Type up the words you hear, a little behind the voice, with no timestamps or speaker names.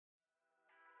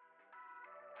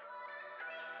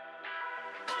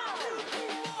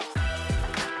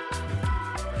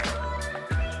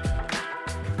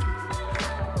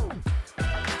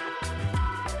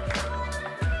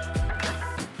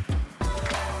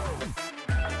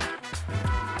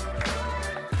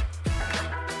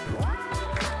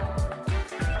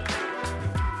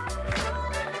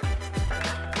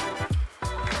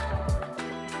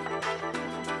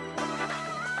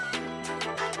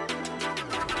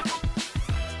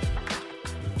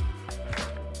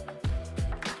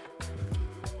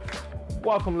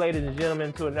Welcome, ladies and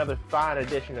gentlemen, to another fine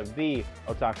edition of the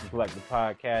OTAKU Collective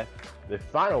Podcast, the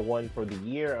final one for the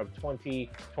year of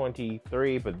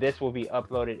 2023, but this will be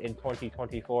uploaded in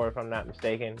 2024, if I'm not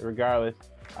mistaken. Regardless,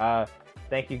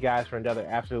 thank you guys for another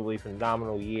absolutely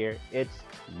phenomenal year. It's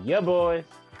your boys.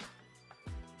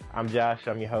 I'm Josh,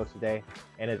 I'm your host today,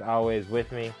 and as always,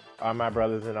 with me are my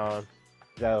brothers in arms,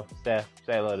 Joe, Steph.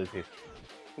 Say hello to you.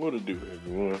 What to do,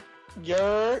 everyone?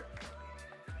 Yerk.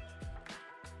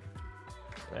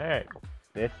 All right,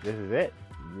 this is it.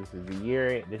 This is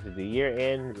the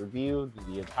year-end review.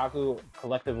 The Otaku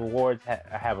Collective Awards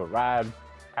have arrived.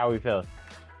 How we feeling?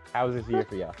 How was this year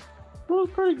for y'all? It was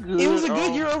pretty good. It was a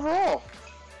good year overall.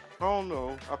 I don't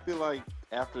know. I feel like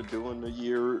after doing the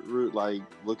year, like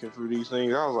looking through these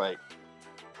things, I was like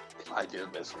there's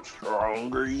been some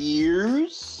stronger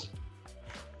years.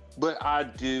 But I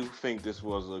do think this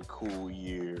was a cool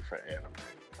year for anime.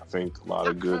 I think a lot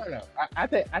of good. I don't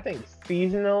know. I think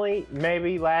seasonally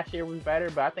maybe last year was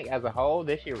better, but I think as a whole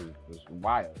this year was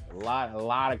wild. A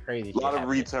lot of crazy. A lot shit of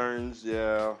returns,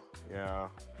 yeah,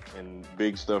 and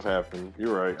big stuff happened.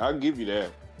 You're right. I'll give you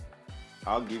that.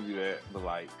 But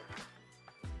like,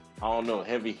 I don't know,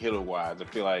 heavy hitter wise, I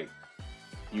feel like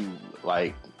you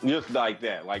like just like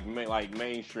that, like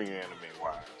mainstream anime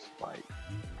wise, like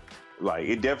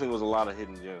it definitely was a lot of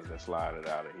hidden gems that slided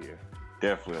out of here.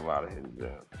 Definitely a lot of hidden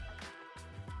gems.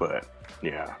 But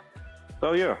yeah.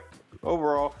 So yeah,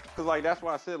 overall, because like that's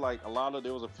why I said like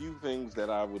there was a few things that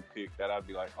I would pick that I'd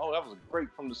be like, oh, that was great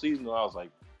from the season. And I was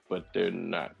like, but they're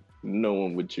not. No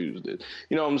one would choose this.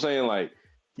 You know what I'm saying? Like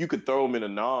you could throw them in a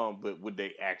nom, but would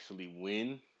they actually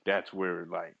win? That's where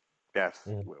where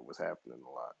it was happening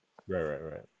a lot.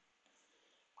 Right.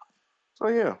 So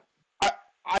yeah.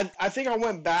 I think I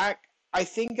went back. I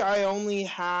think I only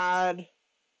had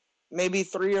maybe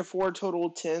 3 or 4 total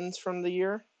 10s from the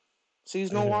year,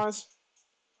 seasonal wise.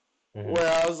 Where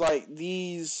I was like,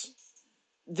 these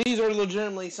are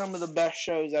legitimately some of the best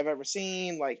shows I've ever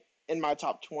seen, like in my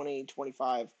top 20,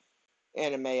 25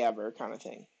 anime ever kind of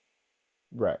thing.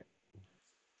 Right.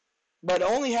 But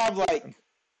only have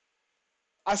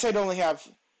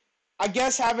I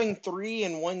guess having 3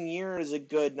 in 1 year is a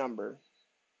good number.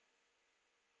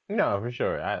 No, for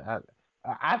sure.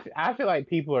 I feel like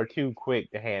people are too quick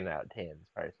to hand out 10s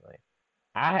personally.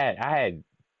 I had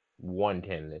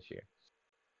 110 this year.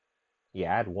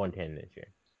 Yeah, I had 110 this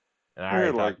year. And I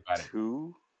already talked about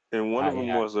 2, and one of them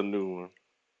was a new one.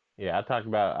 Yeah, I talked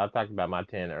about my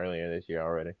 10 earlier this year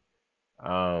already.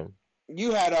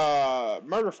 You had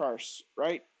Murder Farce,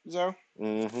 right, Zoe?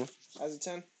 Mm-hmm. As a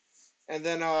 10. And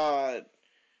then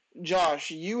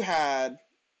Josh, you had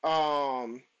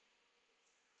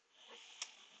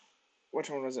which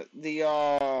one was it? The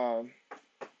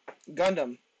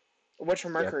Gundam, Witch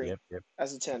from Mercury, yep.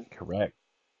 as a 10. Correct.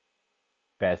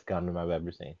 Best Gundam I've ever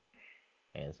seen.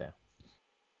 Hands down.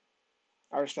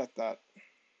 I respect that.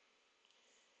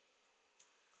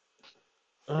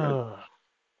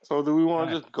 So do we want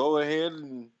to just go ahead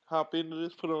and hop into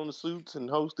this, put on the suits, and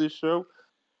host this show?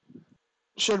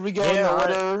 Should we go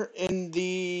in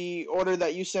the order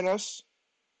that you sent us?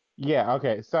 Yeah,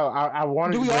 okay. So I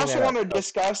wanted. Do we also want to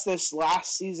discuss this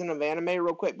last season of anime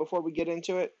real quick before we get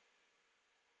into it?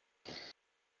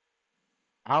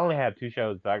 I only have 2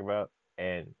 shows to talk about,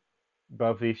 and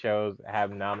both these shows have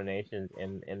nominations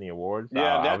in the awards. So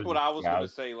yeah, that's what I was going to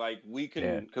say. Like we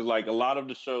can, because like a lot of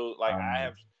the shows, like I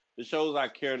have the shows I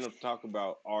care enough to talk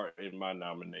about are in my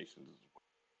nominations as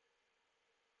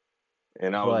well.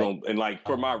 And I was going, and like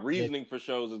for my reasoning for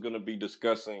shows is going to be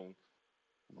discussing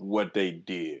what they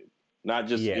did, not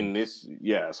just in this.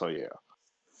 Yeah, so yeah.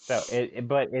 So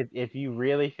if you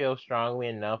really feel strongly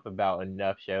enough about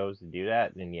enough shows to do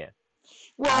that, then yeah.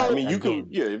 Well, I mean, you can,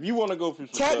 if you want to go through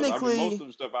some stuff, I mean, most of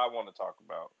the stuff I want to talk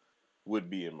about would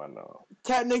be in my nom.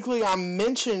 Technically, I'm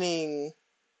mentioning,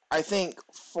 I think,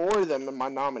 4 of them in my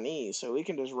nominees, so we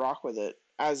can just rock with it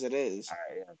as it is.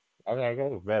 All right,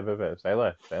 yeah. Okay, bet. Say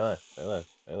less. All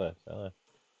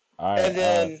right. And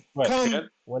then,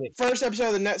 first episode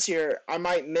of the next year, I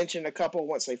might mention a couple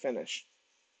once they finish.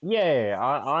 Yeah,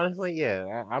 honestly,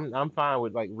 yeah. I'm fine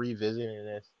with like revisiting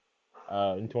this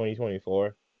in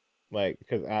 2024. Like,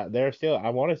 because there's still,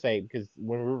 I want to say, because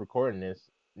when we're recording this,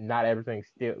 not everything's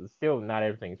still not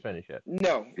everything's finished yet.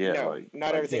 No,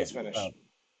 not everything's finished.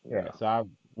 So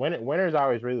winter's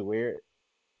always really weird.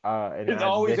 And it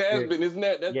always has been, isn't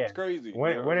that? That's crazy.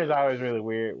 Winter's always really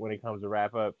weird when it comes to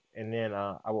wrap up, and then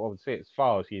I would say it's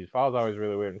fall. Fall's always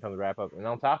really weird when it comes to wrap up. And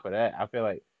on top of that, I feel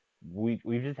like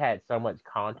we've just had so much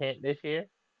content this year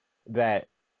that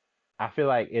I feel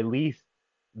like at least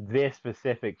this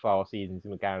specific fall season's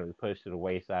been kind of pushed to the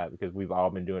wayside because we've all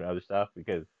been doing other stuff.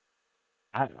 Because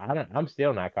I'm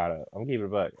still not caught up. I'm keeping it a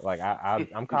buck. Like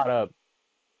I'm caught up.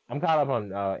 I'm caught up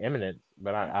on Eminence,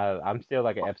 but I'm still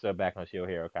like an episode back on Shield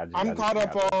Hero. I I'm just caught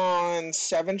up forgot. on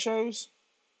 7 shows.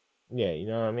 Yeah, you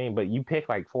know what I mean. But you pick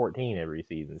like 14 every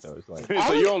season, so it's like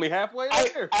So you're only halfway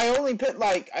there. I only put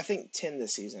like I think 10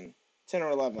 this season, 10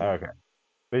 or 11. okay.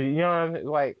 But you know what I mean?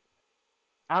 Like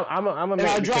I'm gonna And make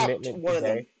I the dropped commitment one of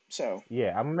today. them. So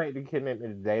Yeah, I'm gonna make the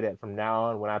commitment today that from now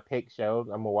on, when I pick shows,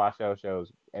 I'm gonna watch those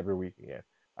shows every week again.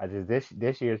 I just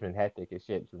this year's been hectic as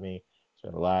shit for me. It's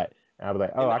been a lot, and I'll be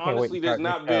like, oh, And I can't wait to honestly, there's start this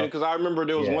not been show. because I remember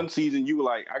there was Yeah, one season you were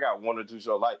like, I got one or two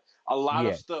shows. Like a lot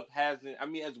of yeah, stuff hasn't. I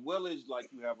mean, as well as like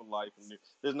you have a life, and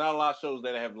there's not a lot of shows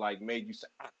that have like made you say,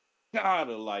 I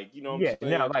gotta like, you know what I'm yeah.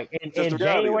 No, saying? like It's just the in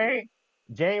reality of it.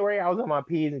 January, I was on my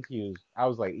P's and Q's. I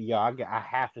was like, yo, I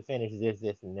have to finish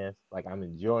this, and this. Like, I'm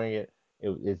enjoying it.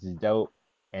 It's dope.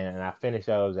 And I finished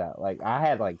those out. Like, I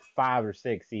had like 5 or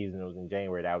 6 seasons in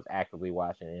January that I was actively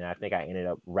watching, and I think I ended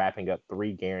up wrapping up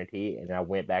 3 guaranteed, and I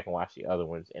went back and watched the other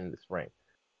ones in the spring.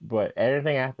 But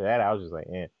everything after that, I was just like,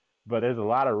 eh. But there's a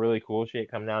lot of really cool shit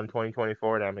coming out in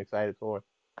 2024 that I'm excited for.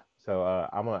 So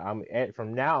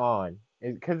from now on,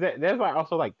 because there's like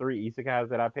also like 3 isekais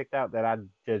that I picked out that I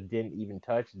just didn't even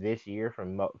touch this year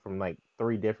from like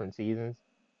 3 different seasons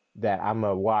that I'm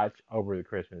gonna watch over the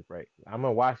Christmas break. I'm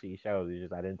gonna watch these shows. It's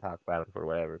just I didn't talk about them for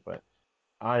whatever. But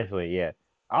honestly, yeah.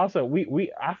 Also,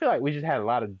 we I feel like we just had a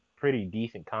lot of pretty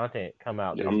decent content come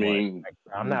out I this month. mean, Like,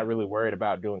 I'm not really worried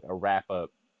about doing a wrap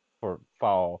up for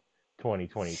fall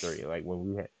 2023. Like when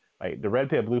we had like the Red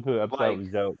Pill Blue Pill episode like, was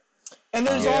dope. and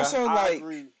there's Um, yeah, also I like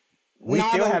agree. we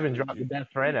not still a haven't dropped the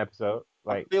best friend episode. I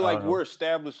Like, feel I like don't know. we're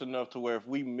established enough to where if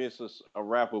we miss a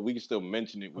rapper, we can still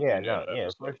mention it Yeah, within the no, yeah,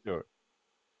 for episode. sure.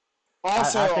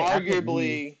 also I think we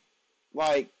arguably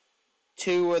like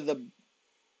two of the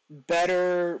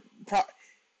better.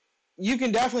 You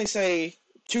can definitely say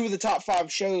two of the top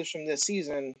 5 shows from this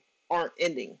season aren't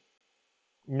ending.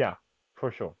 no,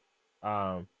 for sure.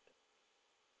 Um,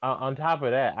 on top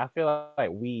of that, I feel like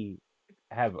we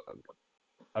have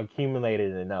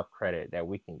accumulated enough credit that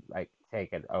we can like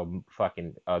take a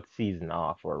fucking a season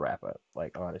off for a wrap up.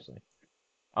 Like honestly,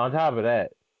 on top of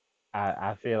that,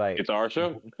 I feel like It's our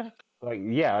show.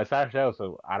 yeah, it's our show,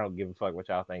 so I don't give a fuck what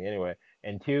y'all think anyway.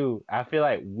 And two, I feel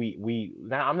like we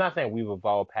now I'm not saying we've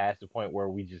evolved past the point where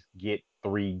we just get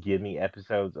 3 gimme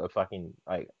episodes of fucking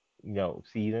like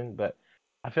season, but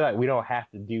I feel like we don't have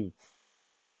to do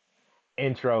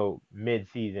intro mid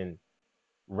season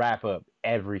wrap up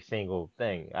every single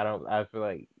thing. I don't. I feel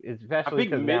like I especially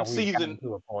think because now we've gotten mid-season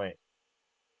to a point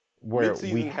where we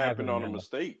mid-season have happened on a enough.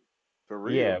 mistake. For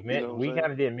Yeah, real. You know what I'm we saying?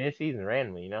 kind of did mid season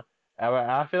randomly.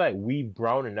 I feel like we've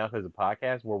grown enough as a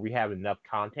podcast where we have enough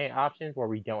content options where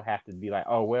we don't have to be like,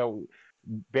 oh well,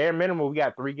 bare minimum we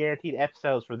got 3 guaranteed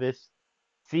episodes for this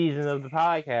season of the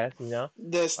podcast.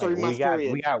 This Like 3 month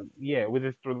period. yeah, with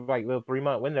this like little 3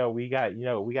 month window, we got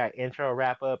intro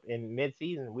wrap up in mid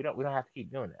season. We don't have to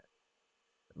keep doing that.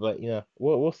 But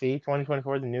we'll see.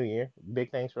 2024 is a new year.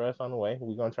 Big things for us on the way.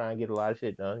 We're gonna try and get a lot of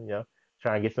shit done.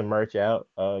 Try and get some merch out.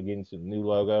 Getting some new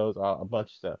logos, a bunch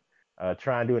of stuff.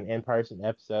 Try and do an in-person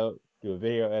episode, do a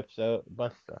video episode, a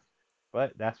bunch of stuff.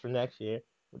 But that's for next year.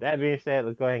 With that being said,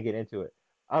 let's go ahead and get into it.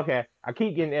 Okay, I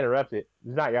keep getting interrupted.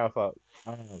 It's not y'all fault.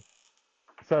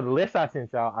 So the list I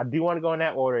sent y'all, I do want to go in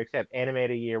that order, except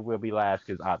animated year will be last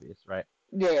because obvious, right?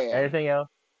 Yeah. Everything else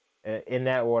in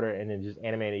that order, and then just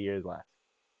animated year is last.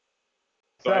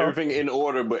 So So everything in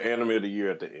order, but anime of the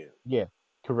year at the end. yeah,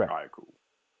 correct. All right, cool.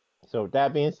 So with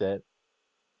that being said,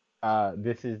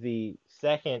 this is the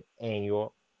second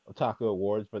annual Otaku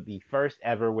Awards, but the first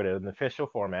ever with an official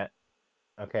format.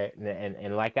 Okay,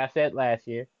 and like I said last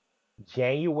year,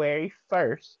 January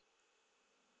 1st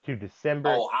to December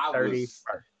Oh, I was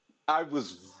 31st. I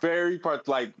was very part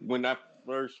like when I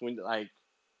first went like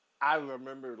I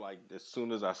remember like as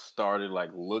soon as I started like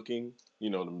looking,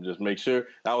 to just make sure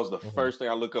that was the Mm-hmm. first thing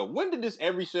I look up. When did this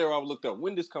every show I looked up?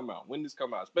 When this come out? When this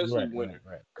come out? Especially Right, right, winter,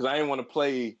 right. because I didn't want to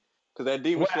play because that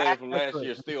Demon Well, Slayer from last actually,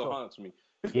 year still haunts me.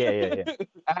 yeah.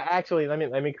 Actually, let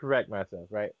me correct myself.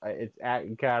 Right, I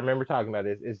remember talking about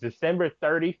this. It's December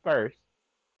 31st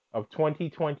of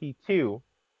 2022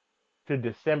 to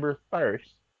December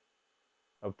 1st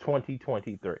of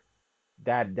 2023.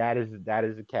 That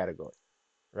is a category,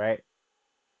 right?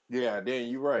 Yeah, Dan,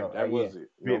 you're right. So That yeah, was it.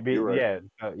 Nope, you're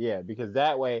right. yeah, because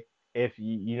that way, if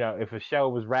if a show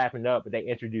was wrapping up but they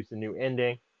introduced a new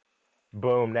ending,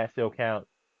 boom, that still counts.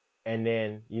 And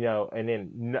then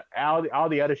all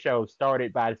the other shows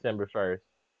started by December 1st,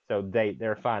 So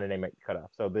they're fine and they make the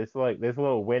cutoff. So this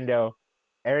little window,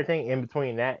 everything in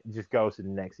between that just goes to the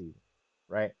next season,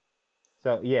 right?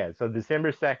 So yeah, so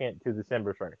December 2nd to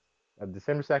December 1st,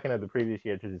 December 2nd of the previous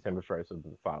year to December 1st of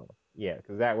the following. Yeah,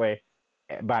 because that way,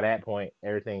 by that point,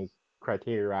 everything's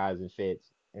criterialized and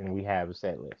fits, and we have a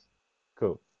set list.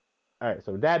 Cool. All right.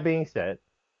 So with that being said,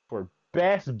 for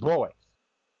best boy,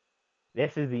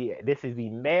 this is the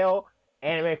male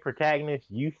anime protagonist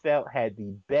you felt had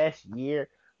the best year,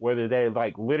 whether they're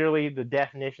like literally the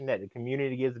definition that the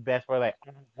community gives the best boy, like,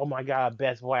 oh my god,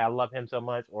 best boy, I love him so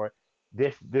much, or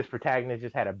this protagonist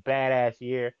just had a badass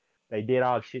year. They did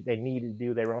all the shit they needed to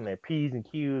do. They were on their P's and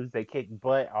Q's. They kicked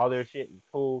butt. All their shit was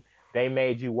cool. They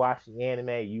made you watch the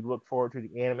anime. You look forward to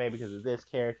the anime because of this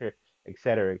character,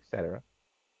 etc., etc.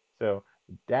 So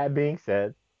that being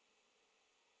said,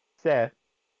 Seth,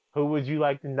 who would you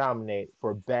like to nominate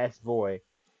for Best Boy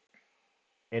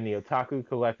in the Otaku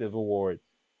Collective Awards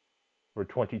for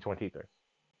 2023?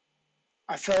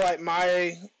 I feel like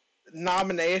my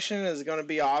nomination is going to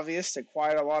be obvious to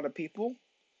quite a lot of people.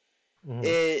 Mm-hmm.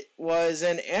 It was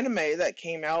an anime that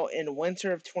came out in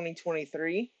winter of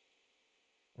 2023.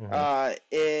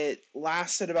 It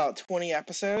lasted about 20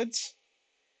 episodes,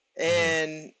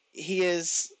 and he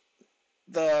is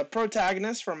the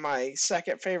protagonist from my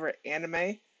second favorite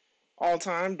anime all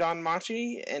time, Don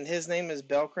Machi, and his name is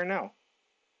Bell Cornell.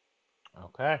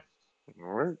 Okay, All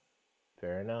right.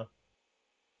 fair enough.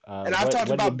 And I've talked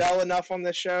What about did Bell enough on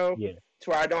this show yeah, to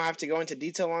where I don't have to go into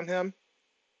detail on him.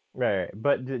 right.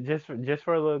 But just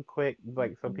for a little quick,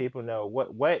 like so people know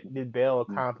what did Bell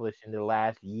accomplish in the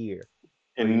last year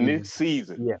for In you? this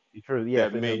season, Yeah, for that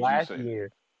in the made you last say that.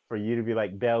 year for you to be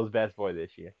like Bell's best boy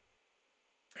this year.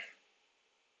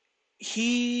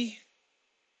 He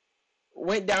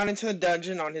went down into the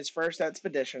dungeon on his first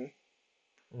expedition,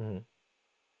 Mm-hmm.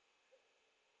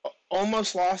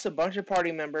 almost lost a bunch of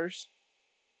party members,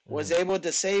 was Mm-hmm. able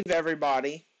to save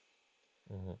everybody,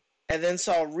 Mm-hmm. and then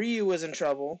saw Ryu was in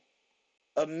trouble.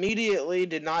 Immediately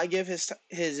did not give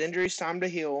his injuries time to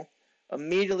heal.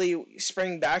 Immediately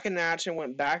sprang back in action,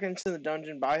 went back into the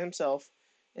dungeon by himself,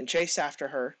 and chased after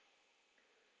her.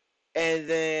 And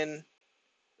then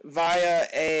via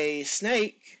a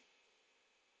snake,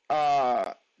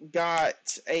 uh,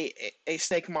 got a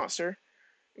snake monster,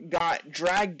 got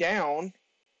dragged down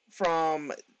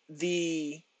from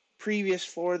the previous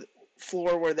floor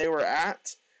where they were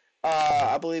at.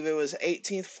 I believe it was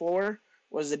 18th floor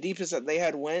was the deepest that they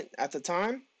had went at the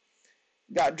time.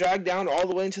 Got dragged down all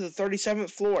the way into the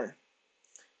 37th floor,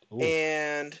 Ooh.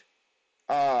 and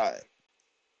uh,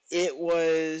 it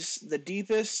was the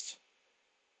deepest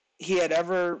he had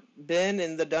ever been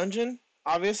in the dungeon.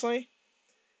 Obviously,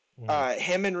 Mm-hmm.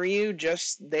 him and Ryu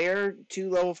just there, 2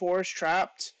 level 4s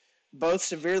trapped, both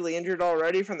severely injured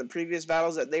already from the previous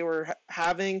battles that they were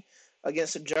having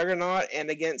against the Juggernaut and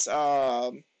against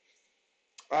uh,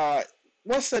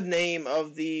 what's the name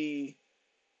of the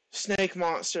snake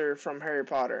monster from Harry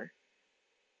Potter?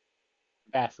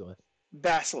 Basilisk.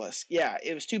 Basilisk. Yeah,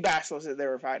 it was 2 basilisks that they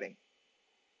were fighting,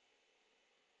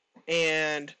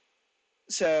 and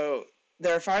so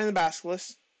they were fighting the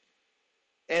basilisk,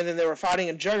 and then they were fighting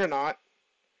a Juggernaut,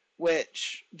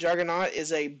 which Juggernaut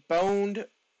is a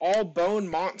all bone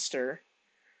monster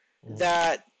Mm-hmm.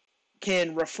 that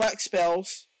can reflect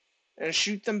spells and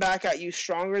shoot them back at you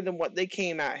stronger than what they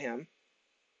came at him.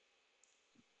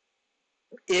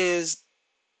 Is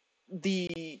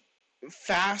the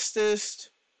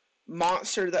fastest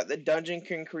monster that the dungeon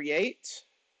can create,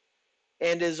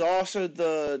 and is also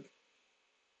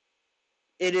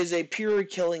it is a pure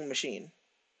killing machine.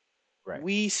 Right.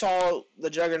 We saw the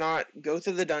Juggernaut go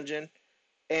through the dungeon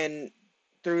and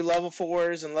through level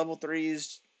 4s and level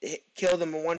 3s, kill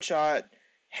them in one shot,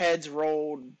 heads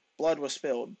rolled, blood was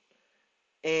spilled.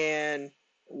 And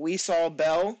we saw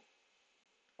Bell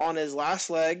on his last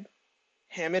leg,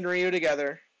 him and Ryu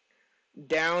together,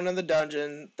 down in the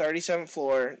dungeon, 37th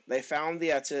floor. They found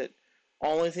the exit.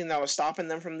 Only thing that was stopping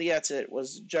them from the exit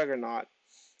was Juggernaut.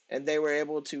 And they were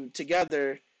able to,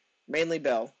 together, mainly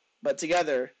Bell, but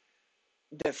together,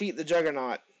 defeat the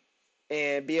Juggernaut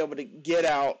and be able to get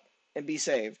out and be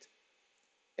saved.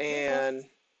 And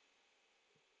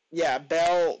yeah,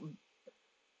 Bell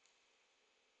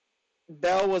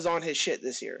was on his shit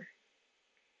this year.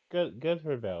 Good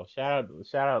for Bell. Shout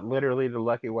out, literally the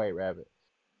lucky white rabbit.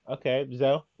 Okay,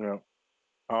 Zoe, Yeah.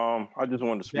 I just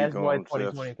wanted to speak best boy on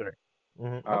Seth. 2023.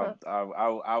 Mm-hmm. I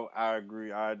Okay. I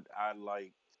agree. I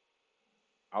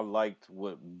liked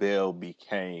what Bell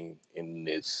became in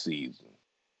this season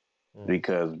Mm-hmm.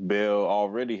 because Bell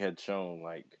already had shown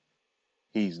like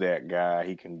he's that guy.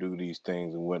 He can do these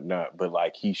things and whatnot. But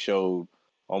like he showed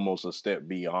almost a step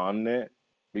beyond that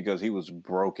because he was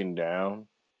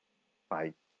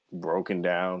like broken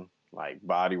down, like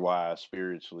body wise,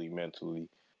 spiritually, mentally,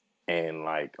 and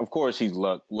like of course he's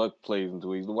luck. Luck plays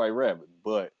into it. He's the White Rabbit,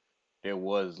 but there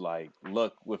was like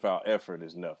luck without effort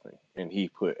is nothing, and he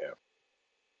put effort.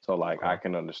 So like I Okay.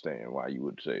 can understand why you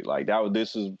would say like that.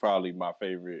 This is probably my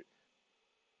favorite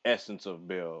essence of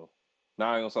Bill.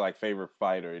 Not gonna say like favorite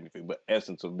fight or anything, but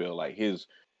essence of Bill, like his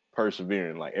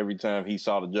persevering. Like every time he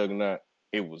saw the Juggernaut,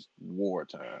 it was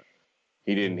wartime.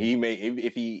 He didn't. Mm. He made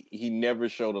if he never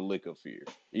showed a lick of fear,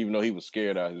 even though he was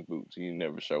scared out of his boots. He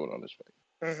never showed it on his face.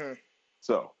 Mm-hmm.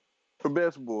 So for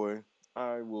best boy,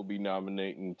 I will be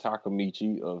nominating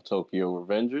Takamichi of Tokyo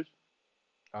Revengers.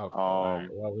 Okay. All right.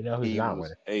 Well, we know who's He not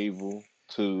was winning. able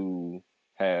to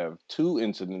have two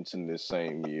incidents in this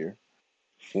same year.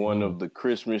 One Mm. of the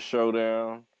Christmas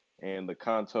showdown and the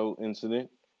Kanto incident,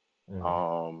 Mm.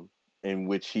 um, in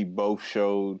which he both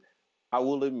showed. I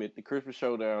will admit, the Christmas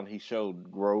showdown he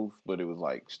showed growth, but it was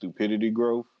like stupidity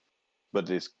growth.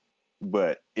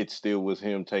 But it still was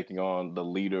him taking on the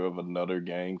leader of another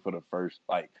gang for the first,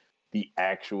 like the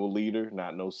actual leader,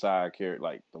 not no side character,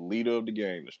 like the leader of the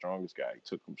gang, the strongest guy. He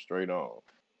took him straight on,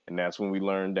 and that's when we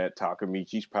learned that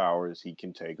Takamichi's power is he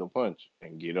can take a punch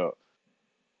and get up.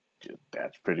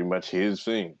 That's pretty much his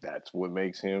thing. That's what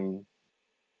makes him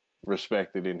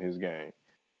respected in his game.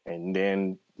 And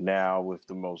then now with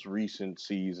the most recent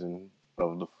season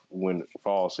of the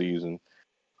fall season,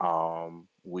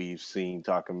 we've seen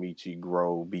Takamichi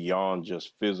grow beyond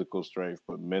just physical strength,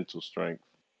 but mental strength.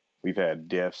 We've had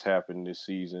deaths happen this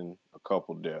season, a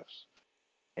couple deaths,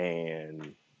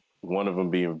 and one of them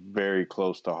being very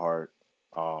close to heart.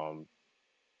 Um,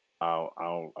 I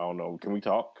don't know. Can we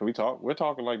talk? Can we talk? We're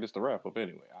talking like this to wrap up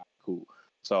anyway. All right, cool.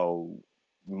 So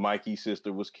Mikey's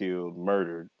sister was killed,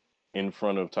 murdered in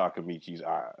front of Takamichi's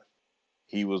eyes.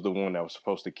 He was the one that was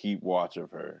supposed to keep watch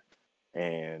of her,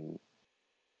 and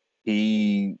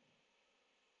he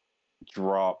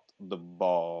dropped the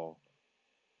ball.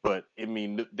 But I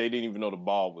mean, they didn't even know the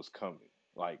ball was coming.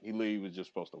 Like he literally was just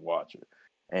supposed to watch her.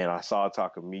 And I saw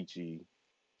Takamichi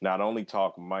not only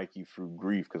talk Mikey through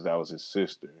grief because that was his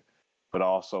sister, but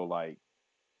also like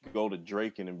go to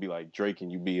Draken and be like, Draken,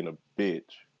 you being a bitch.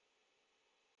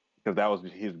 Because that was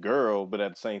his girl, but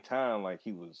at the same time, like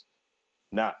he was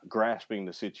not grasping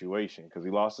the situation because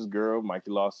he lost his girl,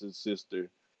 Mikey lost his sister.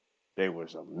 They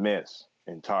was a mess.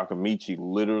 And Takamichi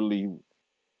literally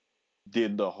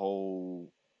did the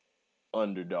whole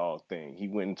underdog thing. He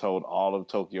went and told all of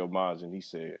Tokyo Majin, he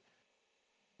said,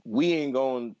 we ain't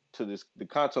going to this. The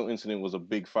Kanto incident was a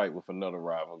big fight with another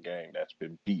rival gang that's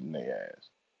been beating their ass.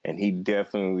 And he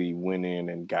definitely went in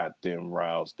and got them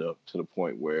roused up to the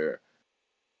point where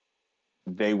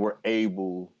they were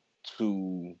able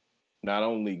to not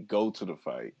only go to the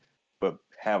fight, but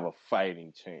have a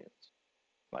fighting chance.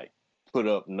 Like put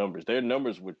up numbers. Their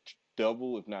numbers were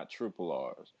double, if not triple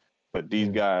ours. But these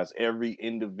Mm. guys, every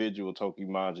individual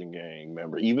Tokimajin gang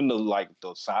member, even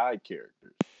the side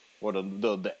characters or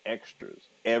the extras,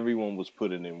 everyone was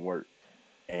putting in work,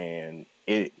 and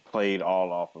it played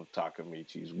all off of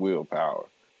Takamichi's willpower.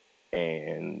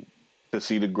 And to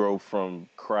see the growth from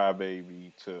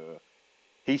crybaby to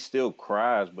he still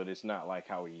cries, but it's not like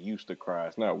how he used to cry.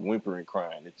 It's not whimpering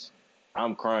crying. It's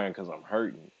I'm crying because I'm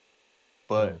hurting,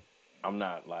 but Mm. I'm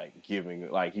not like giving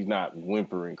like he's not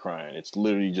whimpering crying. It's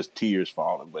literally just tears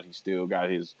falling, but he still got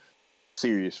his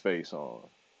serious face on.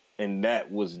 And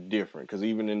that was different because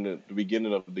even in the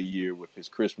beginning of the year with his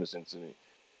Christmas incident,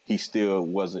 he still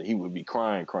wasn't. He would be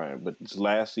crying. But this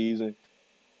last season,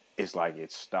 it's like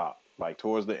it stopped. Like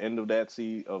towards the end of that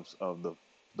of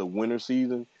the winter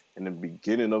season and the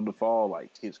beginning of the fall,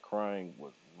 like his crying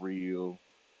was real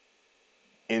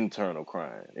internal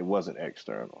crying. It wasn't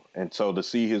external. And so to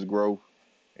see his growth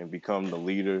and become the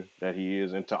leader that he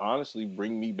is, and to honestly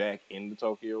bring me back into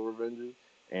Tokyo Revengers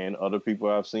and other people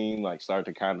I've seen like start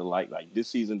to kind of like this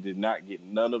season did not get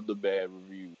none of the bad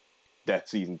reviews that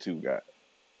season two got.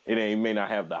 It may not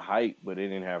have the hype, but it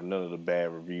didn't have none of the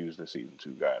bad reviews that season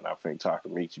two got. And I think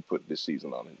Takamichi put this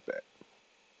season on his back.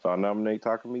 So I nominate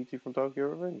Takamichi from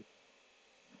Tokyo Revengers.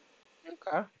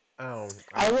 Okay. I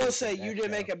I will think that say you that did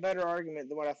show. make a better argument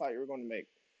than what I thought you were going to make.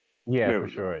 Yeah, There for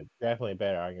we go. sure. Definitely a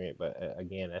better argument, but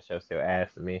again, that show still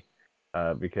adds to me,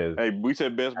 because Hey, we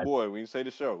said best I, boy. We didn't say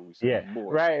the show. We said yeah, the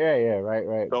boy. right, yeah,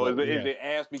 right. So But is it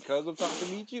asked because of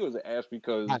Takamichi or is it asked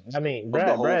because I mean, of the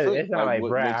bruh, whole thing? it's not Like like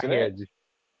what bruh makes out it here. asked?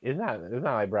 It's not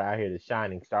like bruh out here the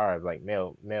shining star of like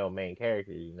male main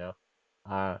characters.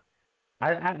 Uh,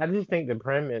 I just think the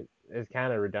premise is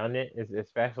kind of redundant. It's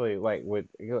especially like with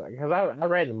because I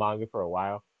read the manga for a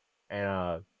while,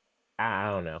 and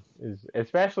I don't know.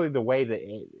 Especially the way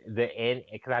the end,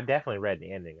 because I definitely read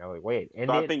the ending. I was like, wait, it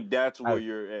So I ended. think that's where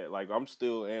you're at. Like I'm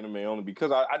still anime only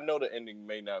because I know the ending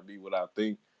may not be what I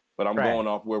think, but I'm Trash. going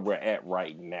off where we're at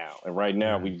right now. And right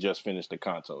now Mm-hmm. we just finished the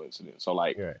Kanto incident. So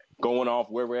like Right. going off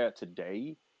where we're at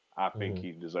today, I think Mm-hmm.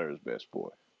 he deserves best boy.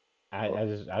 I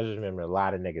just remember a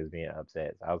lot of niggas being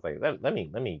upset. So I was like, let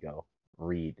me go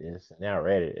read this. And I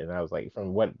read it, and I was like,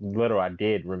 from what little I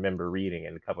did remember reading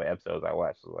in a couple of episodes I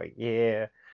watched, I was like, yeah,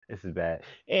 this is bad.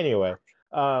 Anyway,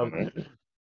 um,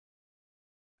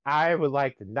 I would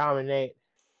like to nominate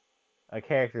a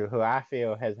character who I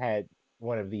feel has had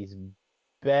one of these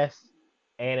best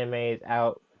animes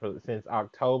out since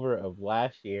October of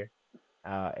last year,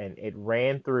 and it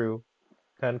ran through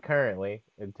concurrently.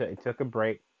 It took a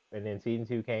break, and then season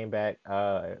two came back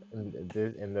in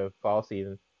the fall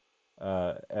season.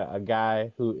 A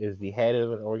guy who is the head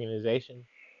of an organization,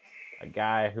 a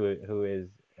guy who is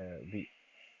the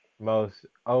most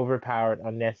overpowered,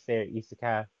 unnecessary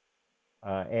isekai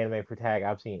anime protagonist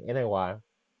I've seen in a while.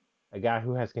 A guy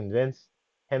who has convinced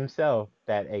himself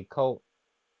that a cult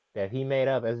that he made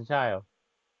up as a child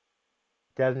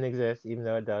doesn't exist, even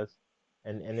though it does.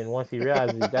 And then once he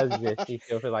realizes it does exist, he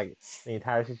still feels like the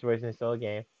entire situation is still a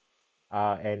game.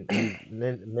 And he's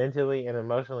mentally and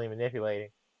emotionally manipulating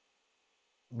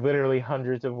literally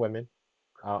hundreds of women,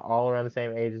 all around the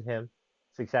same age as him,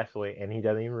 successfully, and he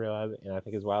doesn't even realize it. And I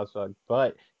think it's wild as fuck.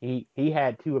 But he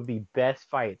had two of the best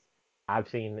fights I've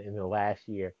seen in the last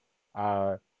year.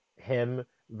 Uh, him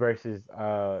versus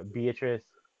Beatrice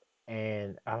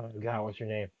and oh god, what's your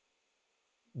name?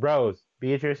 Rose,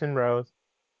 Beatrice and Rose,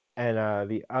 and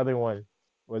the other one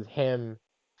was him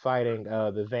fighting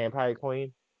the Vampire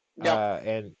Queen. Yep.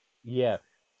 And yeah,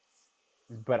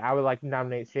 but I would like to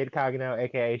nominate Sid Kagano,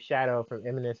 aka Shadow from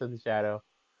Eminence of the Shadow,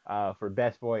 for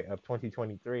Best Boy of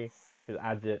 2023 because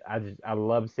I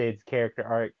love Sid's character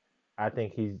arc. I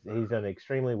think he's done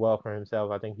extremely well for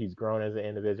himself. I think he's grown as an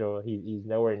individual. He's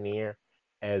nowhere near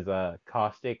as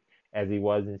caustic as he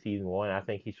was in season one. I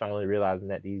think he's finally realizing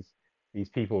that these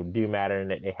people do matter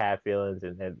and that they have feelings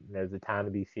and that there's a time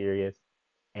to be serious.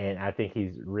 And I think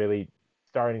he's really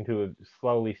starting to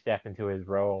slowly step into his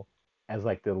role as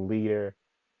like the leader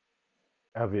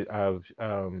of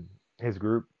his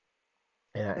group,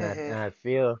 and Hmm. I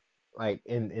feel like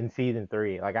in season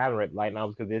three, like I haven't read light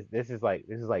novels because this is like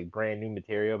brand new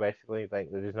material basically. Like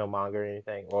there's no manga or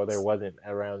anything, or there wasn't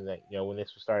around like when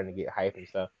this was starting to get hype and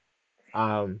stuff.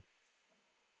 Um,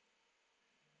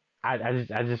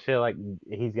 I just feel like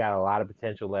he's got a lot of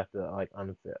potential left to like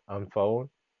unfold,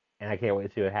 and I can't wait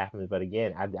to see what happens. But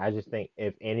again, I just think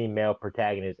if any male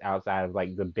protagonist outside of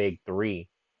like the big three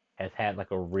has had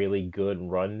like a really good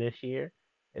run this year,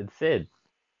 it's Sid.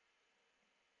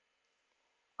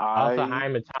 Also, I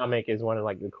I'm Atomic is one of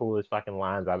like the coolest fucking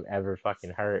lines I've ever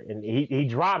fucking heard, and he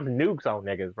drops nukes on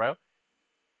niggas, bro.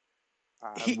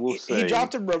 I will He say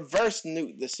dropped a reverse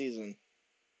nuke this season.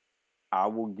 I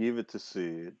will give it to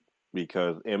Sid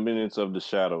because Eminence of the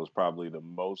Shadow is probably the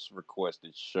most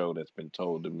requested show that's been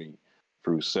told to me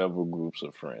through several groups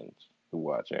of friends who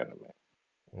watch anime.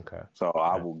 Okay. So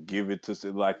I Okay. will give it to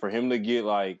Sid. Like for him to get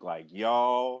like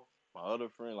y'all, my other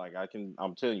friend, like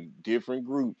I'm telling you, different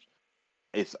groups.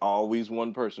 It's always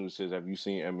one person who says, "Have you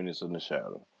seen Eminence of the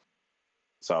Shadow?"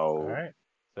 All So right.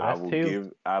 So I that's will two.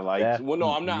 give. I like. Steph, Well,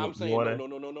 no, I'm not. I'm you saying no, wanna? no,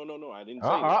 no, no, no, no, no. I didn't say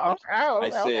that. Oh, okay, I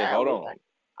okay, said, okay, hold okay. on.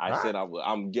 I All right. said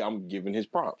I'm giving his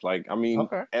props. Like I mean,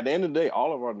 Okay. at the end of the day,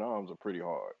 all of our noms are pretty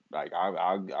hard. Like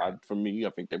for me, I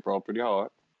think they're all pretty hard.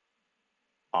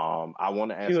 I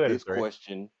want to ask 2 out of this 3.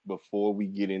 question before we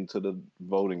get into the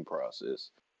voting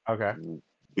process, Okay.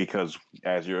 because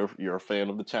as you're a fan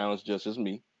of the challenge, just as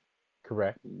me.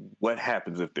 Correct. What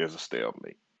happens if there's a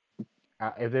stalemate?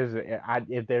 If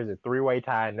there's a 3-way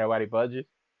tie and nobody budges,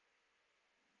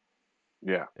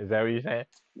 Yeah, is that what you're saying?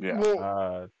 yeah. Well,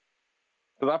 Uh,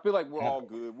 Because I feel like we're uh, all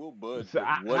good. We'll budge, so but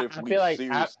I, what I, if I we feel like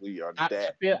seriously are I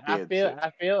that feel I dead feel set?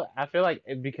 I feel I feel like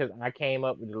because I came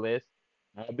up with the list,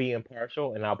 I'll be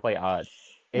impartial and I'll play odds.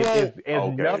 If if well,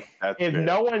 if no Okay, that's if fair.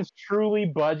 no one's truly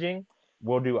budging,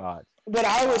 we'll do odds. what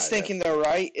I All was right, that's thinking though, fair.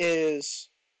 right, is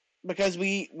because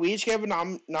we each gave a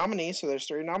nominee, so there's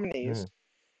three nominees.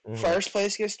 Hmm. Hmm. First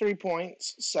place gets 3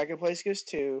 points. Second place gets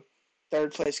two.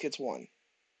 Third place gets one.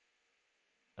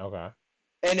 Okay.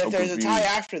 And if I'm there's a tie confused.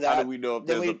 after How do that, we know if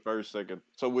then there's a we first, second?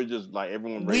 So we're just like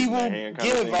everyone we raising their will hand kind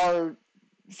of give thing? our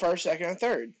first, second, and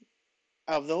third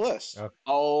of the list. Okay.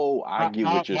 Oh, I Oh, get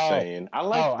oh, what you're oh, saying. I oh,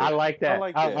 like I that. like I that.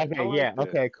 like Oh, that. I okay, yeah, like that.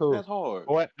 okay, cool. That's hard.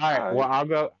 What? All right. All Well,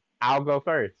 right, I'll go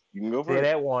first. you can go Sid first.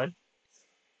 at 1,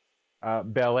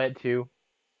 Bell at 2,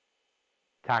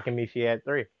 Takamichi at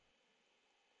 3.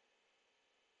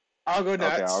 I'll go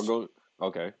next. Okay, I'll go.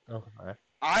 Okay. Okay.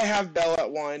 I have Bell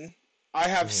at 1. I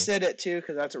have Mhm. Sid at 2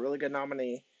 because that's a really good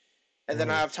nominee. And then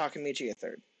I have Takamichi at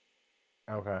 3rd.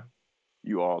 Okay.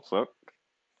 You all suck. So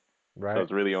Right.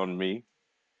 it's really on me.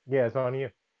 Yeah, it's on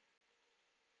you.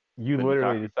 You Putting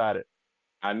literally decided.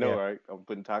 I know, Yeah. right? I'm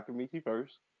putting Takamichi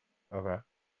first, Okay.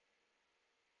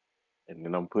 and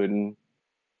then I'm putting.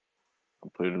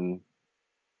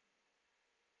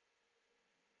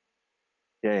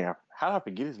 Yeah. How did I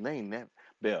forget his name? That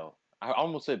Bell. I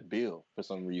almost said Bill for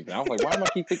some reason. I was like, why am I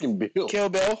keep thinking Bill? Kill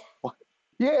Bill?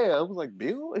 Yeah, I was like,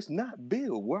 Bill? It's not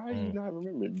Bill. Why are you Mm. not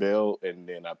remembering Bell? And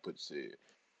then I put Sid.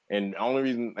 And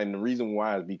the reason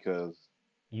why is because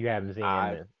You haven't seen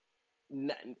him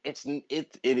then.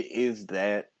 it is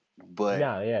that, but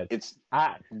No, yeah. it's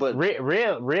I but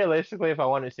realistically, if I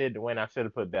wanted Sid to win, I should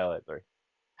have put Bell at 3.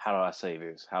 how do I say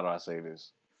this?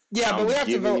 Yeah, but we I'm have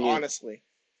to vote giving it, honestly.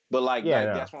 but Yeah,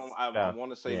 no. that's why I So,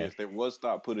 want to say yeah. this. There was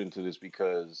thought put into this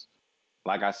because,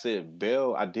 like I said,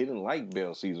 Bell. I didn't like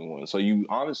Bell season 1. So you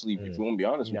honestly, if you want to be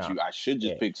honest with No. you, I should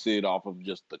just Yeah. pick Sid off of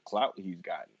just the clout he's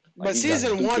gotten. Like But he's gotten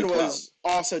season 1 stupid clout. was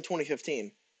also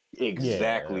 2015.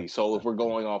 Exactly. Yeah. So if we're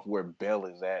going off where Bell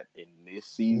is at in this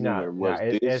season, No, or no. was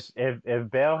this, If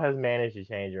Bell has managed to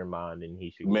change your mind, then he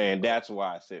should win. man, that's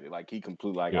why I said it. Like he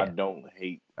completely, like I Yeah. don't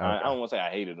hate. I Okay. don't want to say I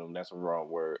hated him. That's a wrong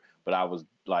word. But I was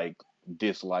like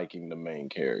disliking the main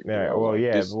character. Yeah. I was Well, like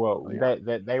yeah. this. Well, Yeah.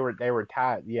 that they were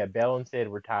tied. Yeah. Bell and Sid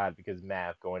were tied because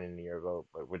math going into your vote.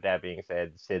 But with that being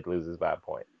said, Sid loses by a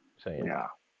point. So yeah. Yeah.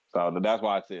 So that's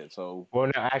why I said so. Well,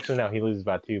 no, actually, no. He loses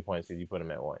by 2 points because you put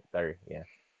him at 1. 3. Yeah.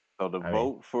 So the I mean,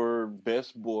 vote for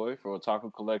Best Boy for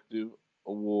Otaku Collective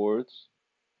Awards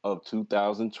of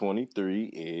 2023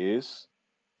 is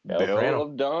Bell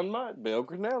Crannel. Bell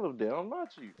Grinnell of Don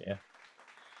Machi. Yeah.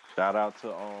 Shout out to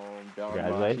Don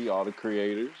Congratulations. Machi, all the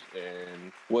creators.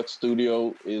 And what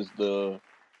studio is the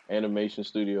animation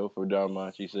studio for Don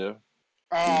Machi, Seth?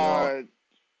 Uh, Is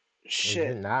it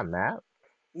shit. not map?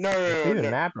 No, It's no, no, either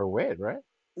no, map or wit, right?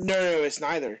 no, it's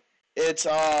neither. It's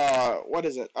what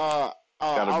is it? Gotta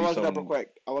I'll be look it up real some. quick.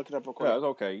 I'll look it up real Yeah, quick. it's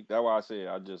okay. That's why I said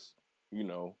I just,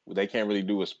 they can't really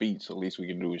do a speech. So at least we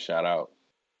can do a shout out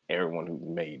everyone who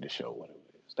made the show, whatever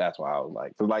it is. That's why I was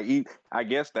like, so like, I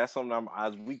guess that's something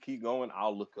as we keep going,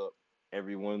 I'll look up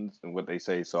everyone's and what they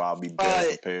say, so I'll be better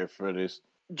prepared for this.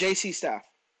 JC Staff.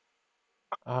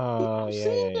 Oh, I've yeah,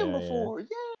 seen yeah, them yeah, yeah. before.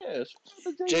 Yes. Shout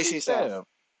out to JC JC Staff. Staff.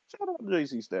 Shout out to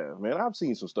JC Staff, man. I've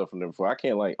seen some stuff from them before. I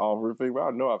can't like offer a figure, but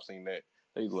I know I've seen that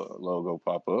they logo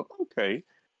pop up. Okay.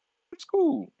 It's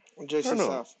cool. JC Turn up.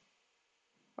 Staff.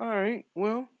 All right.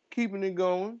 Well, keeping it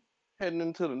going, heading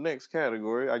into the next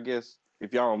category. I guess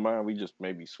if y'all don't mind, we just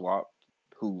maybe swap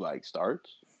who like starts,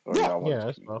 or Yeah. y'all want Yeah, to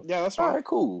that's keep. fine. Yeah, that's All fine. right,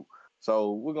 cool.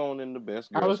 So we're going in the best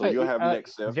I girl. would So you'll say have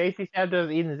next, Seth. JC Staff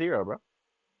does Eden Zero, bro.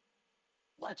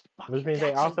 Let's Which fucking. means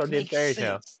they also did Makes Fairy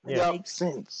Tail. sense. That Yeah. Yep. makes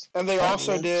sense. And they That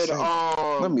also makes did sense.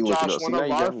 Let me look it Josh, up. See, one now of you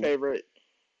got our me. favorite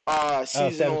Oh,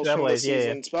 Seven seasonals from the Spellblades. Yeah,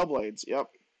 season, Spellblades. Yep.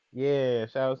 yeah.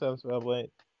 Shout out Seven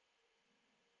Spellblades.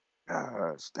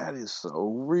 Gosh, that is so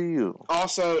real.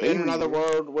 Also, They in another really,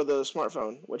 world with a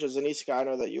smartphone, which is an isekai I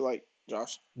know that you like,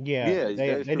 Josh. Yeah, yeah, that's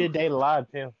they true. did Date Alive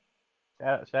too.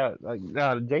 Shout like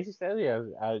no, JC Staff. Yeah,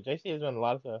 JC has done a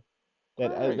lot of stuff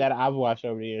that All right. that I've watched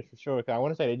over the years for sure. 'Cause I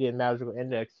want to say they did Magical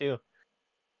Index too.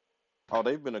 Oh,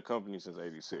 they've been a company since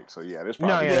 '86, so yeah, this No,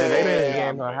 probably yeah, Yeah, they've yeah, been in the yeah. game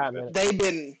Seven for a hot Spellblades.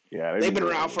 minute. Yeah, they've They've been been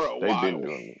doing around for this. a They've been while.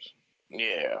 doing this.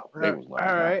 Yeah, they All was live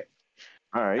now. right.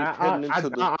 All right, heading into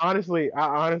the. I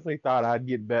honestly thought I'd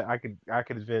get bet. I could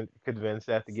convince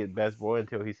Seth to get best boy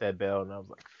until he said Bell, and I was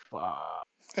like, fuck.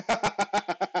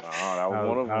 Oh, that was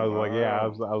one of I them. was like, yeah, Ah. I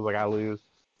was like, I lose.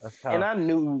 That's And tough. I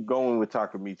knew going with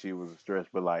Takamichi was a stretch,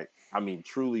 but like, I mean,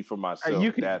 truly for myself,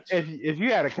 You could that's if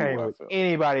you had a who came I with felt.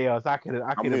 anybody else, I I'm could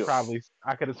have Hill. probably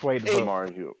I could have swayed the It- vote.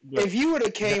 Amari Hill. But If you would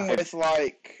have came no. with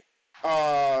like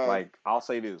Like, I'll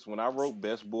say this: when I wrote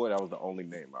Best Boy, that was the only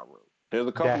name I wrote. There's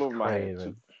a couple That's of them I had crazy.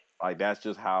 too. Like, that's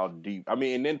just how deep. I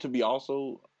mean, and then to be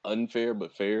also unfair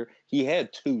but fair, he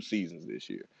had 2 seasons this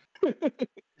year.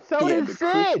 So He had did the Sid.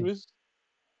 Christmas.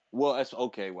 Well, that's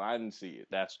okay. Well, I didn't see it.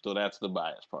 That's the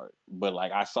bias part. But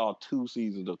like, I saw 2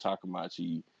 seasons of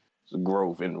Takamachi's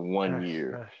growth in one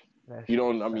year. That You shit is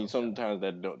don't. I so mean, tough. sometimes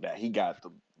that he got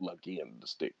the lucky end of the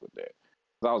stick with that.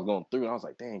 'Cause I was going through and I was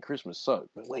like, "Dang, Christmas sucked."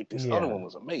 But wait, this other Yeah. one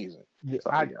was amazing. Yeah,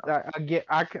 So yeah,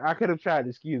 I could have tried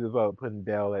to skew the vote putting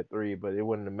Bell at 3, but it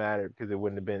wouldn't have mattered because it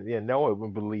wouldn't have been. Yeah, no one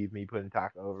would believe me putting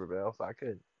Taka over Bell, so I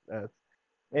couldn't.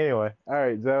 Anyway, all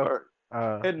right, Zoe. all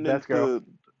right. Heading Best girl. into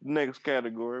next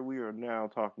category, we are now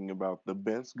talking about the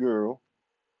best girl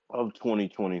of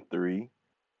 2023,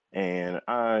 and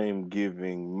I'm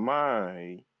giving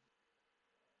my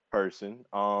person.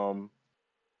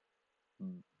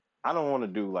 I don't want to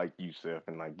do like you, Seth,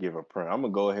 and like give a print. I'm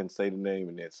gonna go ahead and say the name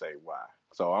and then say why.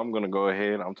 So I'm gonna go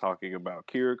ahead. I'm talking about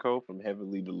Kiriko from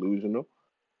Heavenly Delusional.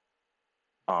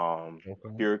 Um, Okay.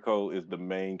 Kiriko is the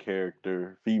main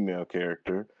character, female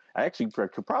character. I actually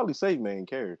could probably say main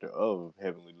character of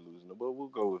Heavenly Delusional, but we'll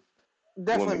go with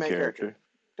Definitely woman main character. character.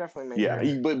 Definitely main Yeah,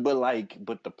 character.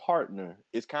 but the partner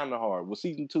is kind of hard. Well,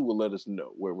 season two will let us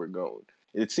know where we're going.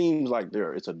 It seems like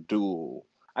it's a duel.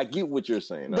 I get what you're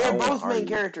saying. I They're don't want to both main argue with.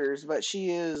 characters, but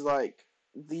she is like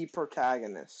the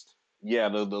protagonist Yeah,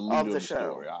 the of leader the of the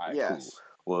show. story. All right, cool. Yes.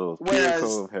 Well, Kiriko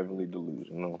Whereas of Heavenly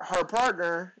Delusional. her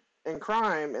partner in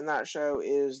crime in that show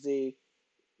is the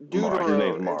His name's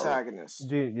Deutero Mara. antagonist.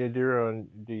 Yeah, Duro,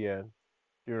 yeah,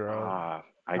 Duro.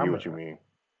 I get I'm, what you mean.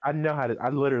 I know how to. I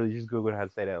literally just googled how to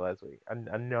say that last week.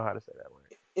 I know how to say that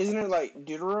word. Isn't it like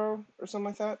Deutero or something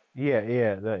like that? Yeah,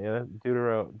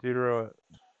 Deutero,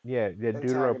 yeah, Deutero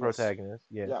Antagonist. protagonist,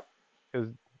 yeah, Yep. because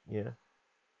yeah,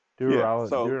 Yeah.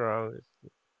 So Deutero,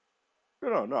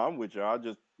 no, I'm with you. I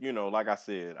just like I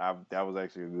said, that was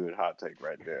actually a good hot take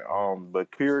right there.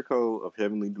 But Kiriko of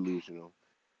Heavenly Delusional,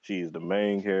 she is the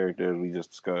main character we just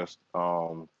discussed.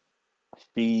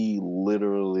 She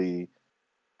literally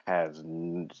has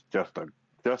just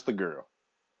a girl.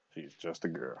 She's just a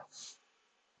girl.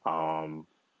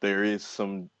 There is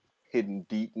some hidden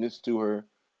deepness to her.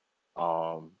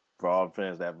 For all the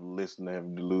fans that have listened to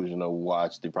him Delusional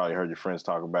watched, they probably heard your friends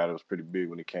talk about it. It was pretty big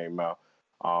when it came out.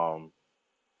 Um,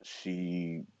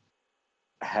 she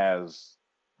has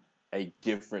a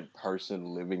different person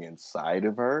living inside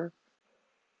of her,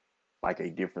 like a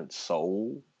different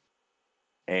soul.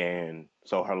 And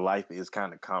so her life is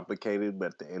kind of complicated,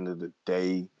 but at the end of the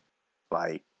day,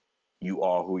 like you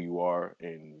are who you are,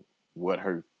 and what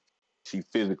her she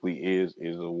physically is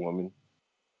a woman.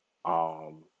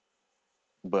 Um,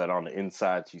 but on the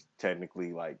inside, she's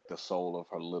technically like the soul of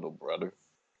her little brother.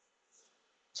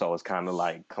 So it's kind of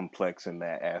like complex in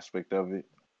that aspect of it.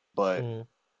 But mm,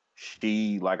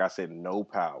 she, like I said, no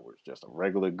powers, just a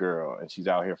regular girl, and she's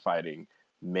out here fighting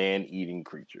man-eating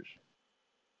creatures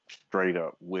straight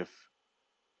up. With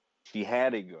she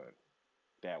had a gun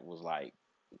that was like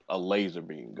a laser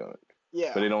beam gun, but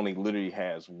Yeah. it only literally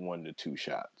has 1 to 2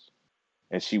 shots,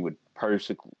 and she would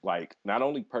perfectly like not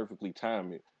only perfectly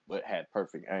time it, but had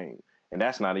perfect aim. And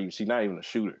that's not even she's not even a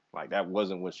shooter. Like that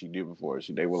wasn't what she did before.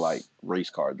 They were like race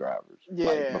car drivers. Like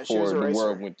Yeah, she was before a the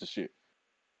world racer. went to shit,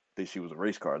 that she was a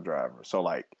race car driver. So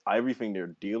like everything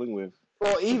they're dealing with,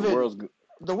 Well, because the even world's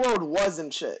the world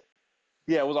wasn't shit,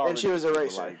 yeah, it was and she already was a shit. But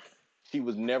racer. like she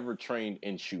was never trained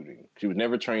in shooting. She was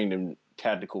never trained in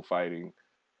tactical fighting.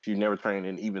 She was never trained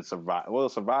in even survival. Well,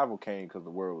 survival came because the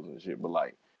world was in shit. But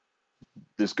like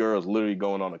this girl's literally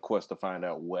going on a quest to find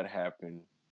out what happened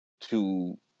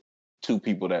to two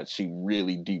people that she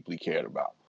really deeply cared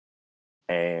about.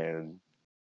 And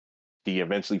she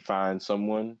eventually finds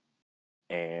someone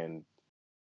and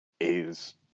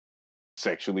is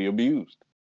sexually abused,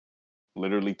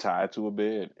 literally tied to a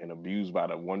bed and abused by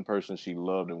the one person she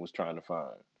loved and was trying to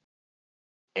find.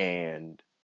 And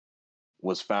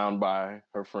was found by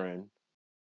her friend,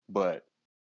 but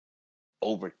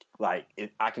over like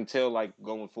I can tell like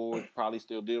going forward probably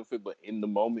still deal with it, but in the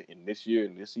moment in this year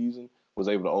in this season was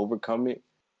able to overcome it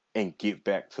and get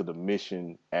back to the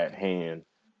mission at hand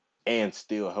and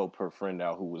still help her friend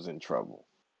out who was in trouble.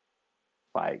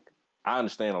 Like I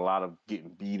understand a lot of getting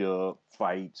beat up,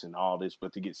 fights, and all this,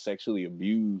 but to get sexually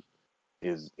abused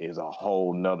is a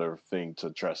whole nother thing to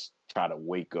try to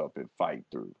wake up and fight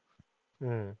through.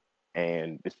 mm,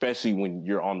 And especially when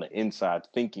you're on the inside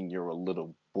thinking you're a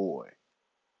little boy,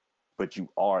 but you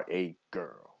are a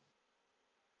girl.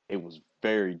 It was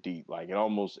very deep. Like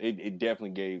it definitely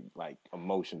gave like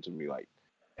emotion to me, like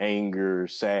anger,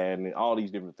 sadness, all these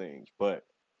different things. But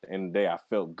at the end of the day, I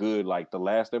felt good. Like the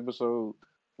last episode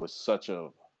was such a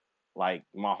like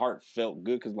my heart felt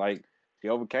good because like she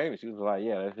overcame it. She was like,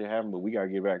 "Yeah, that shit happened, but we gotta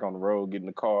get back on the road, get in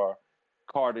the car."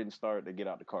 Car didn't start. They get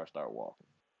out the car, start walking.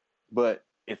 But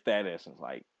it's that essence.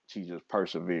 Like she just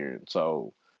persevered.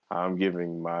 So I'm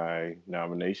giving my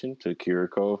nomination to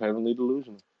Kiriko of Heavenly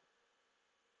Delusion.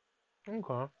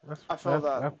 okay, I feel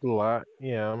that. that's a lot.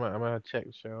 Yeah, I'm gonna check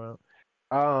the show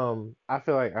out. I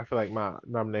feel like my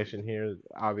nomination here is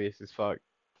obvious as fuck.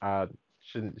 Uh,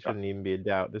 shouldn't even be a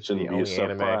doubt. This is the Shouldn't be a only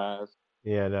anime. surprise.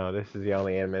 Yeah, no, this is the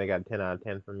only anime that got 10 out of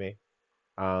 10 for me.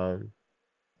 Um,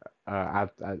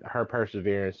 her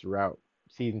perseverance throughout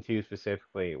season two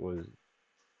specifically was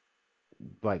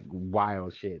like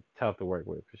wild shit, tough to work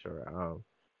with for sure.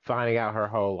 Finding out her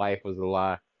whole life was a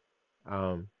lie.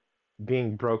 Um,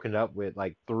 being broken up with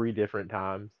like three different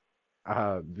times.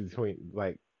 between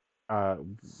uh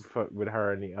with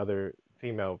her and the other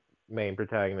female main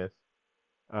protagonist.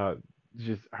 Uh,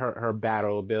 just her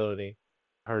battle ability,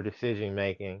 her decision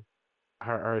making,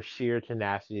 her sheer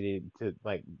tenacity to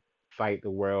like fight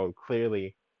the world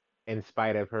clearly, in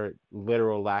spite of her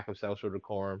literal lack of social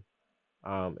decorum,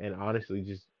 and honestly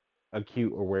just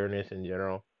acute awareness in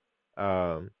general.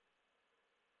 Um,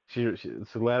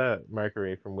 Soletta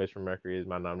Mercury from Witch from Mercury is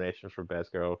my nomination for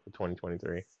Best Girl for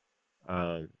 2023.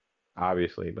 Um,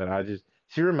 obviously, but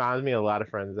she reminds me of a lot of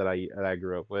friends that I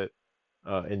grew up with,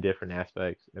 in different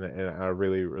aspects, and I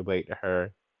really relate to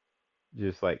her,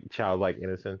 just like childlike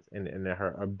innocence and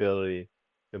her ability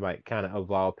to like kind of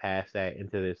evolve past that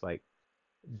into this like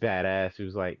badass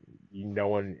who's like no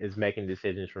one is making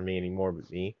decisions for me anymore but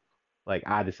me. Like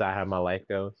I decide how my life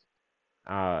goes.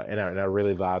 And I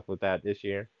really vibed with that this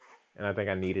year, and I think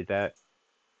I needed that.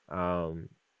 Um,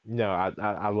 no,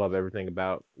 I love everything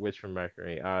about Witch from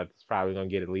Mercury. It's probably gonna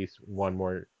get at least one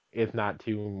more, if not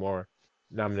two more,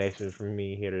 nominations from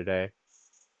me here today.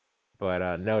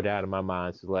 But no doubt in my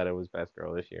mind, Soletta was best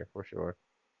girl this year for sure.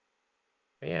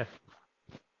 But yeah,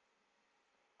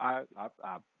 I I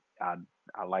I I,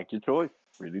 I like your choice.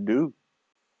 Really do.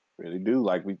 Really do.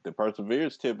 Like the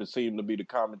perseverance tip, it seemed to be the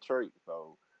common trait.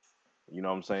 So you know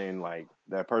what I'm saying? Like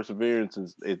that perseverance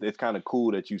it's kind of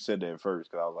cool that you said that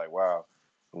first because I was like, wow,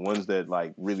 the ones that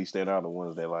like really stand out are the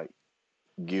ones that like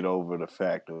get over the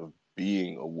fact of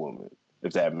being a woman,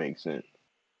 if that makes sense.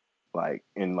 Like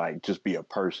and like just be a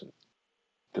person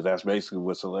because that's basically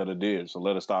what Soletta did.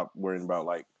 Soletta stopped worrying about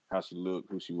like how she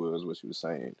looked, who she was, what she was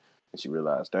saying, and she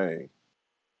realized, dang,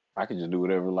 I can just do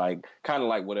whatever, like kind of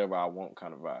like whatever I want,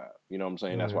 kind of vibe. You know what I'm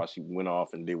saying? That's hmm why she went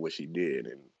off and did what she did,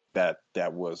 and that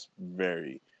was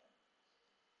very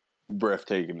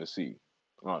breathtaking to see,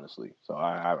 honestly. So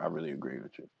I really agree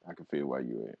with you. I can feel why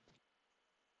you at.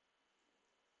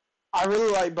 I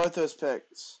really like both those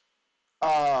picks.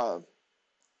 Uh,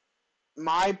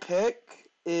 my pick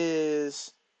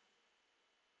is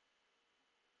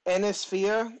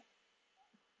Anisphia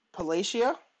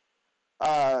Palacia.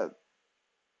 Uh,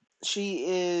 she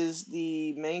is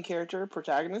the main character,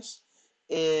 protagonist,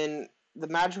 in The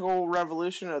Magical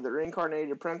Revolution of the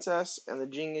Reincarnated Princess and the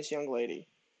Genius Young Lady.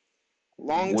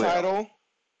 Long Well, title,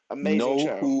 you amazing know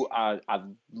show. who I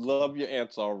love your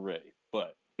answer already,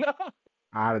 but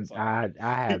sorry. I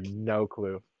have no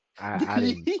clue.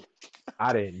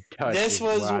 I didn't touch This it.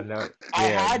 Well, was, I know. I Yeah,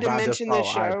 had to by mention this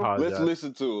default, I show. Let's apologize.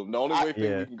 listen to him. The only I, way we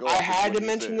Yeah. can go I off is had what to he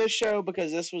mention said. this show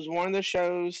because this was one of the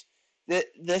shows that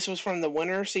this was from the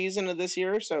winter season of this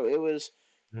year, so it was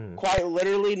Hmm. quite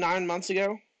literally 9 months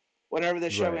ago, whenever the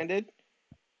show Right. ended.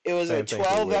 It was a Same thing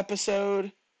for 12 Witch.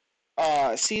 episode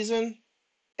season,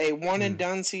 a one and Hmm.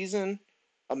 done season.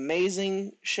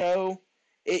 Amazing show.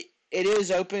 It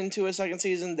is open to a second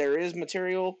season. There is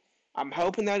material. I'm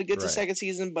hoping that it gets a Right. second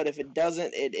season, but if it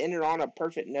doesn't, it ended on a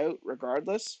perfect note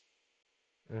regardless.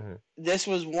 Hmm. This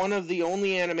was one of the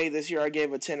only anime this year I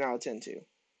gave a 10 out of 10 to.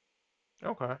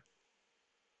 Okay.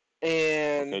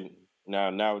 And Okay,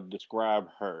 now describe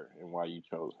her and why you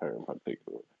chose her in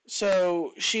particular.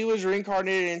 so she was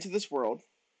reincarnated into this world,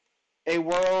 a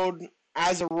world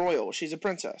as a royal. She's a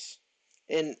princess.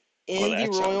 And Well, in the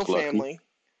that royal sounds lucky. family,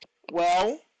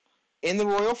 well, in the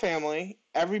royal family,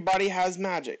 everybody has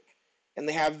magic, and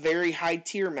they have very high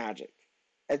tier magic,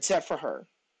 except for her.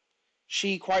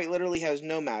 She quite literally has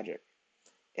no magic.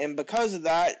 And because of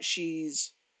that,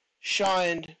 she's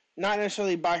shunned not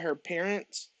necessarily by her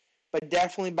parents, but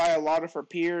definitely by a lot of her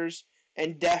peers,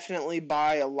 and definitely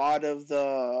by a lot of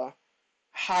the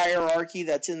hierarchy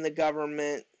that's in the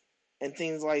government and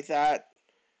things like that.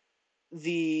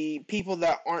 The people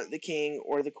that aren't the king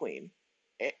or the queen.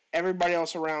 Everybody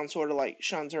else around sort of like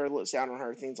shuns her, looks down on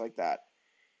her, things like that.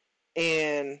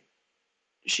 And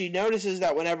she notices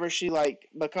that whenever she like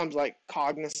becomes like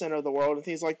cognizant of the world and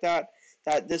things like that,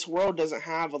 that this world doesn't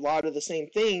have a lot of the same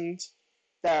things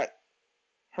that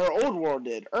her old world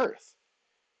did, Earth.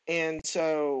 And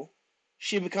so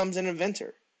she becomes an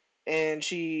inventor, and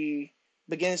she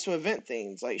begins to invent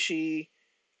things like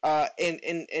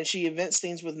and she invents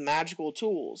things with magical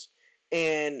tools.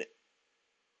 And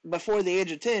before the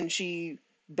age of 10, she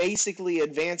basically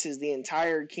advances the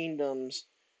entire kingdom's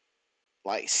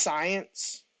like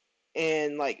science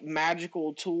and like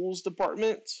magical tools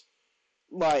departments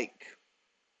like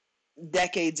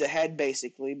decades ahead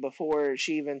basically before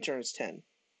she even turns 10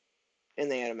 in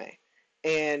the anime.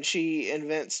 And she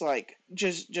invents like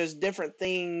just different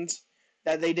things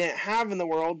that they didn't have in the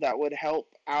world that would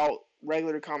help out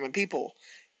regular common people.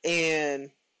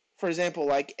 And for example,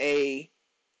 like a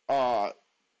uh,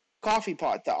 coffee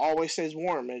pot that always stays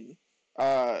warm, and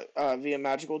via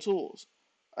magical tools,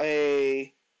 or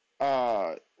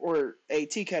a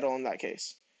tea kettle in that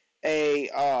case,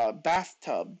 a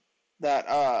bathtub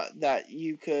that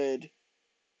you could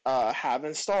have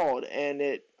installed, and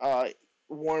it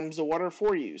warms the water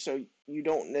for you, so you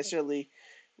don't necessarily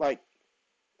like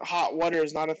hot water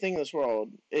is not a thing in this world.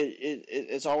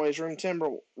 It's always room temper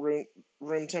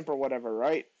whatever,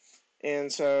 right?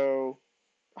 And so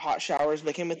hot showers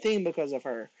became a thing because of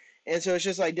her. And so it's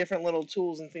just like different little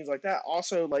tools and things like that.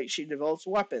 Also, like she develops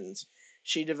weapons.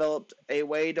 She developed a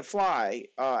way to fly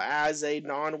as a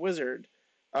non-wizard.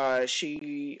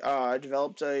 She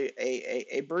developed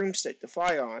a broomstick to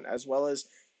fly on, as well as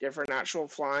different actual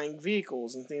flying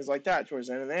vehicles and things like that towards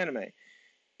the end of the anime.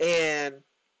 And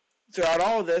throughout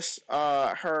all of this,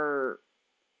 her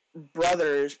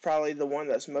brother is probably the one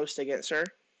that's most against her.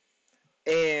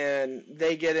 And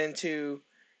they get into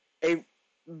a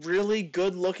really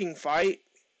good looking fight.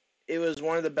 It was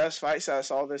one of the best fights I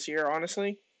saw this year,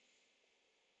 honestly,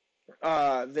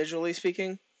 visually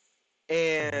speaking.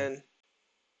 And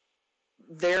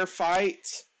their fight,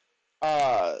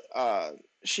 uh, uh,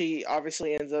 she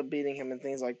obviously ends up beating him and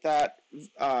things like that.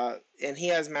 And he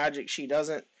has magic, she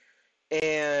doesn't.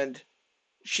 And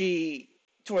she,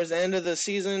 towards the end of the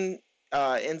season,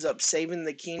 ends up saving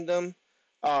the kingdom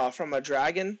from a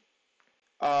dragon.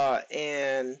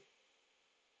 And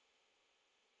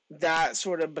that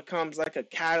sort of becomes like a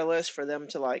catalyst for them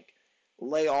to like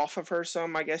lay off of her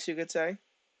some, I guess you could say.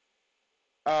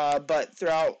 But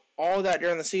throughout all that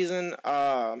during the season,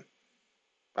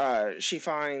 she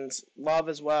finds love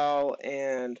as well,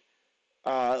 and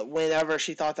whenever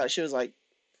she thought that she was like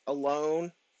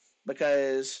alone,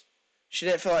 because she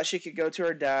didn't feel like she could go to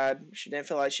her dad, she didn't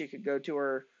feel like she could go to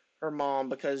her mom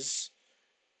because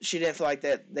she didn't feel like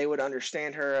that they would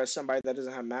understand her as somebody that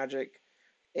doesn't have magic,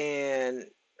 and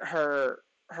her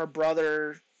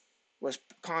brother was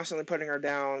constantly putting her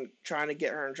down, trying to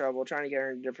get her in trouble, trying to get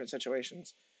her in different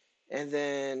situations. And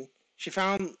then she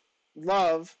found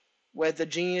love with the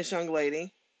genius young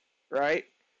lady, right?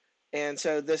 And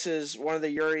so this is one of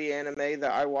the Yuri anime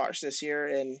that I watched this year,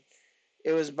 and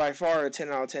it was by far a 10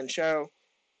 out of 10 show.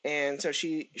 And so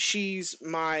she's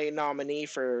my nominee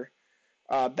for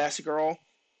best girl.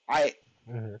 I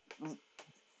Mm-hmm.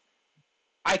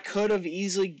 I could have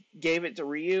easily gave it to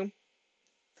Ryu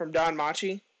from Don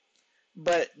Machi,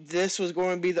 but this was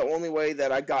going to be the only way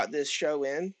that I got this show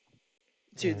in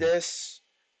to Mm-hmm. this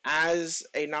as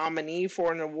a nominee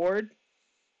for an award.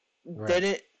 Right.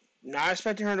 Didn't Not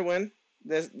expecting her to win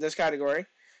this category,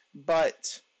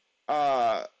 but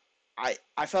uh,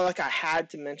 I felt like I had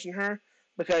to mention her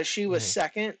because she was Mm-hmm.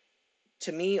 second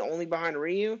to me, only behind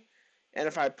Ryu. And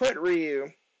if I put Ryu,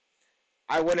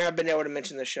 I wouldn't have been able to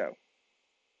mention the show.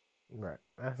 Right.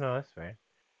 No, that's fair.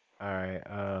 All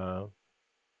right.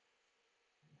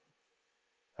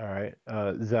 All right.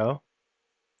 Zoe.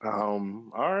 All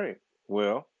right.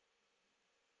 Well,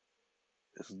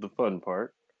 this is the fun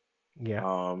part. Yeah.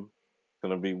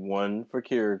 Gonna be one for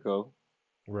Kiriko,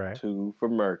 Right. two for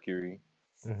Mercury,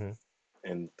 Mm-hmm.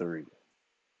 and three.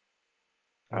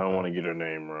 I don't Okay. want to get her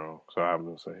name wrong, so I'm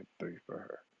gonna say three for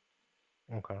her.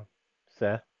 Okay.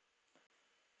 Seth.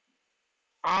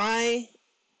 I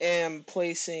am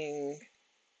placing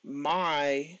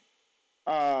my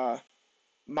uh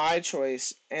my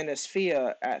choice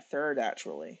Anisphia at third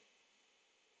actually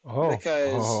Oh.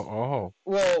 because Oh.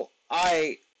 well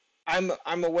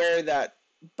I'm aware that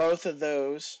both of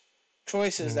those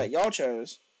choices Mm-hmm. that y'all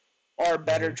chose are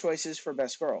better Mm-hmm. choices for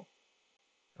best girl.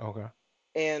 Okay.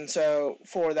 And so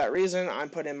for that reason I'm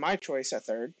putting my choice at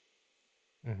third.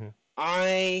 Mm-hmm.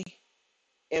 I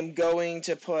am going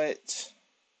to put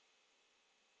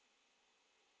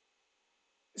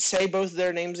say both of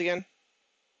their names again.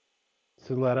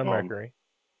 Suletta Um, Mercury.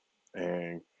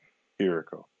 and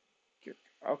Kiriko.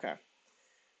 Okay.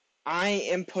 I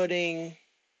am putting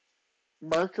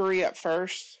Mercury at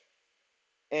first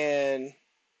and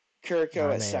Kiriko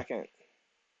My at man. second.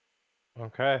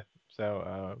 Okay.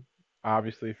 So,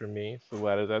 obviously for me,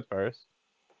 Suletta's at first.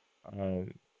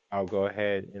 Um, I'll go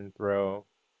ahead and throw.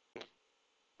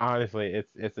 Honestly,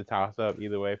 it's a toss up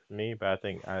either way for me, but I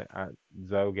think I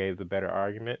Zoe gave the better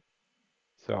argument.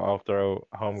 So I'll throw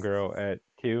Homegirl at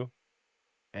two,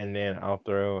 and then I'll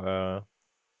throw.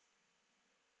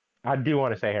 I do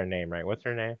want to say her name right. What's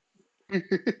her name?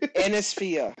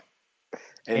 Anisphia.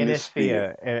 And the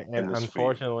spear. Inisphia, and And the spear.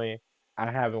 unfortunately,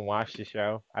 I haven't watched the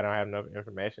show. I don't have enough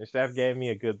information. Steph gave me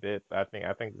a good bit, but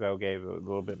I think Zoe gave a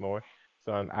little bit more.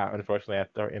 So unfortunately, I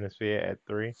throw Inisphia at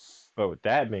three. But with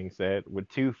that being said, with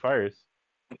two first,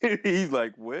 He's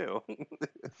like, well.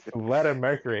 Letter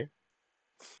Mercury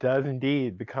does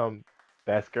indeed become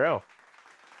Best girl.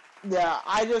 Yeah,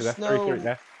 I just That's know. 3.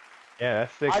 That's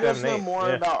 6, I 7, just know 8. more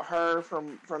Yeah. about her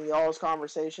from y'all's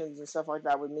conversations and stuff like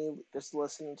that with me, just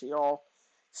listening to y'all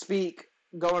speak,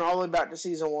 going all the way back to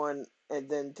season 1 and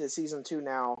then to season 2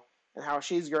 now, and how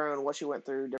she's grown, what she went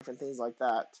through, different things like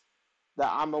that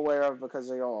I'm aware of because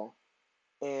of y'all.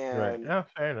 Right. And Yeah,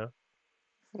 fair enough.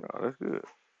 Oh, that's good.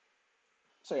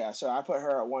 so yeah, so I put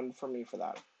her at 1 for me for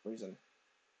that reason.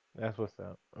 That's what's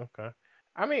up. Okay.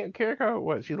 I mean, Kiriko,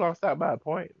 what? She lost out by a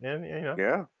point, and you know.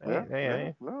 Yeah.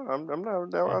 Yeah. No, I'm not.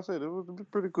 That's why I said it was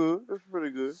pretty good. It's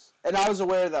pretty good. And I was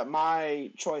aware that my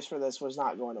choice for this was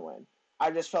not going to win.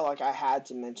 I just felt like I had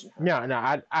to mention her. No.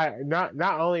 I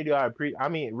not only do I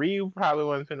mean, Ryu probably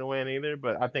wasn't going to win either,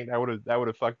 but I think that would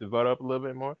have fucked the vote up a little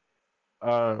bit more.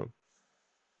 Um.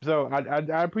 So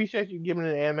I appreciate you giving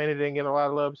an anime that didn't get a lot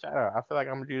of love shout out. I feel like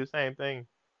I'm gonna do the same thing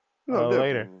No,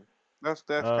 later. definitely. That's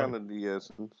kind Um. of the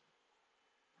essence.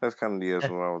 That's kind of the essence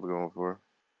That's, what I was going for.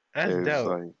 that's It's dope.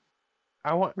 like,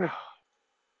 I want.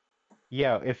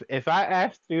 Yo, if I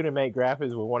asked you to make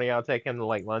graphics, would one of y'all take him to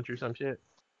like lunch or some shit?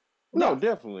 no, No.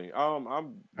 definitely.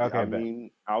 Okay, I bet.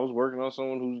 mean, I was working on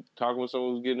someone who's talking with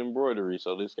someone who's getting embroidery,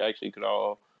 so this actually could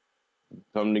all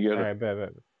come All together. right,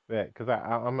 bet. Cause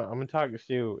I'm gonna talk to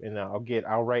Stu and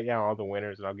I'll write down all the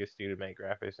winners and I'll get Stu to make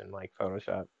graphics in like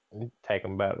Photoshop. And take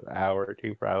him about an hour or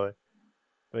two probably.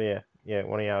 But yeah,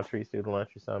 one of y'all treat Stu to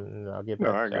lunch or something, and I'll get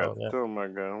No, back to I got y'all it. on that. Tell them I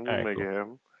got them. All We'll right, make it cool.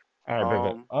 happen. All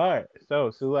right, bet. All right,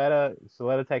 so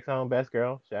Suletta takes home best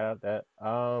girl. Shout out that.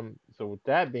 So with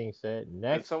that being said, And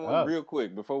next someone, up, real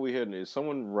quick, before we head in, is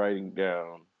someone writing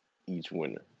down each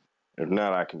winner? If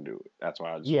not, I can do it. That's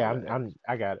why I just yeah, wanted to ask.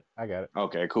 I got it.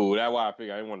 Okay, cool. That's why I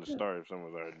figured I didn't want to start if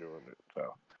someone's already doing it.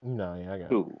 So, No, yeah, I got it.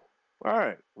 cool. All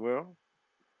right. Well,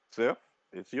 Seth,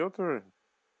 it's your turn.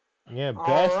 Yeah, All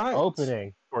best right.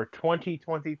 opening for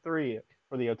 2023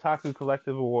 for the Otaku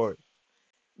Collective Award.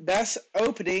 Best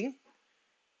opening,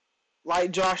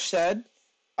 like Josh said,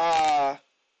 uh,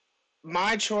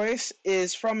 my choice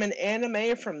is from an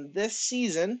anime from this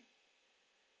season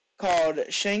called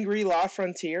Shangri-La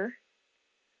Frontier.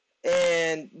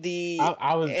 And the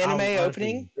I was anime honestly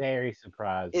opening very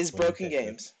surprised is when you Broken picked this.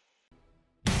 Games.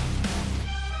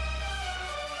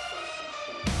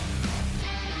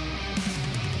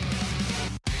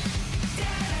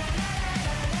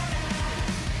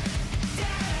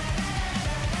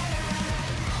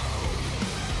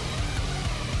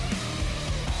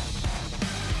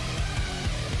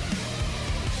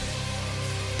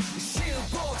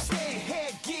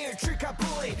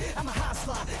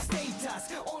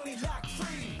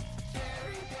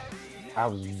 I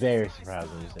was very surprised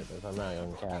when you said this. I'm not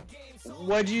gonna cap.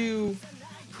 What did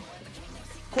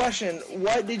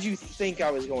you think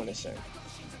I was going to say?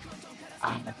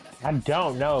 I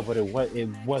don't know, but it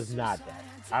was not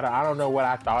that. I don't know what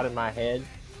I thought in my head,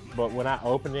 but when I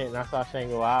opened it and I saw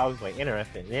Shangri-La, I was like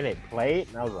interested. And then it played,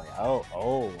 and I was like, oh,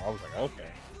 I was like, okay.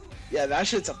 Yeah, that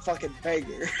shit's a fucking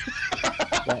banger.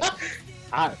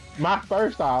 My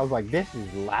first thought, I was like, this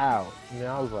is loud. And then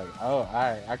I was like, oh,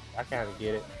 I kind of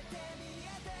get it.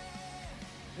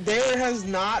 There has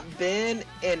not been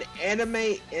an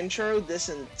anime intro this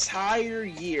entire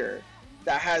year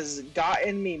that has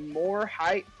gotten me more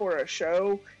hype for a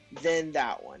show than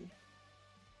that one.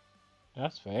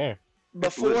 That's fair.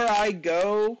 Before I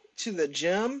go to the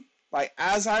gym, like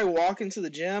as I walk into the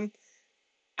gym,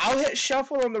 I'll hit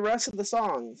shuffle on the rest of the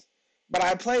songs, but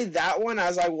I play that one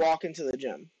as I walk into the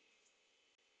gym.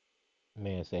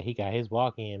 Man said he got his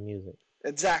walk-in music.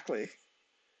 Exactly.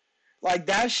 Like,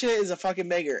 that shit is a fucking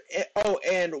banger.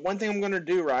 And one thing I'm going to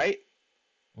do, right?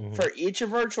 Mm-hmm. For each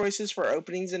of our choices for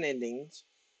openings and endings,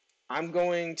 I'm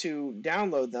going to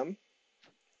download them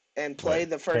and play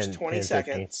the first 20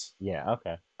 seconds yeah,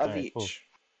 okay. of right, each. Cool.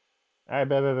 All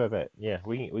right, bet. Yeah,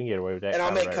 we can get away with that. And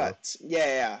I'll make cuts.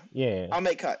 Yeah. I'll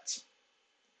make cuts.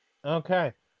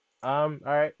 Okay. All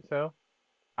right. So,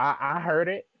 I heard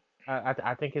it.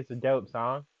 I think it's a dope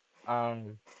song.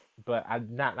 But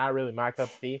not really my cup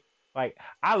of tea. Like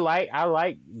I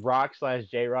like rock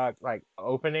 / J rock like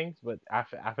openings, but I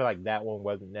feel like that one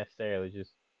wasn't necessarily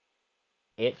just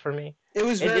it for me. It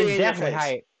was very in your face.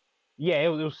 Hype. Yeah, it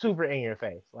was super in your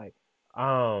face. Like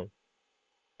and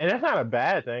that's not a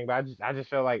bad thing, but I just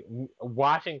feel like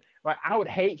watching, like I would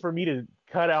hate for me to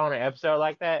cut on an episode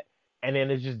like that and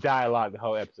then it's just dialogue the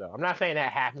whole episode. I'm not saying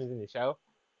that happens in the show,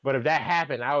 but if that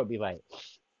happened, I would be like,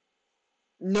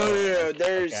 no.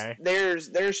 Okay.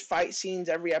 There's fight scenes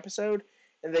every episode,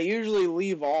 and they usually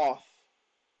leave off.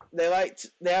 They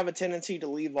have a tendency to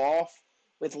leave off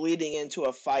with leading into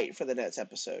a fight for the next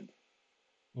episode.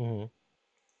 Mm-hmm.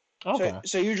 Okay.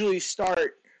 So usually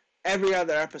start every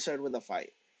other episode with a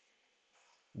fight.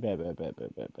 Bet.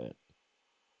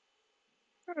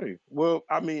 Hey, well,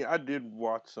 I mean, I did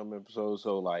watch some episodes,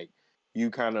 so like you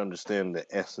kind of understand the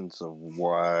essence of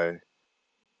why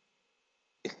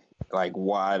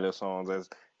the songs as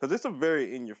because it's a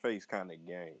very in your face kind of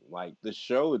game. Like the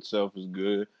show itself is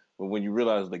good, but when you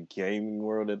realize the gaming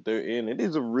world that they're in, it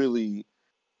is a really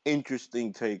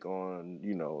interesting take on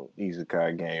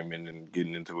isekai gaming and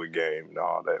getting into a game and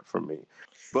all that for me.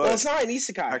 Well, But it's not an I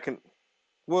isekai. can.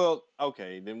 Well,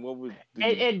 okay, then what would the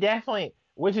It definitely,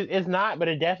 which is it's not, but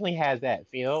it definitely has that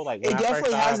feel. Like when It I first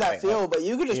definitely saw it, I has was that like, oh feel, but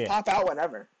you could just yeah, pop out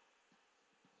whenever.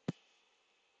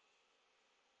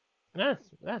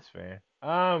 that's fair.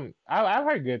 I've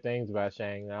heard good things about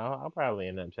Shang. Now I'll probably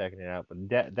end up checking it out, but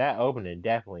that opening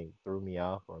definitely threw me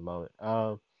off for a moment.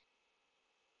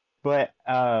 But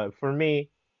for me,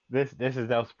 this is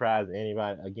no surprise to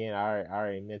anybody. Again, I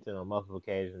already mentioned on multiple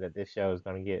occasions that this show is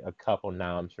going to get a couple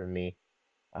noms from me.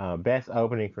 Best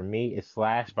opening for me is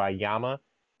Slash by Yama.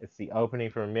 It's the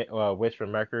opening for Wish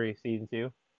from Mercury season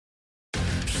 2.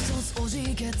 一つお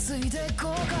じけついて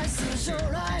後悔する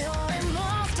将来よりも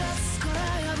二つこれ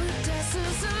破って進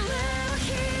めば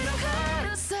広が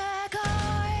る世界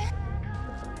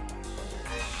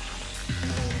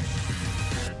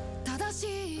正し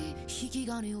い引き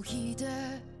金を引いて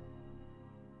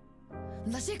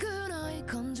らしくない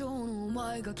感情のお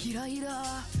前が嫌いだ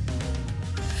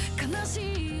悲し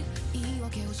い言い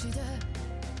訳をして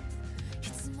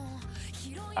いつも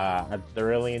I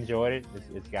thoroughly enjoyed it.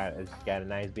 It's got a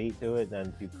nice beat to it.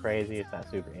 Nothing too crazy. It's not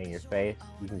super in your face.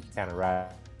 You can just kind of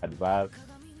ride the vibe.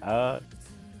 wow,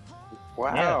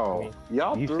 yeah, I mean,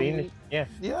 y'all you've threw seen me. it? Yeah,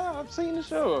 Yeah, I've seen the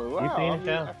show. Wow, you've seen I the mean,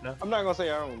 show. No. I'm not gonna say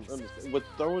I don't understand. What's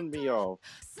throwing me off,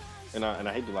 and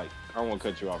I hate to I don't want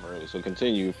to cut you off early, so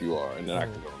continue if you are, and then I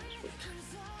can go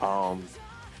on this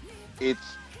way.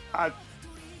 It's I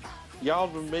y'all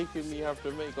been making me have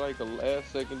to make like a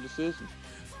last second decision.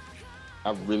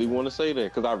 I really want to say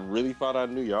that because I really thought I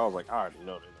knew y'all. I was like, I already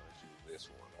know they're gonna choose this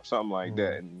one or something like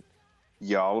that, and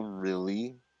y'all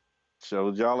really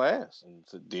showed y'all ass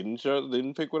and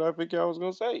didn't pick what I think y'all was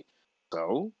gonna say.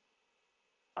 So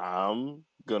I'm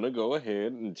gonna go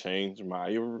ahead and change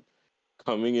my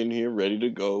coming in here ready to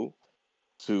go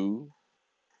to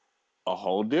a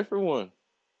whole different one,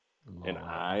 and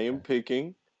I am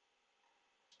picking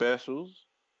specials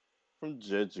from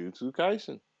Jujutsu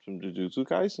Kaisen. From Jujutsu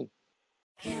Kaisen.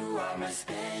 You are my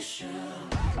special.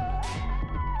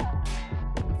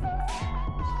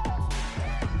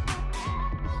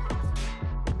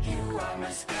 You are my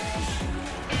special.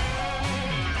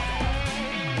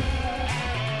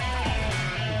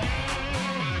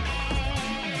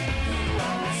 You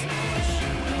are my special.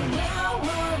 Now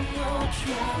I'm your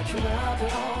treasure.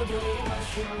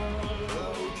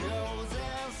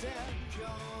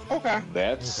 Okay.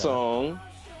 That song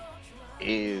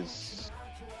is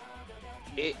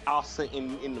I'll say,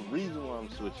 and the reason why I'm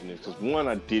switching is because one,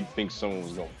 I did think someone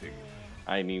was gonna pick it.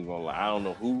 I ain't even gonna lie. I don't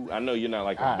know who. I know you're not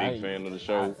like a big fan of the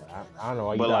show, I don't know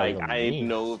why you but thought it like was gonna I be didn't me.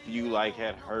 know if you like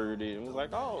had heard it and was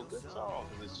like, oh, good song.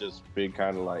 'Cause it's just been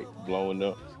kind of like blowing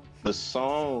up. The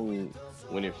song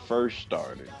when it first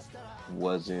started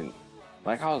wasn't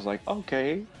like I was like,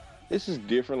 okay, this is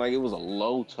different. Like it was a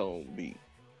low tone beat.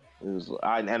 It was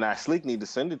I slick need to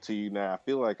send it to you now. I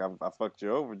feel like I fucked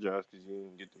you over, Josh, because you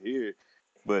didn't get to hear it.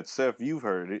 But Seth, you've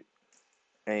heard it,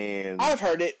 and I've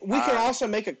heard it. We can I also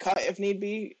make a cut if need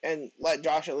be and let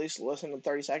Josh at least listen to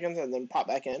 30 seconds and then pop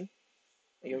back in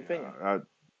and give opinion.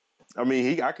 I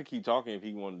mean I could keep talking if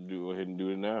he wanted to go ahead and do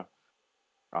it now.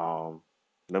 Um,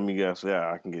 Let me guess.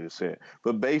 Yeah, I can get it set.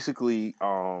 But basically,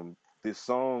 this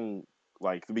song,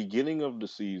 like the beginning of the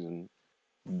season,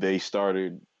 they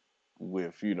started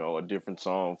with a different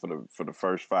song for the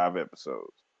first 5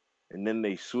 episodes, and then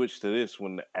they switched to this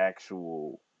when the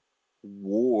actual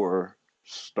war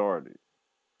started,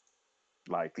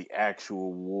 like the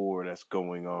actual war that's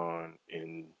going on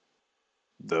in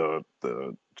the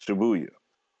Shibuya.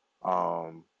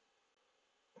 Um,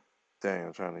 Dang,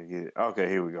 I'm trying to get it. Okay,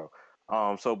 here we go.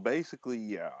 So basically,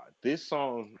 yeah, this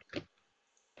song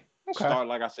Okay.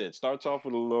 like I said, starts off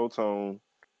with a low tone.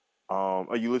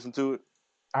 Are you listening to it?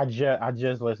 I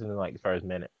just listened to like the first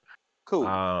minute. Cool.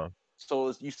 Um,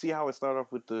 So you see how it starts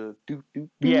off with the do do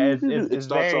yeah, do do do. It it's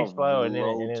starts very off slow low and then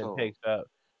it tone, picks up.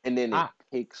 and then it I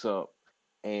picks up.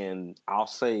 And I'll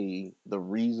say the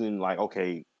reason, like,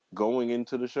 okay, going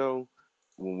into the show,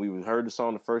 when we heard the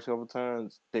song the first couple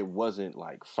times, there wasn't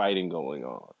like fighting going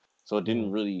on, so it didn't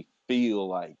mhm. really feel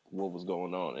like what was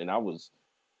going on, and I was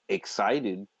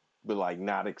excited, but like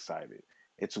not excited.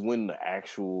 It's when the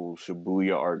actual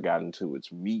Shibuya art got into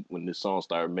its meat, when the song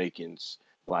started making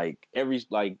like every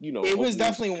like you know It was openings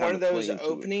definitely one kind of of play those into it.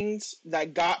 openings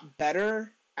that got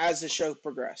better as the show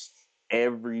progressed.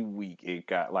 Every week it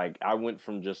got like I went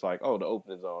from just like, oh, the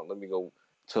opening's on, let me go,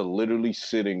 to literally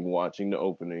sitting watching the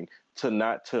opening, to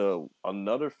not to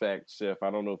another fact, Seth, I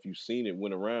don't know if you've seen it,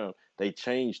 went around, they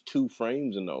changed 2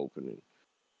 frames in the opening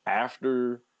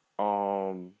after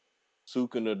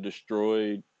Sukuna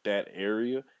destroyed that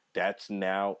area. That's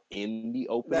now in the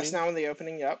That's opening, now in the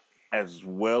opening. Yep. as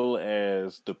well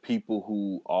as the people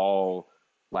who all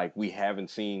like we haven't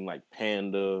seen, like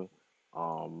Panda,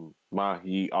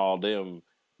 Mahi, all them.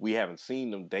 We haven't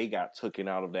seen them. They got taken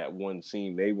out of that one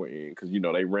scene they were in because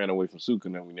they ran away from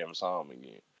Sukuna and we never saw them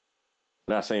again.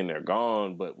 Not saying they're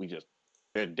gone, but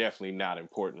they're definitely not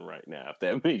important right now. If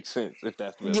that makes sense, if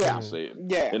that's the best way to Yeah. say it,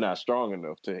 Yeah. they're not strong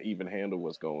enough to even handle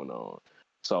what's going on.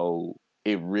 So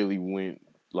it really went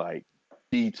like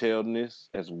detailedness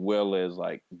as well as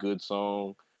like good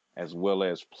song, as well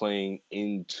as playing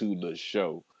into the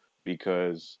show,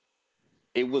 because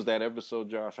it was that episode,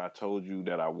 Josh, I told you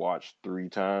that I watched 3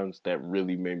 times, that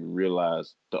really made me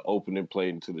realize the opening played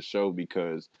into the show,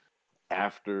 because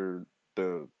after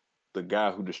the the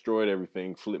guy who destroyed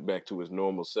everything flipped back to his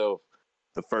normal self,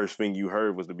 the first thing you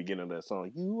heard was the beginning of that song,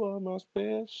 "You Are My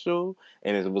Special,"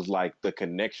 and it was like the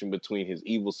connection between his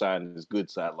evil side and his good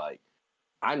side. Like,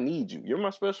 I need you. You're my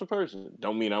special person.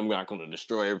 Don't mean I'm not going to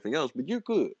destroy everything else, but you're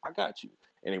good. I got you.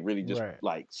 And it really just Right.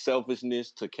 like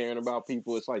selfishness to caring about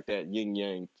people. It's like that yin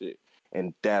yang thing.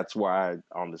 And that's why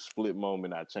on the split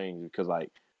moment I changed it, because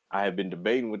like I had been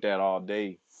debating with that all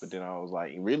day, but then I was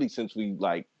like, really, since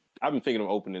I've been thinking of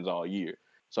openings all year,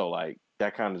 so like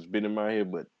that kind of has been in my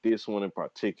head. But this one in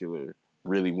particular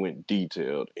really went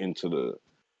detailed into the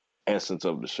essence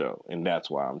of the show, and that's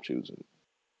why I'm choosing.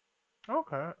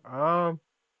 Okay. So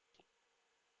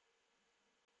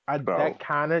That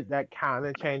kind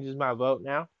of changes my vote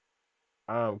now.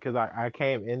 Because I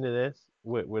came into this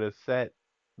with a set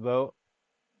vote.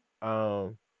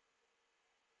 Um,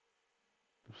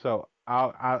 so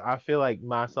I feel like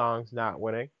my song's not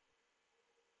winning.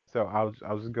 So I'll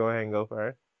just go ahead and go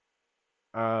first.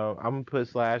 I'm gonna put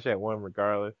Slash at 1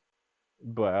 regardless,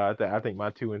 but I think my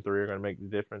 2 and 3 are gonna make the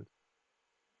difference.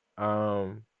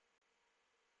 Um,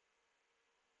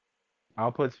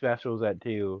 I'll put Specials at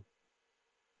 2,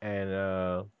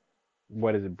 and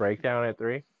what is it? Breakdown at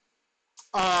 3.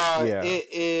 Yeah, It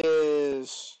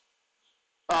is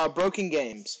Broken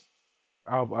Games.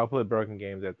 I'll put Broken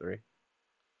Games at 3.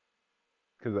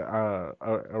 Because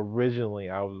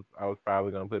originally I was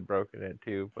probably gonna put Broken at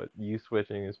 2, but you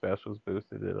switching and Specials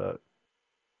boosted it up.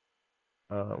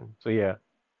 So yeah,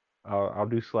 I'll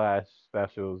do Slash,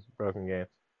 Specials, Broken Games.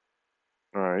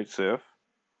 all right, Seth.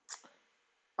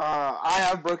 I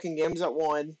have Broken Games at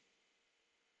 1.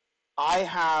 I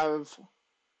have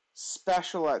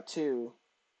Special at 2,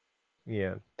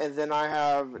 Yeah, and then I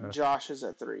have Josh's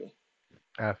at 3.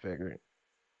 I figured.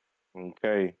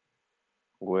 Okay.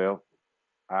 Well,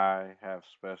 I have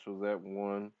Specials at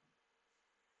 1,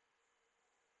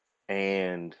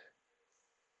 and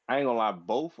I ain't gonna lie,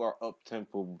 both are up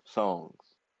tempo songs.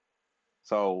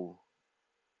 So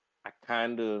I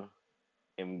kind of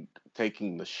am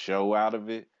taking the show out of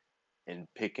it and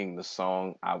picking the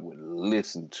song I would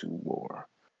listen to more,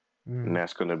 and Mm.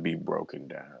 that's gonna be Broken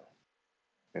Down,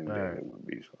 and All then right. it would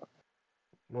be so.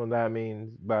 Well, that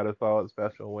means by default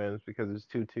Special wins because it's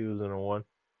 2 2s and a 1.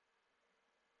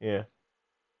 Yeah,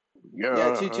 Yeah,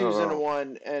 Yeah, 2 2s and a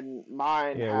 1, and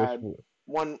mine yeah. had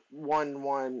 1 1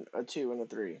 1, a 2 and a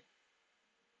 3.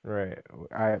 Right.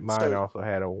 Mine So also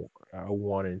had a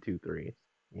 1 and 2 threes.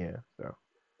 Yeah. So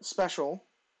Special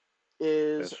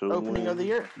is special opening of the win,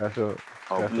 year. special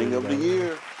opening is of the number one.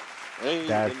 year. And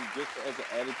That's just as an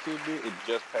added tidbit, it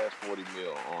just passed 40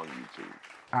 mil on YouTube.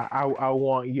 I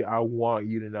want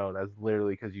you to know that's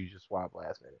literally because you just swapped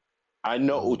last minute. I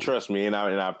know, Ooh, trust me, and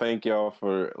I thank y'all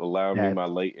for allowing me my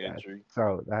late that's entry.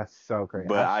 that's so crazy.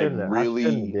 But I shouldn't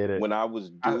have did it. when I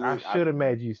was I doing, should have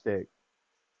made you stick.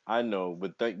 I know,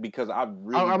 but because I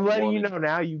really I'm letting you wanted. know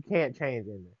now. You can't change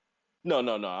in No.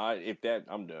 If that,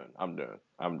 I'm done. I'm done.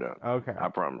 there. Okay. I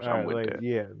promise, All I'm right. with Like that.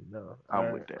 yeah. No. All I'm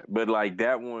right. with that. But like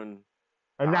that one,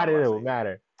 And how not do that I it say will it?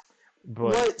 matter,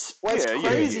 but What's yeah.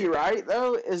 crazy, right,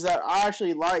 though, is that I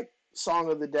actually like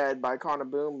Song of the Dead by Connor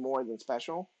Boom more than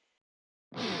Special.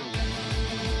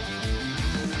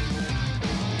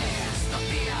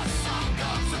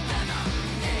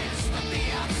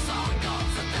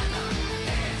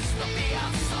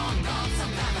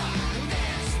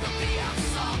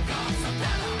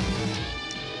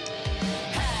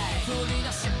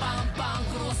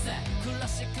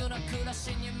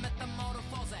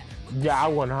 Yeah, I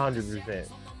 100%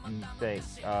 think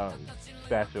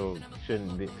special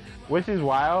shouldn't be, which is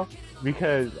wild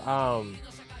because I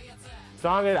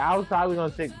was probably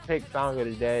gonna pick Song of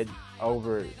the Dead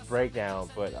over Breakdown,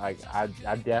 but like I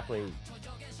definitely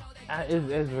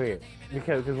it's weird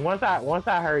because once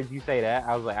I heard you say that,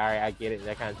 I was like, all right, I get it.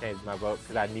 That kind of changed my vote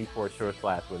because I knew for sure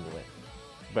Slash wouldn't win.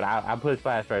 But I put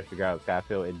Slash first regardless. Cause I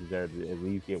feel it deserved to at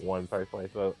least get one first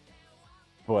place vote.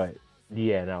 But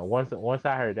yeah, no. Once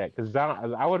I heard that, because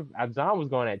Zon was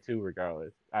going at 2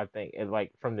 regardless. I think it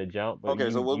like from the jump. But Okay,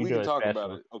 so you we can doing talk about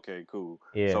special. it. Okay, cool.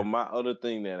 Yeah. So my other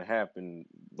thing that happened,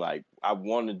 like I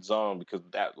wanted Zom because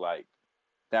that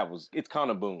was it's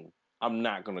Connor Boone. I'm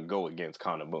not gonna go against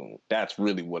Connor Boone. That's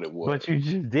really what it was. But you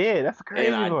just did. That's And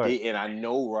crazy I part. did, and I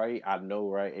know, right? I know,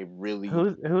 right? It really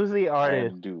Who's the had to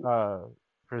artist do.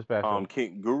 for special?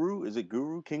 King Guru, is it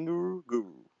Guru? King Guru?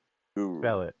 Guru.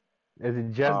 Spell it. Is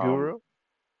it just Um, Guru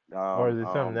or is it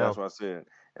something that's else? what I said.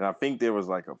 And I think there was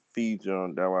like a feature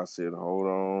on that. Why I said, hold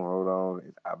on.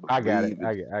 I I got it.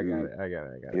 believe it's I got Guru. it. I got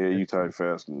it. I got it. Yeah, you type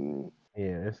fast. Mm.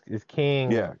 Yeah, it's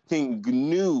King Yeah, King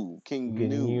Gnu, Yeah,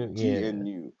 GNU, and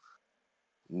new,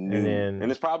 and then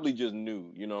it's probably just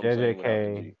new. You know what I'm saying? Without the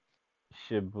JJK G.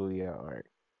 Shibuya art.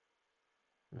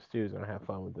 The studio's gonna have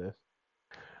fun with this.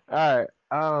 All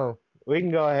right. We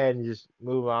can go ahead and just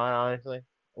move on. Honestly,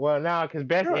 well, no, because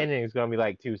best Sure. ending is gonna be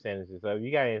like 2 sentences. So if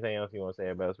you got anything else you want to say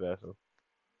about special?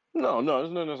 No, there's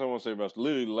nothing else I want to say about it.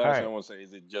 Literally, the All last thing I right. want to say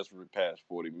is it just past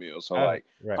 40 mil. So, Oh, like,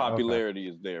 right. Okay. popularity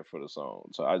is there for the song.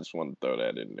 So, I just want to throw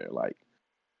that in there. Like,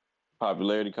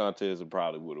 popularity contest, and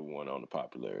probably would have won on the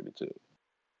popularity, too.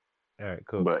 All right.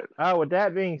 Cool. But, With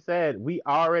that being said, we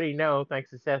already know,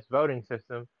 thanks to Seth's voting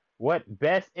system, what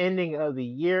best ending of the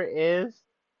year is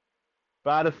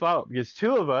by default. Because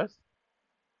 2 of us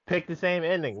pick the same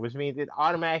ending, which means it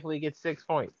automatically gets 6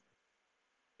 points.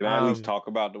 can I at least talk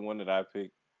about the one that I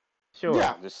picked? Sure.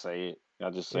 Yeah. I'll just say it.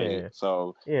 Yeah.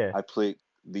 So, Yeah. I picked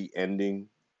the ending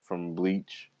from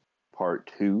Bleach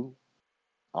Part 2.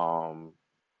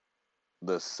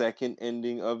 The second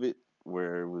ending of it,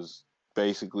 where it was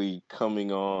basically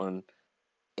coming on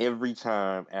every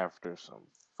time after some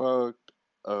fucked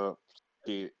up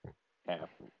shit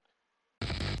happened.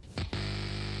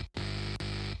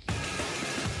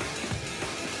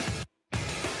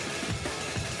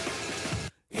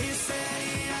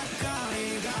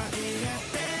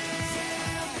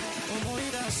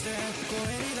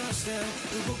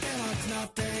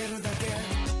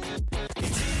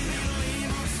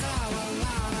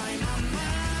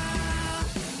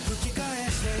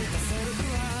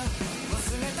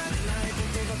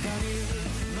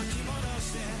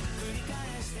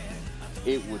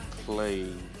 It would play,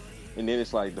 and then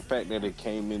it's like the fact that it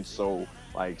came in so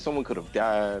like someone could have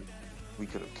died, we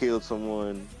could have killed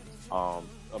someone.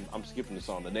 I'm skipping the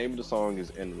song. The name of the song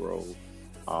is End Road.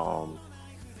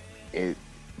 It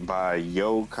by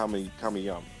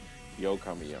Kamiyama. Yo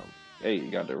Kamiyama. Hey,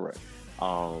 you got that right.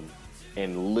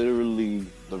 And literally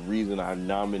the reason I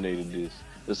nominated this,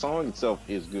 the song itself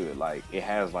is good. Like it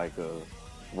has like a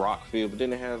rock feel, but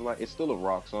then it has like it's still a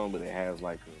rock song, but it has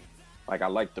like I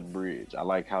like the bridge. I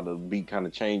like how the beat kind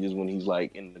of changes when he's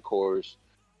like in the chorus.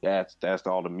 That's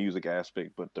all the music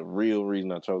aspect. But the real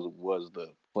reason I chose it was the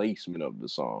placement of the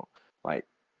song. Like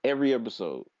every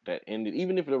episode that ended,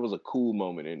 even if there was a cool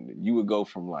moment in it, you would go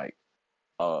from like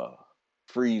a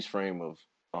freeze frame of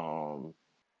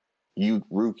you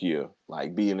Rukia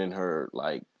like being in her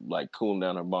like cooling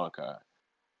down her bankai,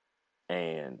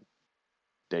 and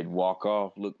they'd walk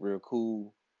off, look real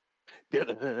cool, and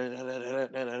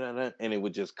it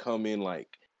would just come in like,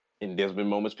 and there's been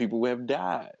moments people have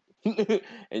died, and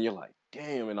you're like,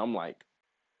 damn, and I'm like,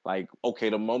 okay,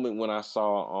 the moment when I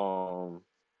saw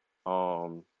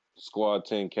Squad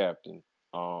 10 Captain,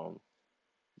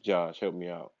 Josh, help me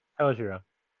out.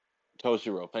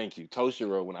 Toshiro, thank you.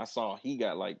 Toshiro, when I saw he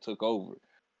got like took over,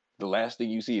 the last thing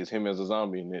you see is him as a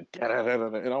zombie, and then and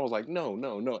I was like, no,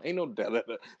 ain't no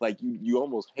da-da-da. Like you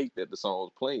almost hate that the song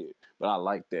was playing, but I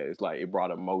like that. It's like it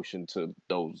brought emotion to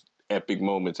those epic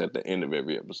moments at the end of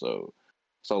every episode.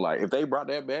 So like if they brought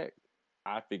that back,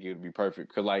 I think it would be perfect.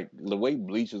 Because like the way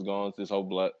Bleach has gone this whole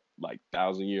blood like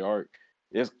 1,000-year arc,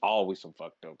 there's always some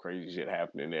fucked up crazy shit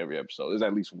happening in every episode. There's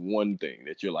at least one thing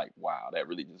that you're like, wow, that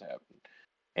really just happened,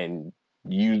 and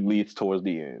usually it's towards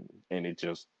the end, and it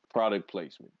just product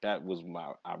placement. That was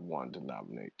I wanted to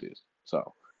nominate this.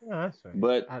 So, Yeah, that's right.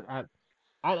 but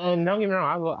And don't get me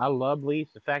wrong, I love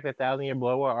Bleach. The fact that 1,000 Year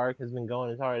Blood War arc has been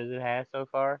going as hard as it has so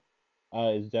far,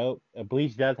 is dope.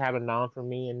 Bleach does have a nom for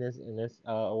me in this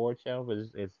award show, but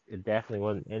it definitely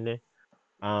wasn't ending.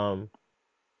 Um,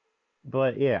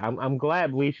 But yeah, I'm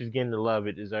glad Bleach is getting the love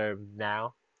it deserves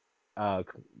now.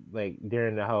 Like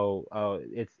during the whole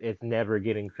it's never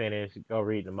getting finished. Go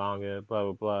read the manga, blah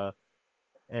blah blah.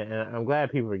 And I'm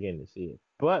glad people are getting to see it.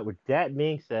 But with that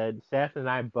being said, Seth and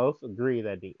I both agree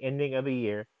that the ending of the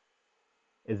year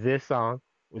is this song,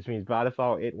 which means by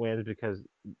default it wins because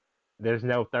there's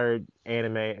no third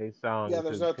anime Yeah, song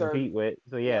there's to no third. compete with.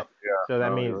 So yeah, Yep. so Yeah,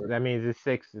 no, you're right. that means it's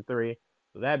 6-3.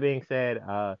 So that being said,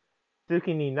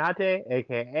 Tsuki ni Nate,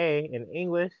 aka in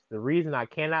English, the reason I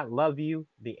cannot love you,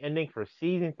 the ending for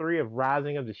season 3 of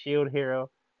Rising of the Shield Hero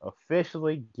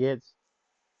officially gets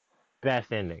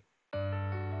best ending.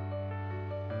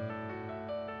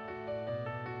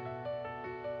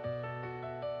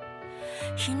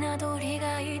 ひな鳥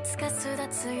がいつか巣立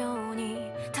つように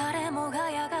誰もが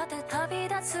やがて旅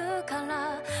立つか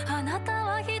らあなた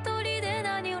は一人で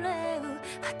何を憂う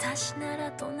私な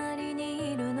ら隣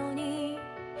にいるのに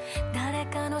誰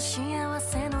かの幸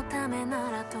せのためな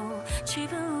らと自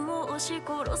分を押し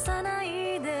殺さな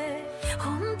いで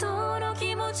本当の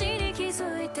気持ちに気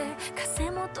づいて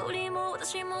風も鳥も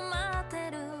私も待っ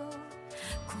てる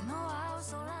この青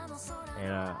空の空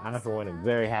And I, for one, am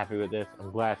very happy with this.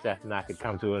 I'm glad Seth and I could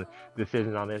come to a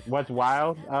decision on this. What's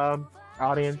wild,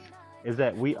 audience, is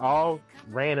that we all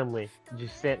randomly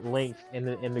just sent links in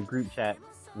the group chat.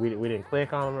 We didn't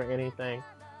click on them or anything.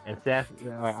 And Seth,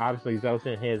 obviously, Zoe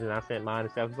sent his, and I sent mine.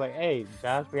 And Seth was like, "Hey,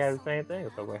 Josh, we had the same thing."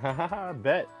 So I was like, "Ha ha ha! I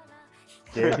bet."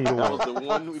 There's That was the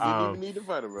one we didn't even need to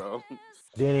fight about.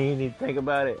 Didn't even need to think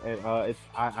about it. And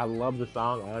I love the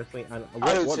song, honestly. And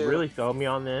what really sold me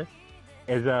on this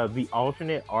is the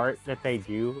alternate art that they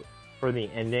do for the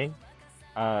ending.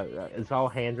 It's all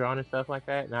hand drawn and stuff like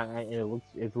that, and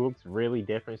it looks really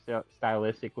different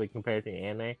stylistically compared to the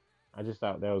anime. I just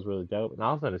thought that was really dope, and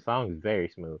also the song is very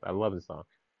smooth. I love the song,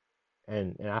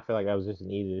 and I feel like that was just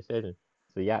an easy decision.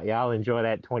 So y'all enjoy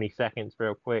that 20 seconds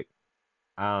real quick.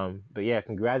 But yeah,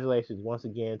 congratulations once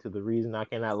again to The Reason I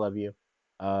Cannot Love You,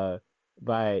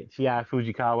 by Chie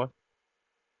Fujikawa.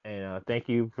 And thank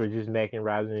you for just making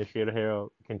Rising of the Shield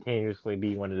Hero continuously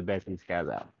be one of the best guys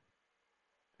out.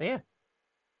 So yeah.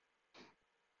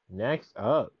 Next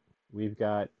up, we've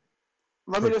got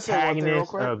Let me just say one thing real Protagonist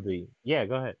quick. of the. Yeah,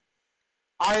 go ahead.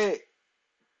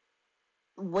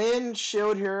 When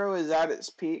Shield Hero is at its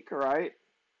peak, right?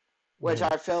 Which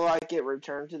I feel like it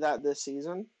returned to that this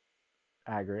season.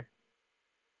 I agree.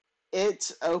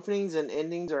 Its openings and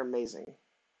endings are amazing.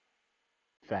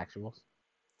 Factuals.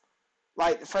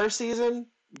 Like first season,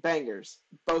 bangers,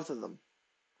 both of them.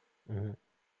 Mm-hmm.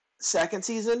 Second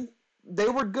season, they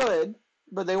were good,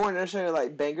 but they weren't necessarily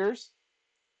like bangers.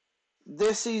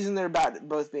 This season, they're about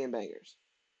both being bangers.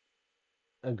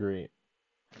 Agreed.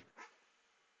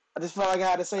 I just felt like I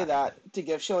had to say that to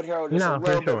give Shield Hero just a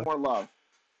little bit more love.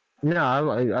 No,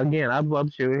 I've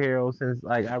loved Shield Hero since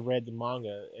like I read the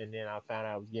manga and then I found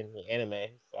out I was getting the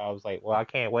anime. So I was like, well, I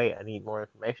can't wait. I need more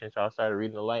information. So I started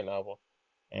reading the light novel,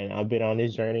 and I've been on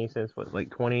this journey since what,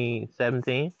 like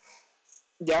 2017.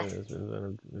 Yeah. So it's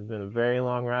been a very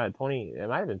long ride. It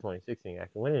might have been 2016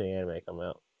 actually. When did the anime come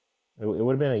out? It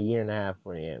would have been a year and a half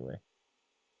for the anime.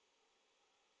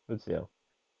 But still,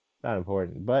 not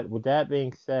important. But with that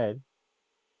being said,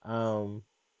 um,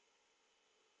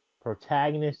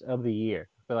 Protagonist of the Year.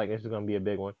 I feel like this is gonna be a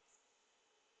big one.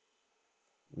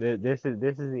 This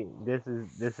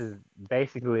is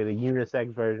basically the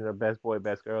unisex version of Best Boy,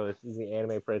 Best Girl. This is the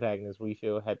anime protagonist we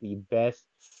feel had the best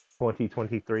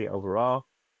 2023 overall.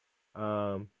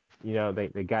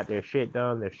 They got their shit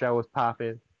done. Their show was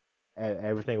popping. And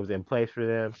everything was in place for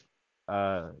them.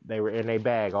 They were in their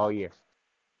bag all year.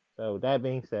 So that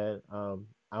being said, I'm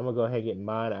gonna go ahead and get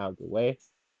mine out of the way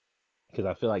because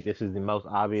I feel like this is the most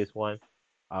obvious one.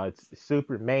 It's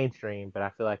super mainstream, but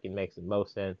I feel like it makes the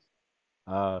most sense.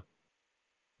 Uh,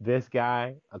 this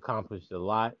guy accomplished a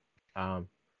lot. Um,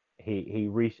 he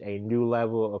reached a new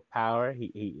level of power.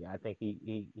 I think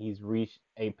he's reached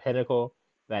a pinnacle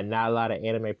that not a lot of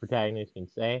anime protagonists can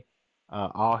say.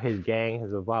 All his gang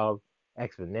has evolved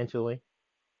exponentially.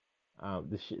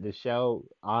 The show,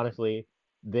 honestly,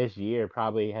 this year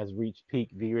probably has reached peak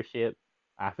viewership.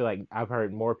 I feel like I've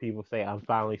heard more people say I'm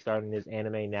finally starting this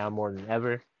anime now more than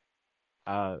ever.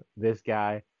 This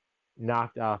guy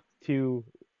knocked off two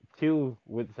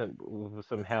with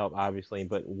some help, obviously,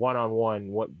 but one on one,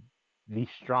 what the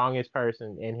strongest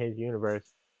person in his universe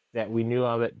that we knew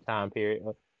of at the time period,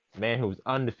 a man who was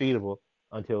undefeatable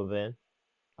until then.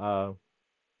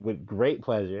 With great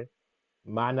pleasure,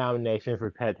 my nomination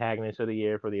for Protagonist of the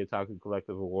Year for the Otaku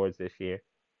Collective Awards this year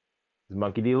is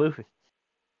Monkey D. Luffy.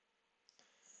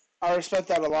 I respect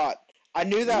that a lot. I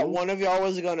knew that one of y'all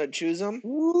was gonna choose him.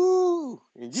 Woo!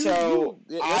 And So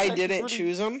I actually didn't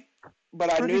choose him, but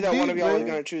I pretty knew that one of deep, y'all was man.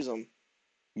 gonna choose him.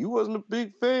 You wasn't a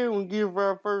big fan when Gear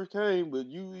 5 first came, but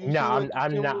you No, seem like you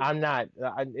I'm came not. with... I'm not.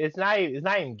 It's not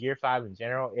even Gear 5 in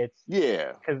general. It's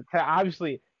Yeah. because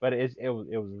obviously, but it was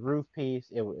Roof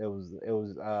Piece. It was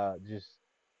just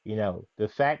the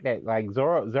fact that like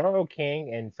Zoro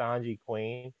King and Sanji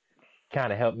Queen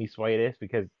kind of helped me sway this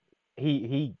because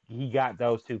he got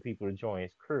those two people to join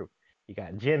his crew. He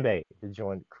got Jinbei to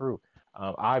join the crew.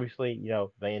 Obviously,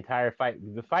 the entire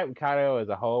the fight with Kaido as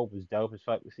a whole was dope as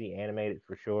fuck to see animated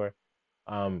for sure.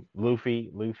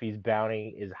 Luffy's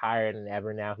bounty is higher than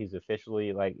ever now. He's officially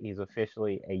a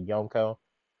Yonko.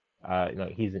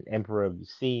 He's an Emperor of the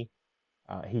Sea.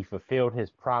 He fulfilled his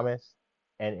promise,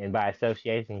 and by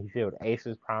association, he fulfilled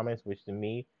Ace's promise, which to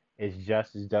me is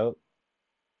just as dope.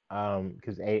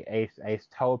 Because Ace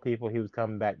told people he was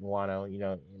coming back to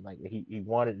Wano. Like he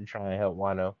wanted to try and help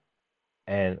Wano,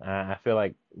 and I feel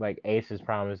like Ace's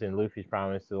promise and Luffy's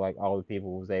promise to like all the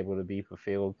people was able to be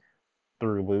fulfilled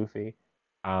through Luffy.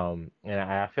 And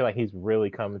I feel like he's really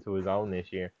coming to his own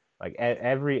this year. Like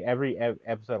every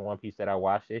episode of One Piece that I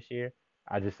watched this year,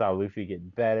 I just saw Luffy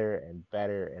get better and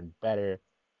better and better.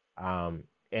 And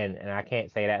I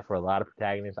can't say that for a lot of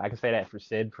protagonists. I can say that for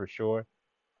Sid for sure.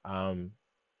 Um,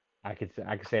 I could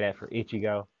say that for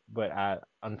Ichigo, but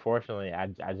unfortunately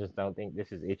I just don't think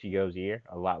this is Ichigo's year.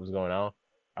 A lot was going on,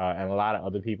 and a lot of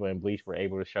other people in Bleach were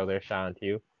able to show their shine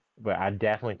too. But I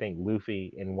definitely think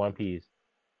Luffy in One Piece,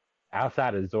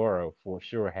 outside of Zoro, for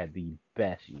sure had the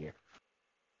best year.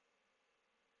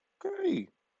 Okay.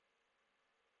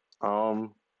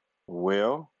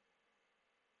 Well,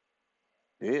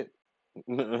 it.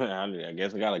 I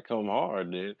guess I gotta come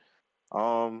hard, then.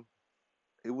 Um,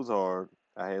 it was hard.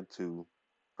 I had to.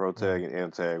 Protag and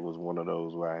Antag was one of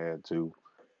those where I had to,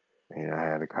 and I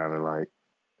had to kind of like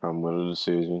come with a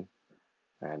decision.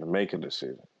 I had to make a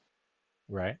decision,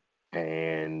 Right.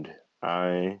 and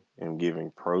I am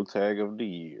giving Protag of the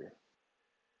year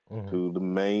Mm-hmm. to the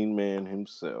main man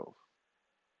himself.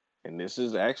 And this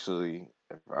is actually,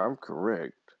 if I'm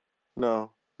correct,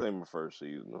 no, this ain't my first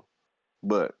seasonal,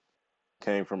 but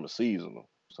came from a seasonal,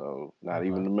 so not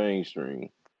even Uh-huh. the mainstream.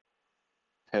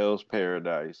 Hell's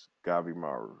Paradise,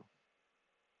 Gabimaru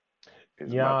is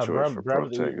my Yeah, choice for bro,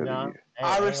 Protect of the nah, Year. I I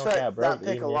ain't gonna respect cap, bro that was pick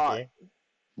a eating this lot. year.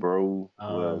 Bro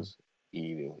Um, was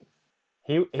eating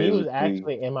he was physically.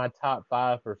 actually in my top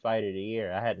 5 for fight of the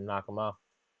year. I had to knock him off.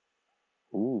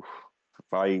 Oof,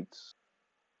 fights.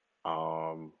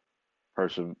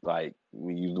 Like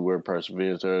we used the word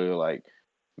perseverance earlier. Like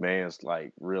man's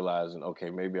like realizing, okay,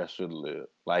 maybe I should live.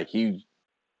 Like he's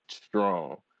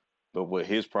strong, but what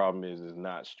his problem is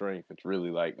not strength. It's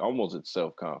really like almost it's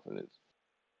self confidence,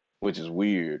 which is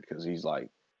weird because he's like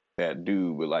that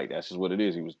dude, but like that's just what it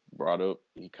is. He was brought up.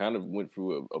 He kind of went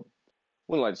through a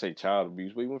wouldn't like to say child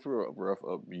abuse, but he went through a rough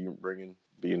upbringing,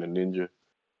 being a ninja,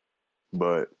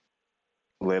 but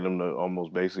led him to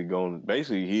almost basically going.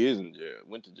 Basically, he is in jail.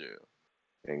 Went to jail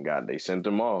and got they sent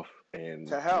him off, and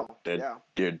To hell, they're yeah.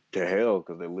 they're to hell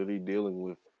because they're literally dealing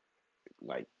with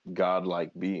like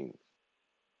godlike beings,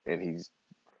 and he's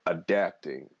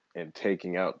adapting and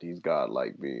taking out these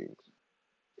godlike beings.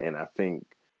 And I think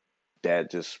that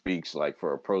just speaks like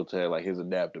for a protag, like his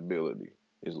adaptability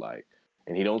is like,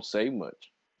 and he don't say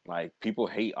much. Like people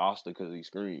hate Asta because he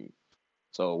screams.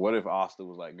 So what if Asta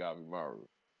was like Gabimaru?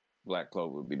 Black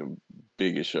Clover would be the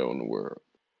biggest show in the world,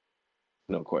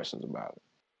 no questions about it.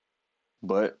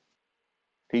 But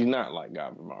he's not like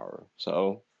Gabimaru,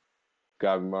 so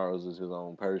Gabimaru is his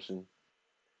own person.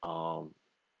 Um,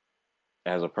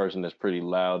 as a person that's pretty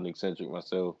loud and eccentric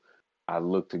myself, I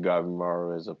look to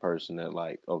Gabimaru as a person that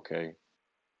like, okay,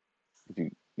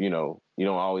 if you don't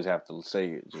always have to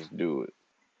say it, just do it.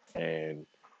 And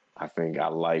I think I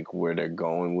like where they're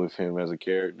going with him as a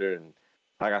character. And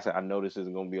like I said, I know this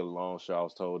isn't gonna be a long show. I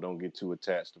was told don't get too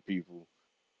attached to people.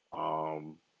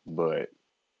 But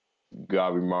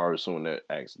Gabimaru is someone that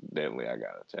accidentally I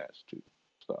got attached to.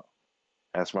 So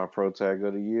that's my pro tag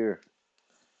of the year.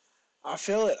 I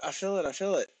feel it. I feel it. I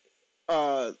feel it.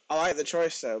 I like the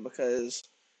choice though because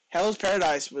Hell's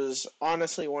Paradise was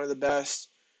honestly one of the best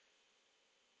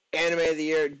anime of the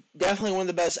year. Definitely one of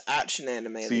the best action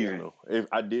anime of the year. Seasonal. If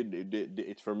I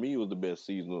it's for me it was the best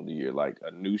seasonal of the year. Like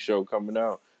a new show coming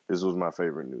out. This was my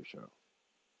favorite new show.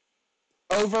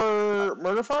 Over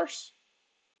Murder Farce?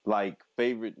 Like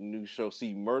favorite new show.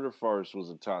 See, Murder Farce was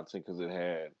a top 10 because it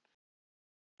had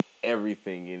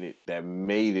everything in it that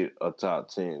made it a top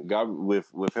 10. God with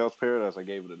Hell's Paradise, I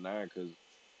gave it a 9 because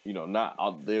not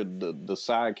out there the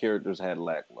side characters had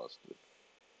lackluster.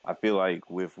 I feel like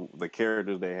with the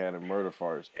characters they had in Murder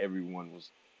Farce, everyone was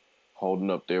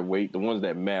holding up their weight. The ones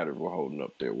that mattered were holding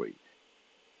up their weight.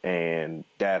 And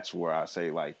that's where I say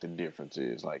like the difference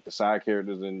is. Like the side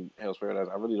characters in Hell's Paradise,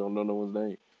 I really don't know no one's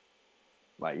name.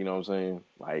 Like, you know what I'm saying?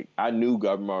 Like I knew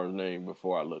Gabimaru's name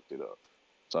before I looked it up.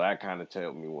 So that kind of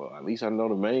tells me, well, at least I know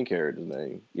the main character's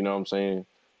name. You know what I'm saying?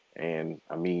 And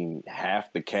I mean,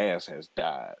 half the cast has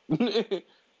died.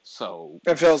 So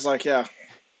It feels like, yeah.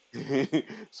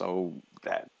 so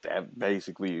that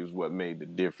basically is what made the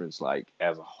difference, like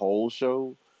as a whole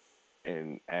show,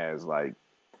 and as like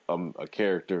a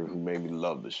character who made me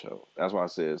love the show. That's why I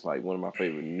said it's like one of my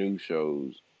favorite new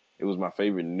shows. It was my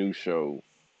favorite new show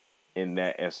in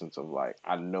that essence of like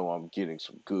I know I'm getting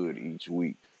some good each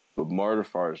week. But Murder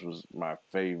Farce was my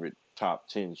favorite top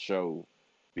 10 show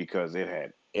because it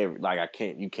had every like I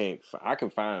can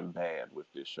find bad with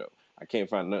this show. I can't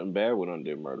find nothing bad with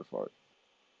Undead Murder Farce.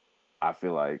 I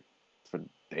feel like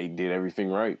they did everything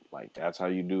right. Like that's how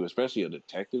you do, especially a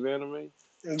detective anime,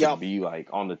 to Yep. be like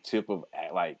on the tip of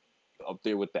like up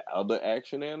there with the other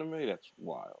action anime. That's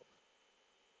wild.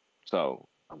 So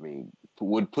I mean,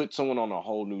 would put someone on a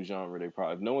whole new genre. They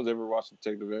probably if no one's ever watched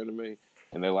detective anime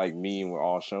and they're like me and we're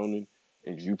all shonen.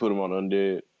 If you put them on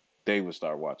Undead, they would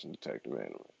start watching detective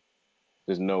anime.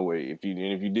 There's no way if you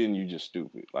didn't, you just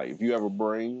stupid. Like if you have a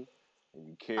brain and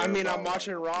you care I mean, I'm about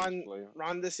watching like this player.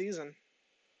 Ron this season.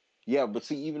 Yeah, but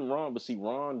see, even Ron,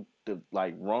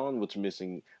 Ron, what's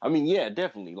missing? I mean, yeah,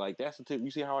 definitely. Like that's the tip.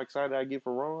 You see how excited I get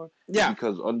for Ron? It's Yeah.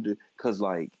 because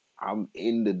like I'm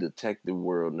in the detective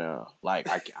world now. Like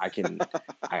I can,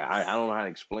 I don't know how to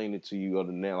explain it to you other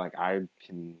than that. Like I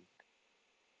can,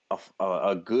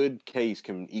 a good case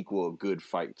can equal a good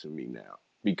fight to me now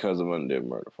because of Undead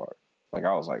Murder Farce. Like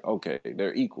I was like, okay,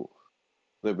 they're equal.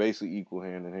 They're basically equal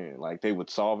hand in hand. Like they would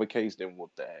solve a case, then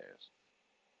whoop the ass.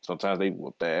 Sometimes they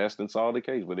whooped the ass and solved the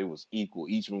case, but it was equal.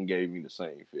 Each of them gave me the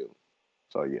same feeling.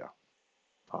 So yeah,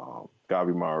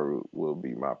 Gabimaru will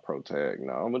be my protag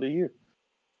nom of the year.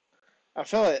 I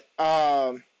feel it.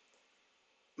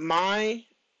 My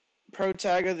Pro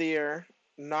Tag of the Year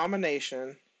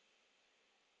nomination,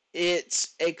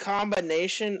 it's a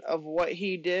combination of what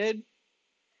he did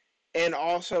and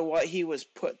also what he was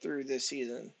put through this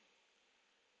season.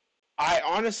 I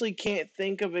honestly can't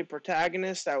think of a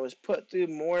protagonist that was put through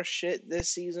more shit this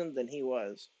season than he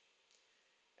was.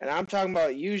 And I'm talking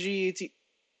about Yuji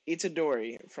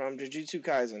Itadori from Jujutsu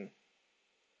Kaisen.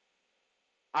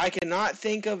 I cannot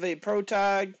think of a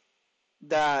protag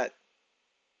that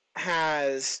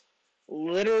has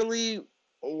literally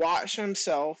watched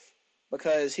himself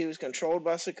because he was controlled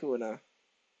by Sukuna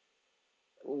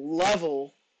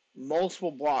level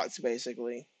multiple blocks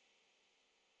basically,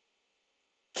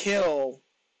 kill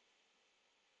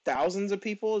thousands of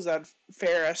people. Is that a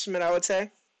fair estimate? I would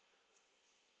say.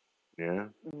 Yeah.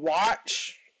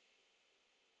 Watch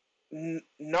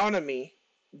Nanami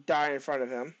die in front of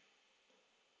him.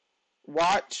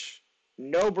 Watch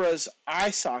Nobra's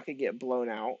eye socket get blown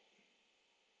out.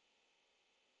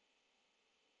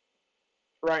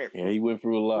 Right. Yeah, he went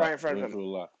through a lot. Right in front of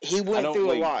him. He went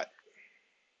through a lot.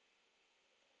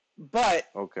 But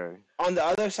okay, on the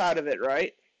other side of it,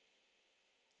 right?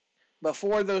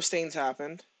 Before those things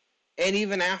happened, and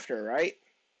even after, right?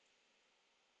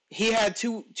 He had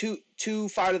two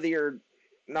Fight of the Year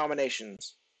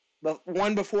nominations, but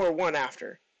one before, one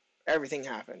after. Everything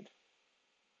happened.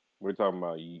 we're talking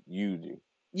about Yuji.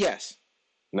 Yes.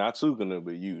 Not Sukuna,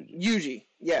 but Yuji. Yuji,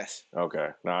 yes. Okay,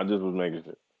 now I just was making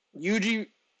sure. Yuji,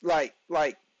 like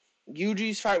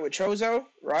Yuji's fight with Chozo,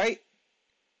 right?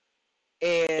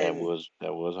 And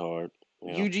that was hard.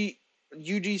 Yeah.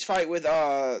 Yuji's fight with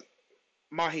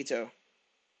Mahito.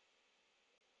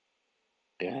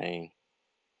 Dang,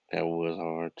 that was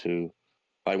hard too.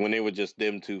 Like when they were just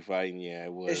them two fighting, yeah,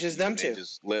 it was. It's just them they two.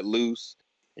 Just let loose,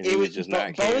 and It he was was just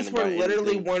not caring both were about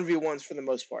literally anything. 1v1s for the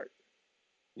most part.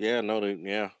 Yeah, no,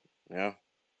 yeah. And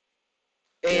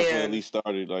Definitely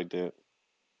started like that.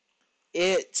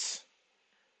 It's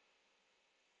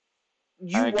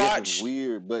I guess it's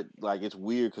weird, but like it's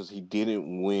weird because he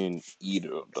didn't win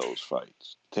either of those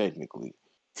fights. Technically,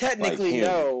 technically like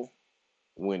no.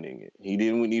 Winning it, he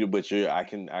didn't win either. But I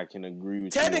can agree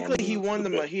with you. Technically, he won the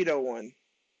Mahito one.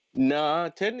 Nah,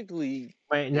 technically.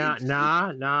 Wait, nah,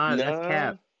 that's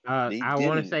cap. I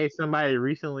want to say somebody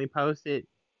recently posted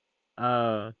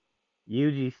UG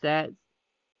stats.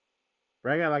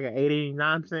 Bro, I got like an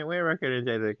 89% win record in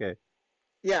JJK.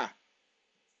 Yeah.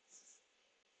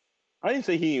 I didn't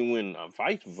say he didn't win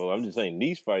fights before. I'm just saying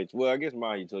these fights. Well, I guess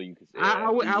Mahito you could say. I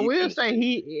will say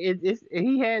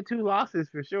he had 2 losses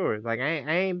for sure. Like I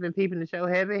ain't been peeping the show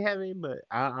heavy, but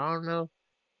I don't know.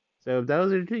 So if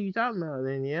those are the two you talking about,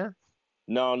 then yeah.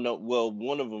 No, no. Well,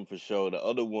 one of them for sure. The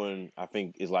other one, I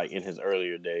think, is like in his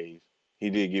earlier days. He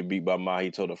did get beat by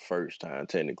Mahito the first time,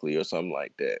 technically, or something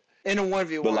like that. In a But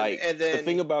 1v1, like and the then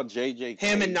thing about JJK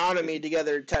him and is Nanami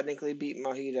together technically beat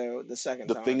Mojito the second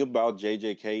the thing time. about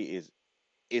JJK is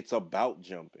it's about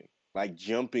jumping. Like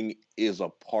jumping is a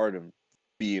part of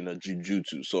being a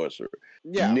jujutsu sorcerer.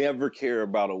 Yeah. Never care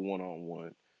about a one on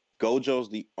one. Gojo's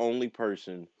the only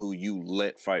person who you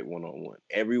let fight one on one.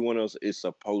 Everyone else is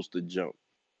supposed to jump.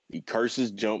 The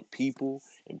curses jump people,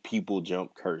 and people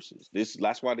jump curses.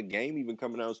 That's why the game even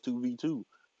coming out is 2v2.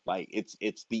 Like it's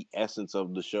the essence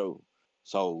of the show.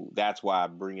 So that's why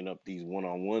I'm bringing up these one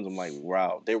on ones. I'm like,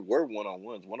 wow, there were one on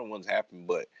ones. One on ones happen,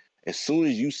 but as soon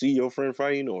as you see your friend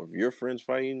fighting, or if your friend's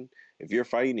fighting, if you're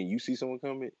fighting and you see someone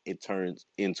coming, it turns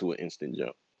into an instant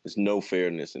jump. There's no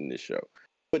fairness in this show.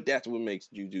 But that's what makes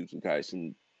Jujutsu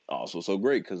Kaisen also so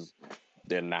great, because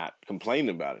they're not complaining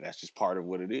about it. That's just part of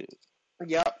what it is.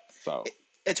 Yep. So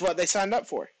It's what they signed up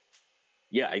for.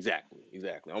 yeah, exactly.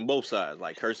 On both sides,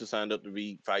 like Curses signed up to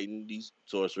be fighting these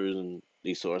sorcerers, and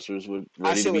these sorcerers were I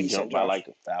ready see to what be you said, jumped by Josh. like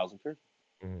 1,000 curses.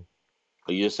 Mm-hmm.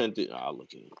 But you sent it. I'll look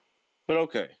at it. But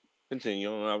okay,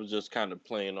 continue. I was just kind of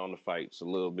playing on the fights a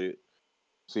little bit,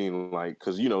 seeing like,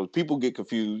 because people get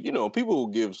confused. People will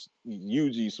give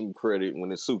Yuji some credit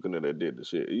when it's Sukuna that did the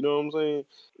shit. You know what I'm saying?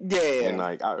 And Yeah.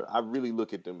 like, I really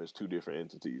look at them as two different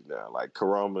entities now. Like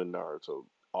Kurama and Naruto,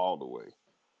 all the way.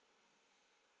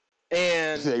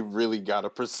 And They really got a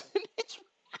percentage.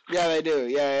 yeah, they do.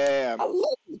 Yeah. I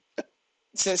love it.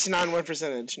 69 win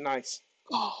percentage. Nice.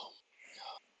 Oh.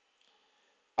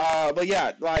 But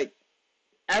yeah, like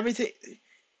everything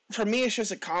for me, it's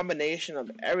just a combination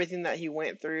of everything that he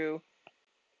went through,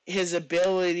 his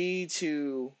ability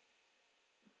to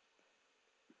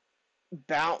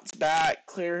bounce back,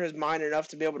 clear his mind enough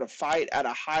to be able to fight at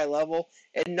a high level,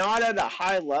 and not at a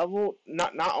high level,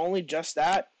 not only just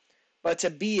that, but to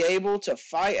be able to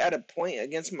fight at a point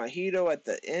against Mahito at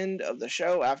the end of the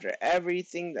show after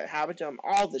everything that happened to him,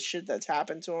 all the shit that's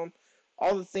happened to him,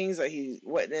 all the things that he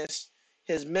witnessed,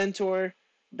 his mentor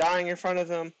dying in front of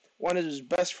him, one of his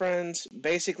best friends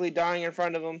basically dying in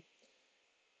front of him.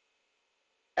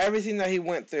 Everything that he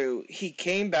went through, he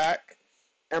came back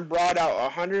and brought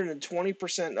out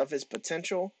 120% of his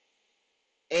potential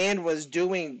and was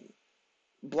doing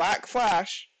Black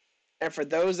Flash. And for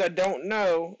those that don't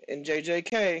know, in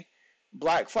JJK,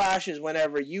 Black Flash is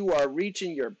whenever you are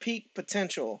reaching your peak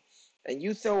potential and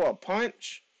you throw a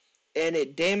punch and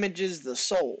it damages the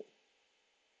soul.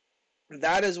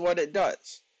 That is what it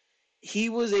does. He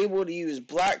was able to use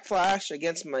Black Flash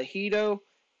against Mahito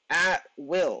at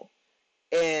will.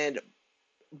 And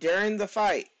during the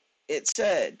fight, it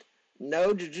said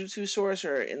no Jujutsu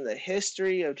sorcerer in the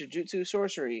history of Jujutsu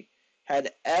sorcery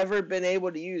had ever been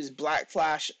able to use Black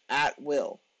Flash at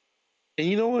will. And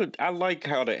you know what? I like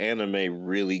how the anime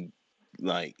really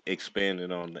like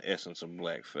expanded on the essence of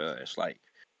Black Flash. Like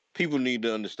people need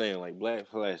to understand, like Black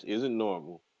Flash isn't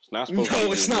normal. It's not supposed to No,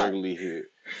 be it's just not. regularly hit.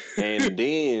 And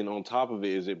then on top of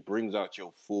it is it brings out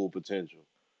your full potential.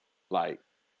 Like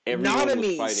everyone was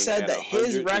Nanami fighting said at that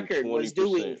his record was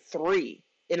doing 120%. 3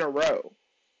 in a row.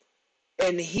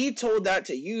 And he told that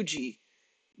to Yuji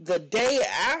the day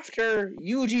after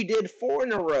Yuji did 4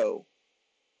 in a row.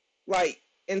 Like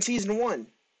in season 1.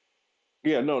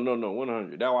 Yeah, no,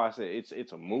 100. That's why I said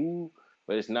it's a move,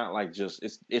 but it's not like just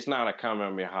it's not a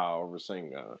Kamehameha or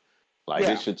Rasengan. Like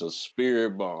Yeah. this shit's a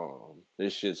spirit bomb.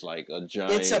 This shit's like a It's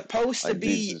giant. supposed to Like this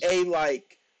be is a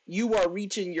like you are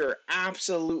reaching your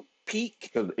absolute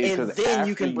peak and because then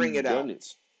you after can bring you've it done out. it,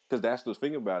 because that's the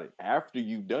thing about it. After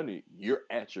you've done it, you're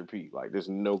at your peak. Like there's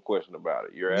no question about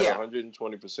it. You're at Yeah.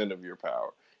 120% of your power.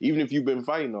 Even if you've been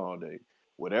fighting all day,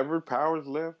 whatever power's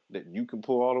left that you can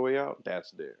pull all the way out,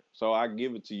 that's there. So I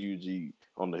give it to UG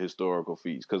on the historical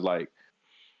feats, because like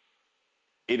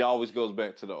it always goes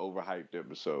back to the overhyped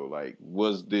episode. Like,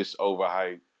 was this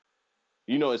overhyped?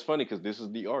 It's funny because this is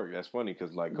the arc. That's funny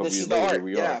because like a couple This is years the later, here art.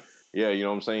 we are. Yeah. Yeah, you know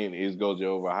what I'm saying? Is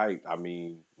Gojo overhyped? I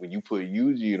mean, when you put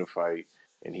Yuji in a fight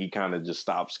and he kind of just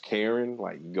stops caring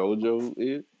like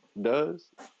Gojo does,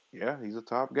 yeah, he's a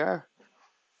top guy.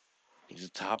 He's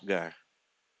a top guy.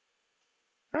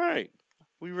 All right,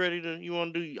 we ready to? You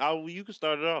want to do? You can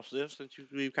start it off, Seth, since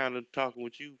we've kind of talking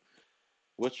with you.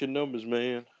 What's your numbers,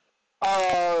 man?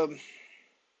 Um,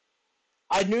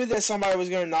 I knew that somebody was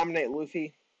going to nominate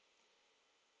Luffy.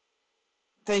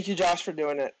 Thank you, Josh, for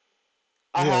doing it.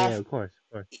 I Yeah, have, of course.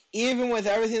 even with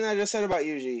everything that I just said about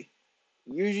Yuji,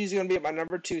 Yuji's going to be at my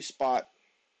number 2 spot.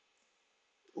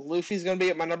 Luffy's going to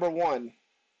be at my number 1.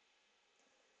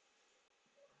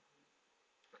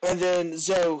 And then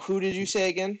Zoe, who did you say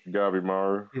again? Gabi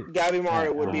Maru. Gabi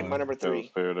Mario would be my number That was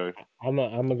 3. fair day. I'm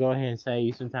gonna go ahead and save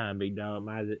you some time, big dog.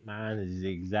 Mine is the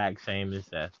exact same as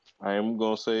Seth. I am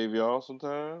gonna save y'all some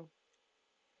time.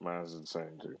 Mine's the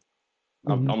same too.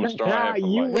 I'm gonna start half for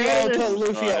life. We all put I'm gonna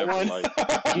Luffy start at half for 1. life.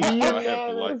 I'm gonna start half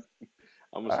for life.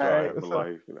 I'm gonna All start right, half for so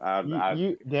life. I you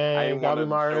I dang didn't want Gabi to show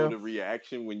Mario. the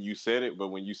reaction when you said it, but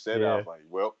when you said it, I Yeah. was like,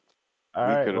 well, All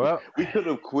right, well, we could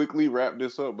have quickly wrapped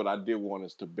this up, but I did want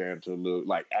us to banter a little,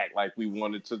 like act like we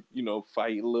wanted to,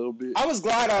 fight a little bit. I was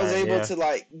glad I was able yeah. to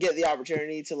like get the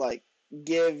opportunity to like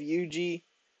give Yuji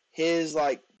his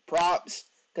like props,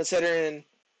 considering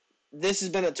this has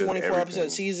been a 24 episode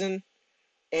season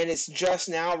and it's just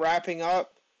now wrapping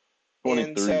up. 23,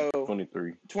 and so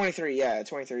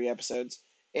 23 episodes.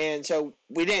 And so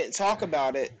we didn't talk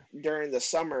about it during the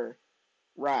summer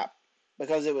wrap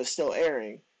because it was still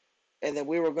airing. And then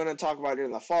we were going to talk about it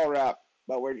during the fall wrap,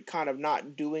 but we're kind of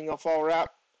not doing a fall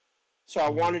wrap. So I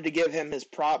wanted to give him his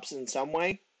props in some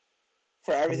way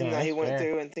for everything that he went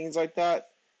through and things like that.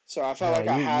 So I felt like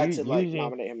I had to like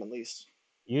nominate him at least.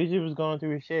 Yuji was going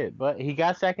through his shit, but he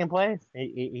got second place.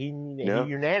 He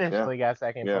unanimously got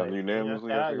second place. Unanimously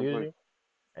shout out second Yuji. place.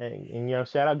 And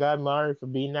shout out God Murray for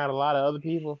beating out a lot of other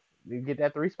people to get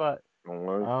that 3 spot.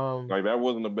 Like that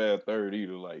wasn't a bad third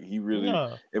either. Like he really,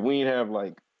 if we didn't have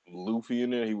like Luffy in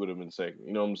there, he would have been second.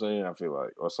 You know what I'm saying? I feel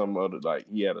like, or some other, like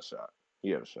he had a shot.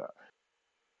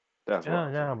 That's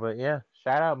what but yeah,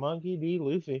 shout out Monkey D.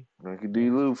 Luffy. Monkey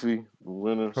D. Luffy,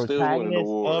 winner, still winning Protagonist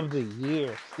awards of the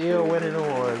year, still winning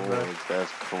awards, bro. That's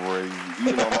crazy.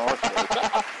 Even on our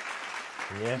show.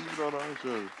 Yeah. Even on our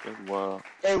show. That's wild.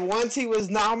 And once he was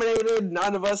nominated,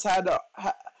 none of us had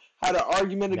an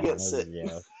argument against it.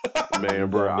 Yeah.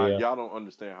 Man, bro, y'all don't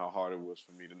understand how hard it was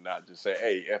for me to not just say,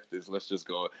 "Hey, F this, let's just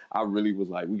go." I really was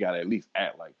like, we gotta at least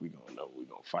act like we gonna know we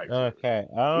gonna fight. Okay.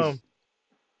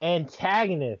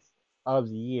 Antagonist of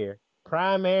the year,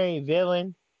 primary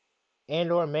villain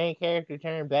and/or main character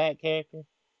turned bad character.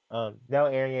 No,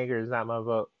 Eren Yeager is not my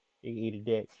vote. You can eat a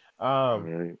dick.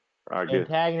 Right.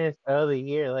 Antagonist of the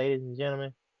year, ladies and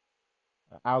gentlemen.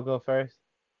 I'll go first.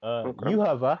 Okay.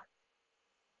 Yuhaba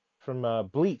from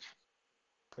Bleach.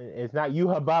 It's not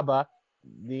Yuhababa.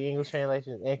 The English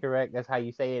translation is incorrect. That's how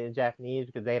you say it in Japanese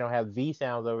because they don't have V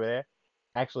sounds over there.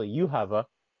 Actually, Yuhaba.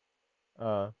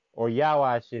 Or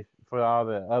Yawash for all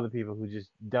the other people who just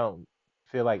don't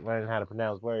feel like learning how to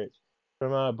pronounce words.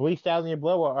 From Bleach 1000 Year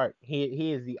Blood War arc,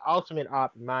 he is the ultimate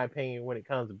op in my opinion when it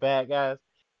comes to bad guys.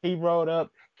 He rolled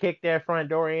up, kicked their front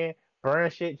door in,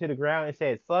 burned shit to the ground, and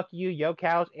said, "Fuck you, your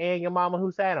couch, and your mama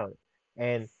who sat on it."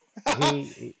 And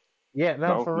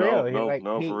for real.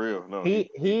 He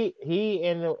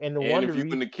in the and Wonder if you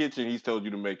Reach, in the kitchen, he's told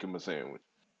you to make him a sandwich.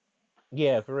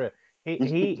 Yeah, for real.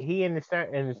 He and the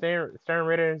Stern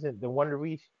Ritters and the Wonder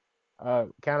Reach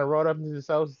kind of rode up into the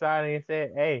Soul Society and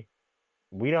said, "Hey,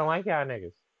 we don't like y'all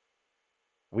niggas.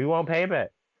 We want payback.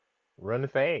 Run the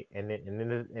fade." And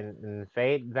the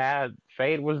fade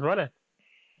was running,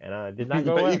 and did not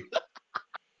go well.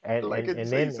 And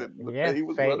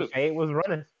fade was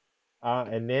running.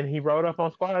 And then he rode up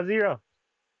on Squad Zero,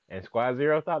 and Squad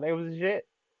Zero thought they was the shit.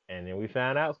 And then we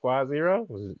found out Squad Zero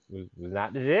was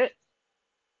not the shit,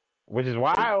 which is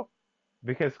wild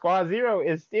because Squad Zero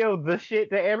is still the shit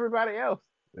to everybody else.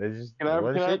 It's just can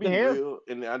I be real?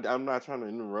 And I'm not trying to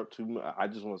interrupt too much. I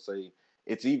just want to say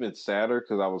it's even sadder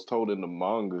because I was told in the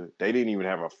manga they didn't even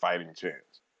have a fighting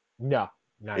chance. No.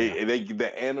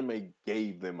 The anime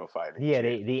gave them a fighting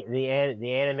chance. The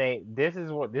anime. This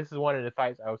is one of the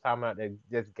fights I was talking about that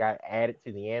just got added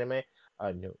to the anime.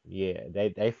 No, yeah,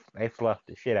 they fluffed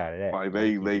the shit out of that. Like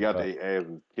they got their ass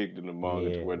kicked in the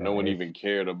manga to where no one even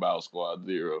cared about Squad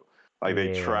Zero. Like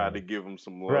they tried to give them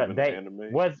some love in the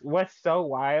anime. What's so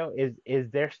wild is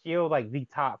they're still like the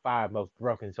top 5 most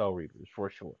broken Soul Reapers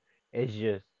for sure. It's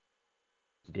just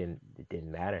it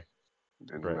didn't matter.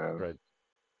 Bro.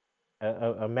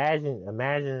 Imagine a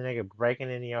nigga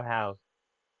breaking into your house,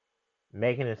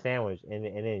 making a sandwich, and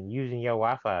then using your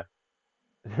Wi-Fi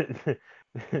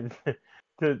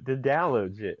to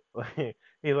download shit.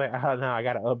 He's like, "Oh no, I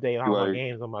gotta update all my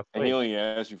games on my Switch." And he only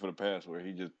asked you for the password.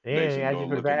 He just basically asked you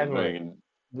for the password.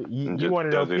 You one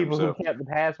of those people who kept the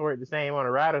password the same on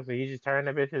the router, so he just turned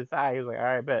that bitch to the side. He was like, "All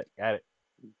right, bet, got it."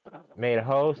 Made a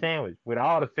whole sandwich with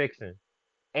all the fixing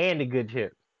and the good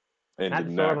chips. And did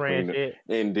not clean up.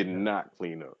 And did not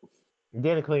clean up.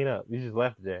 Didn't clean up. You just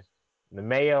left it there. The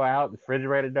mayo out, the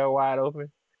refrigerator door wide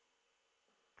open.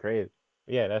 Crazy.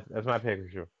 Yeah, that's my pick for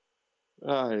sure.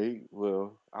 All right.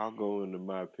 Well, I'll go into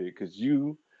my pick because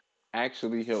you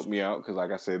actually helped me out because,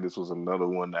 like I said, this was another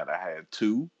one that I had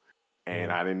 2.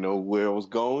 And I didn't know where I was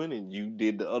going, and you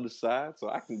did the other side, so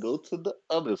I can go to the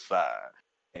other side.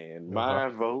 And my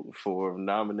vote for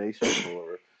nomination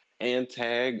for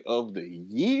Antag of the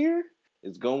Year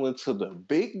is going to the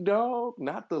big dog,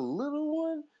 not the little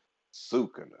one,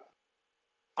 Sukuna.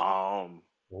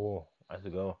 Oh, that's a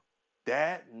go.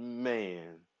 That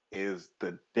man is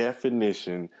the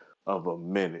definition of a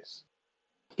menace.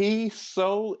 He's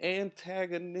so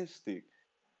antagonistic.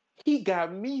 He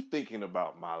got me thinking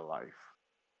about my life.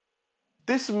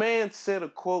 This man said a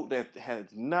quote that has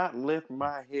not left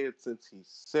my head since he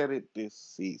said it this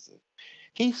season.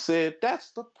 He said,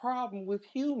 "That's the problem with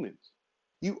humans.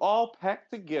 You all pack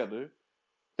together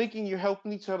thinking you're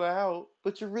helping each other out,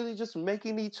 but you're really just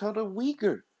making each other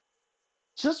weaker.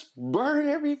 Just burn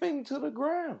everything to the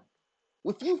ground.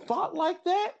 If you fought like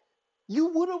that, you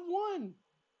would have won."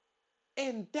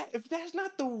 And that if that's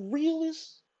not the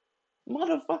realest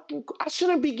motherfucking, I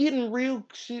shouldn't be getting real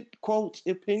shit, quotes,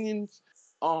 opinions,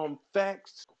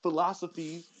 facts,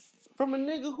 philosophies from a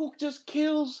nigga who just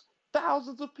kills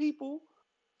thousands of people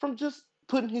from just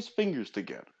putting his fingers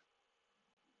together.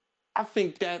 I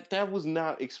think that was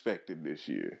not expected this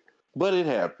year, but it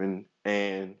happened,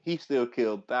 and he still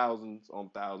killed thousands on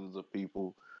thousands of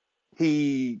people.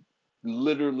 He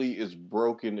literally is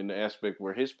broken in the aspect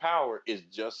where his power is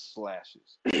just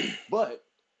slashes, but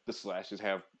the slashes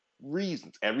have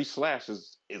reasons. Every slash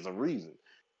is a reason.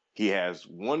 He has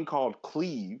one called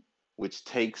Cleave, which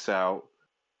takes out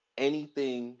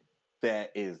anything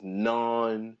that is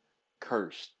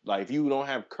non-cursed. Like if you don't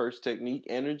have curse technique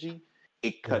energy,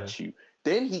 it cuts you.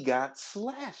 Then he got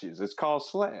slashes. It's called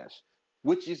slash,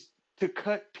 which is to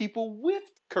cut people with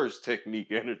curse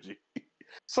technique energy.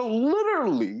 So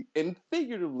literally and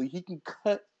figuratively, he can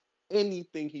cut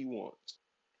anything he wants.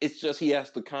 It's just he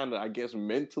has to kind of, I guess,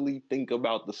 mentally think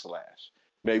about the slash,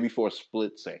 maybe for a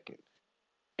split second.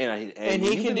 And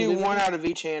he can do one out of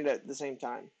each hand at the same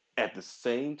time. At the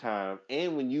same time,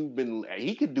 and when you've been,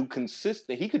 he could do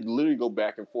consistent. He could literally go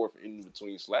back and forth in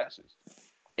between slashes.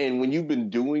 And when you've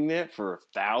been doing that for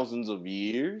thousands of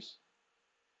years,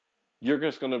 you're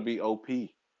just gonna be OP.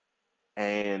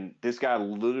 And this guy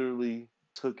literally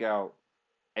took out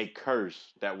a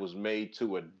curse that was made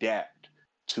to adapt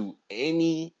to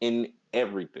any and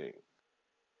everything.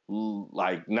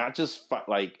 Like not just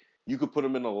like you could put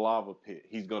him in a lava pit,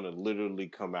 he's gonna literally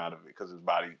come out of it because his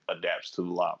body adapts to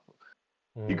the lava.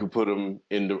 You could put him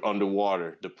in the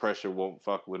underwater, the pressure won't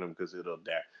fuck with him because it'll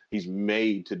adapt. He's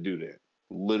made to do that,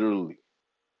 literally,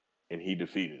 and he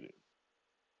defeated it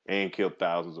and killed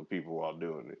thousands of people while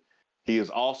doing it. He is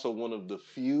also one of the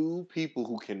few people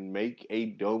who can make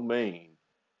a domain.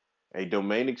 A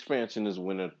domain expansion is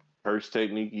when a curse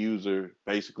technique user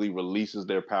basically releases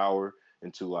their power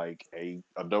into like a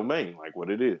domain, like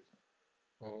what it is.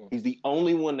 He's the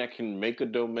only one that can make a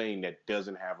domain that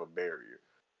doesn't have a barrier.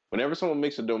 Whenever someone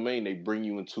makes a domain, they bring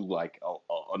you into like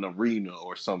an arena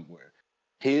or somewhere.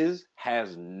 His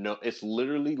has no, it's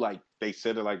literally like, they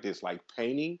said it like this, like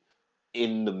painting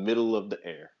in the middle of the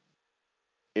air.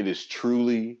 It is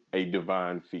truly a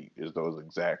divine feat, is those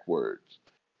exact words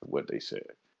of what they said.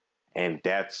 And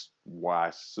that's why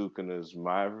Sukuna's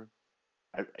my,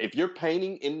 if you're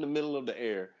painting in the middle of the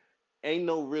air, ain't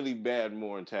no really bad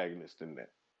more antagonist than that.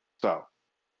 So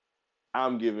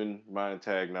I'm giving my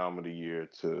antagonist of the year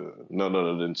to none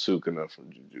other than Sukuna from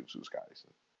Jujutsu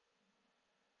Kaisen.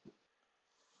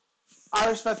 I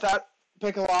respect that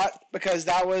pick a lot because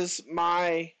that was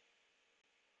my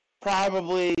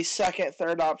probably second,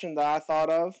 third option that I thought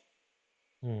of.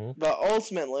 But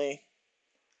ultimately,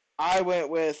 I went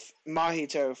with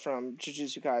Mahito from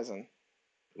Jujutsu Kaisen.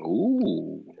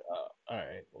 Ooh. All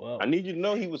right. Well, I need you to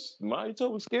know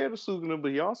Mahito was scared of Sukuna,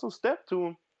 but he also stepped to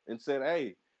him and said,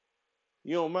 "Hey,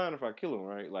 you don't mind if I kill him,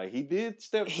 right?" Like he did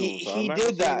step to him, so I'm not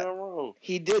gonna say nothing wrong.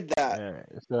 He did that. all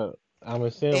right. So I'm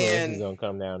assuming this is gonna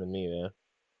come down to me then.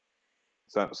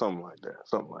 Something like that.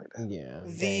 Something like that. Yeah.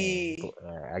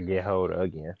 I get hold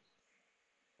again.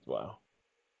 Wow.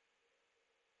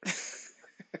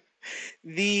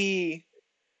 The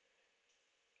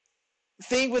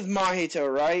thing with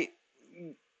Mahito, right?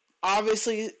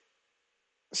 Obviously,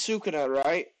 Sukuna,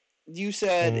 right? You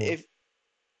said if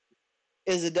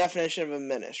is the definition of a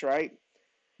menace, right?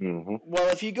 Well,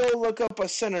 if you go look up a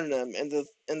synonym in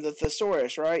the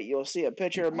thesaurus, right, you'll see a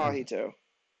picture of Mahito.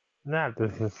 Not the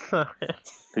thesaurus.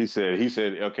 He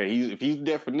said, okay, if he's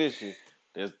definition,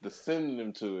 there's the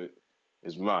synonym to it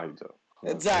is Mahito.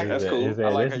 Exactly. That's cool. I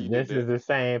like how you did that. This is the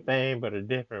same thing, but a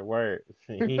different word.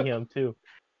 He, him too.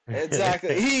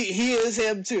 Exactly. He is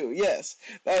him too. Yes,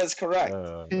 that is correct.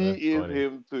 He is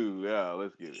him too. Yeah,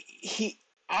 let's get it.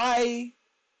 I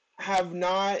have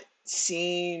not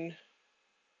seen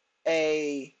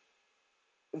a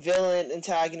villain,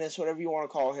 antagonist, whatever you want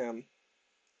to call him,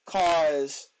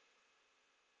 cause.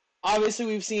 Obviously,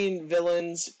 we've seen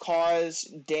villains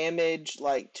cause damage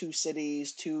like to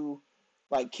cities, to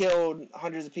like killed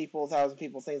hundreds of people, 1,000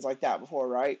 people, things like that before,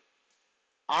 right?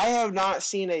 I have not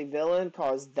seen a villain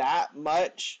cause that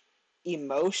much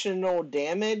emotional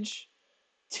damage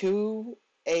to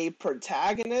a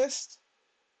protagonist,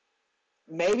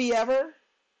 maybe ever.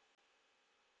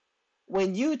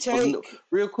 When you take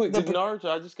Real quick, the did Naruto?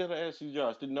 I just gotta ask you,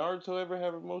 Josh. Did Naruto ever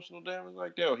have emotional damage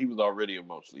like that, or he was already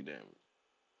emotionally damaged?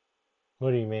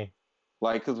 What do you mean?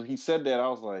 Like, cause he said that, I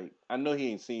was like, I know he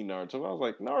ain't seen Naruto. I was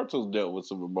like, Naruto's dealt with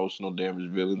some emotional damage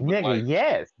villains, but Nigga, like,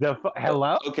 yes.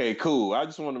 Hello? okay, cool. I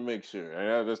just want to make sure.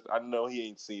 And I know he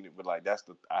ain't seen it, but like, that's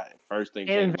the first thing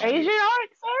came to my Invasion head. arc,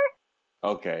 sir?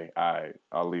 Okay, all right,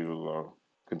 I'll leave it alone.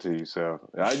 Continue, Sal.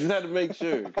 I just had to make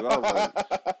sure because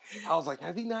I was like,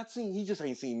 has he not seen? He just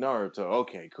ain't seen Naruto.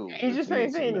 Okay, cool. He If just he ain't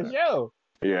ain't seen seen the that, show.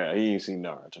 yeah, he ain't seen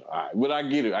Naruto. All right, but I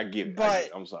get it. I get it. But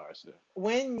I'm sorry, sir.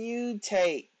 when you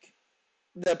take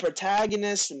the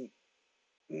protagonist's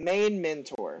main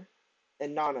mentor,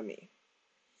 Anonymous,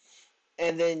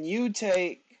 and then you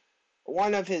take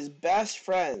one of his best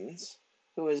friends,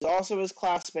 who is also his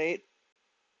classmate,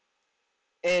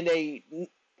 and a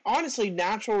honestly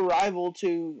natural rival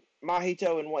to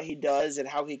Mahito and what he does and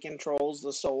how he controls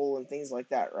the soul and things like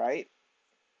that, right?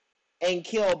 And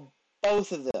kill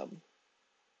both of them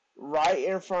right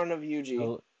in front of Yuji.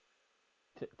 So,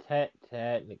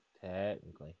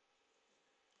 technically.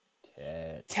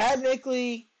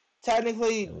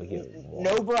 Technically,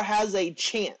 Nobra has a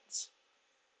chance,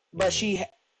 but it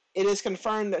is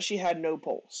confirmed that she had no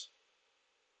pulse.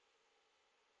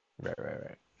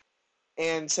 Right.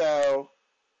 And so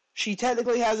she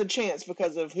technically has a chance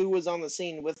because of who was on the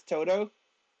scene with Toto.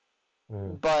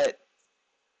 But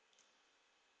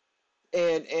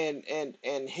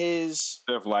and his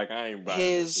Stuff like I ain't buying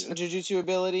his jujutsu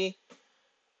ability.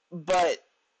 But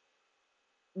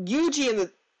Yuji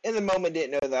in the moment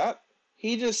didn't know that.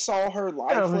 He just saw her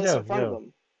lifeless in front of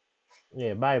him.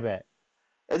 Yeah, buyback.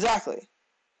 Exactly.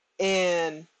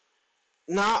 And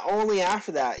not only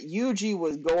after that, Yuji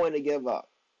was going to give up.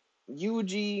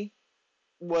 Yuji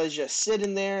was just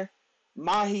sitting there.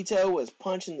 Mahito was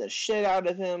punching the shit out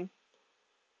of him.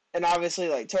 And obviously,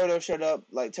 like, Toto showed up.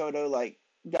 Like, Toto, like,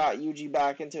 got Yuji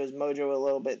back into his mojo a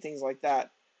little bit, things like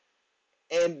that.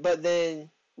 But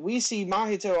then we see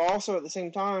Mahito also at the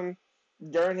same time,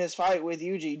 during his fight with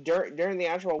Yuji, during the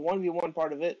actual 1v1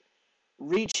 part of it,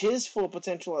 reach his full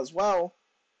potential as well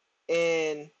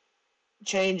and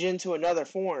change into another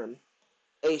form.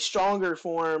 A stronger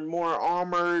form, more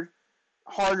armored,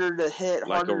 harder to hit,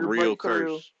 like harder a to real break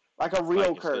through. curse. Like a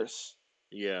real curse.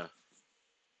 Yeah.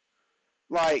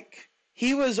 Like,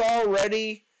 he was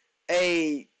already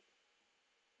a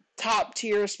top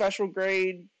tier special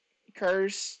grade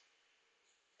curse,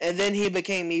 and then he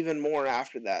became even more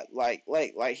after that. Like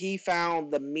he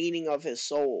found the meaning of his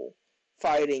soul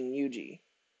fighting Yuji.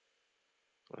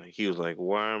 Like he was like,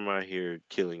 "Why am I here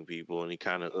killing people?" And he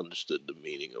kind of understood the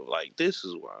meaning of like, "This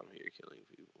is why I'm here killing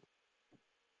people."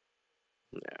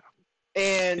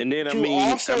 Yeah. And then to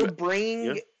also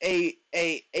bring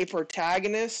a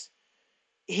protagonist,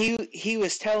 he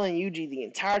was telling Yuji the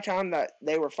entire time that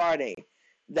they were fighting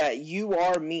that you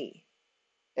are me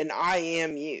and I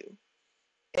am you.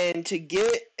 And to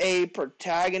get a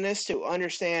protagonist to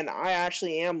understand I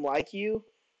actually am like you,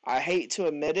 I hate to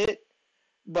admit it,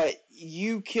 but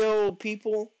you kill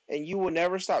people and you will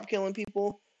never stop killing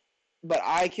people, but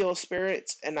I kill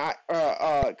spirits and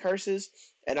curses,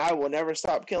 and I will never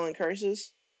stop killing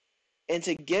curses. And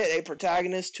to get a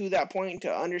protagonist to that point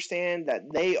to understand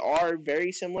that they are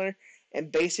very similar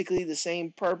and basically the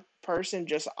same person,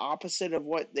 just opposite of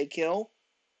what they kill,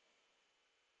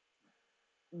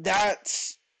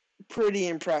 that's pretty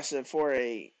impressive for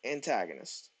a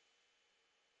antagonist.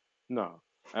 No.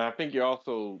 And I think you're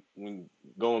also, when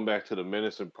going back to the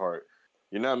menacing part,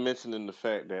 you're not mentioning the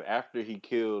fact that after he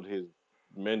killed his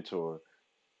mentor,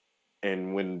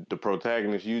 and when the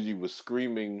protagonist usually was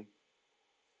screaming,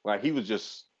 like he was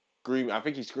just screaming, I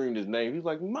think he screamed his name. He was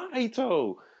like,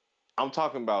 Mahito. I'm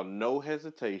talking about no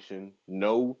hesitation,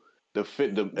 no as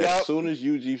soon as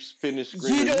Yuji finished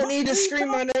screaming, you don't need to scream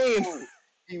my name.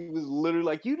 He was literally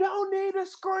like, "You don't need to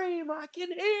scream. I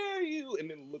can hear you," and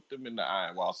then looked him in the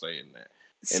eye while saying that,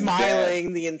 smiling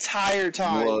and the entire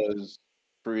time. Was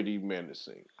pretty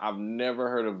menacing. I've never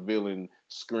heard a villain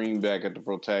scream back at the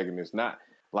protagonist. Not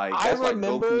Like I that's like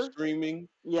remember, Goku screaming,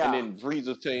 and yeah, then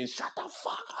Frieza saying "Shut the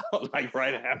fuck up!" like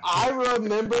right after. I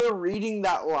remember reading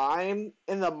that line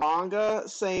in the manga,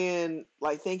 saying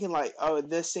like thinking like, oh,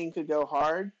 this thing could go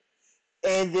hard,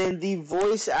 and then the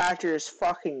voice actors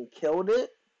fucking killed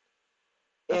it.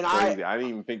 That's And crazy. I didn't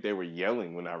even think they were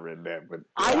yelling when I read that, but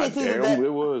I didn't think that, goddamn,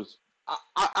 it was.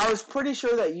 I was pretty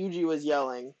sure that Yuji was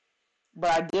yelling, but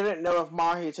I didn't know if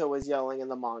Mahito was yelling in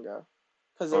the manga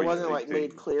because Oh it yeah, wasn't they like tell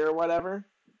made you. clear or whatever.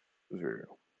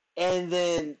 Zero. And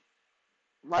then,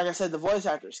 like I said, the voice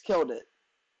actors killed it.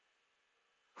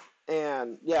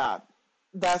 And yeah,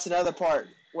 that's another part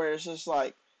where it's just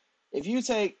like, if you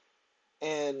take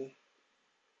and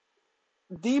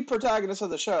the protagonist of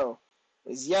the show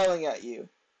is yelling at you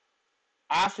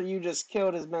after you just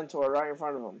killed his mentor right in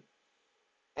front of him,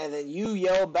 and then you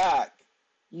yell back,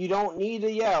 you don't need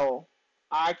to yell,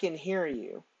 I can hear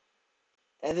you.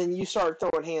 And then you start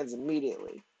throwing hands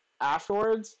immediately.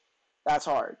 Afterwards, that's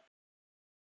hard.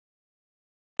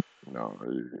 No,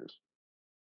 it is.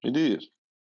 It is.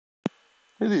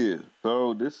 It is.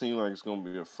 So this seems like it's gonna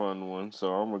be a fun one.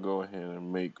 So I'm gonna go ahead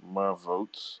and make my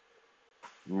votes.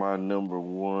 My number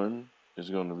one is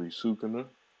gonna be Sukuna.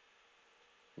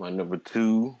 My number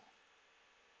two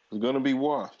is gonna be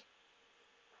Wash.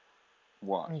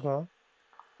 Wash. Okay.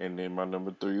 And then my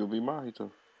number three will be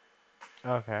Mahito.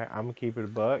 Okay, I'm gonna keep it a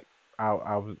buck. I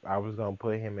was gonna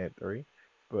put him at 3,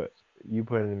 but you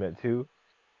put him at 2.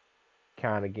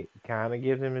 Kind of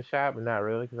gives him a shot, but not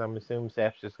really, because I'm assuming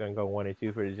Seth's just gonna go 1 and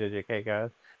 2 for the JJK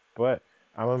guys. But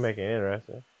I'm gonna make it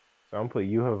interesting, so I'm gonna put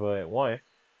Yuhava at 1.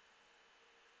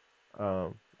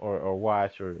 Or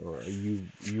Watch or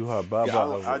Yeah,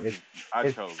 Yuhaba over. I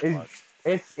It's chose it's Wash.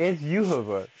 it's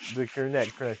Yuhava, the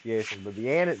correct pronunciation, but the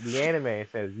anime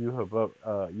says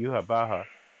Yuhabaha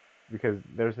because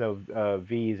there's no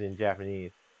V's in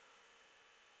Japanese.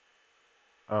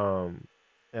 Um,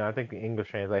 and I think the English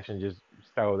translation just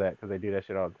stole that because they do that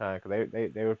shit all the time. Because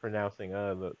they were pronouncing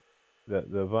the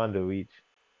Vanduich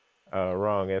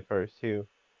wrong at first too.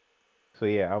 So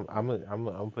yeah, I'm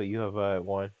gonna put Yuhava at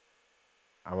 1.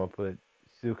 I'm gonna put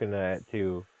Sukuna at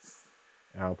 2,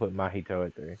 and I'll put Mahito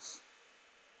at 3.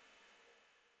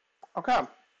 Okay.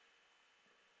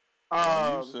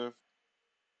 On you, Um, Seth.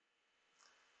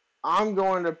 I'm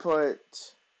going to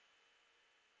put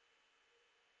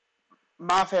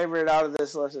my favorite out of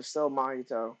this list is still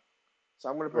Mahito. So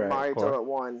I'm going to put Right, of Mahito course. at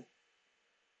 1.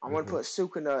 I'm going to Mm-hmm. put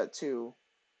Sukuna at 2.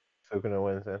 Sukuna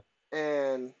wins then.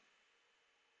 And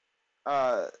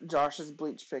Josh's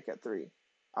Bleach pick at 3.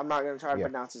 I'm not going to try to Yeah,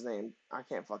 pronounce his name. I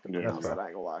can't fucking Yeah, that's pronounce yeah. that, fine. I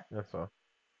ain't going to lie. That's fine.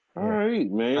 All Yeah. right,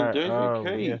 All man. right.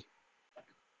 Yeah. JJK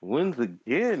wins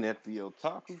again at the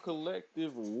Otaku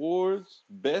Collective Awards.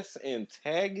 Best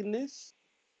Antagonist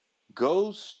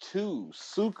goes to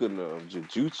Sukuna of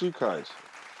Jujutsu Kaisen.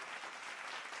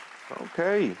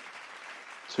 Okay,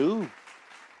 two.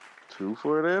 Two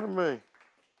for an anime.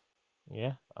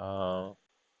 Yeah.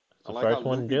 It's I the like how first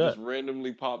one to Luffy do just it.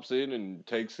 randomly pops in and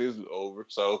takes his over.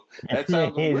 So that He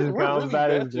sounds just we're goes really about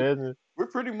his matching. business. We're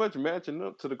pretty much matching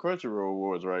up to the Crunchyroll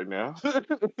Awards right now.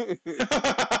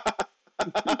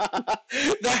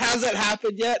 That hasn't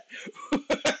happened yet.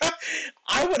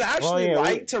 I would Well, actually yeah.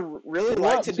 really like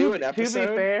Well, to do an to be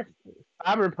episode. fair,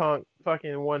 Cyberpunk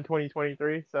fucking won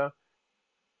 2023. So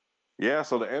Yeah,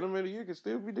 so the anime of the year can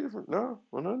still be different. No,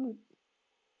 100.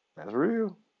 That's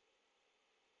real.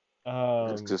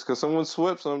 Just um, because someone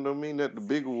swept something don't mean that the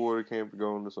big award can't be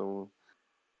going to someone.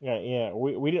 yeah.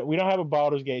 We don't have a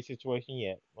Baldur's Gate situation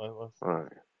yet. All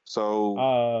right. So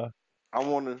Uh, I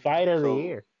want to. fight of the So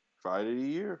year. fight of the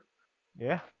year.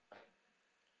 Yeah.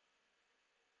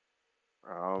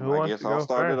 Who I wants guess to I'll go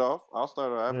start it first? off. I'll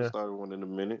start. I haven't Yeah. started one in a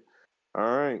minute.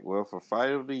 All right. Well, for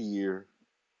fight of the year,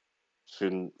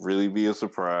 shouldn't really be a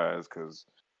surprise because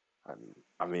I,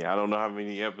 I mean I don't know how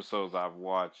many episodes I've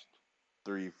watched.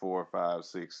 3, 4, 5,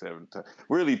 6, 7 times.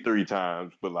 Really 3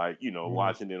 times, but like Mm-hmm.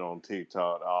 watching it on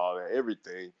TikTok, all that,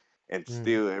 everything, and Mm-hmm.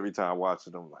 still every time I watch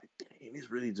it, I'm like, dang,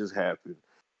 this really just happened.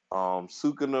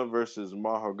 Sukuna versus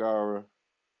Mahogara. Um,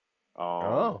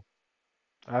 Oh,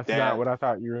 that's not that what I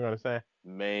thought you were gonna say.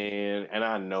 man, and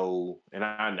I know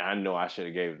I should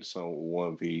have gave it to someone with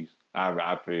One Piece.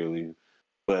 I feel you,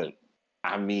 but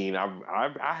I mean,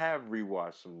 I have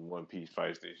rewatched some One Piece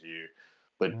fights this year,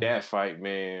 but Mm-hmm. that fight,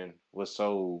 man, was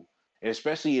so,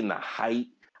 especially in the hype.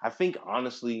 I think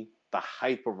honestly, the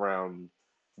hype around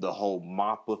the whole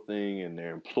Mappa thing and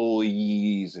their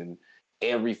employees and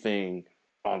everything,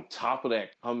 on top of that,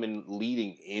 coming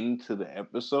leading into the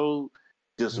episode,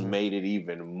 just Mm-hmm. made it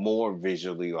even more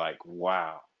visually like,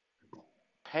 wow,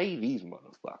 pay these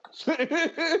motherfuckers.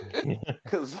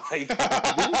 Because, like,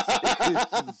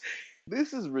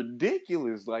 this is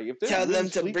ridiculous. Like, if they're Tell really them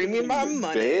to sleeping bring me in my the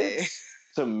money. beds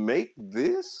to make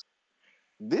this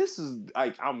is,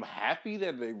 like, I'm happy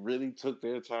that they really took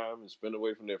their time and spent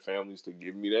away from their families to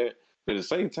give me that. But at the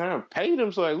same time, pay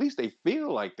them so at least they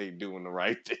feel like they're doing the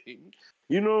right thing.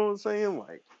 You know what I'm saying?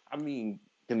 Like, I mean,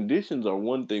 conditions are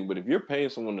one thing, but if you're paying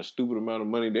someone a stupid amount of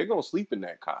money, they're gonna sleep in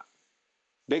that cot.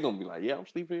 They're gonna be like, "Yeah, I'm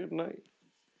sleeping here tonight."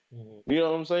 You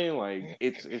know what I'm saying? Like,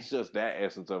 it's just that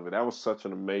essence of it. That was such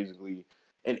an amazingly,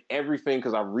 and everything,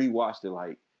 because I rewatched it.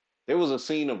 Like, there was a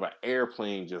scene of an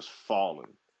airplane just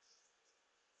falling,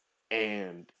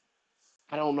 and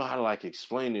I don't know how to like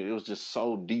explain it. It was just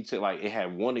so detailed. Like, it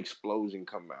had one explosion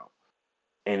come out,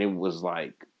 and it was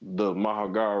like the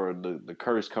Mahagara, the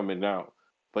curse coming out.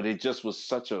 But it just was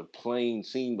such a plain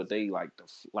scene. But they like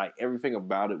everything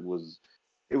about it was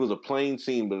a plain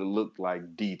scene, but it looked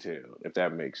like detailed, if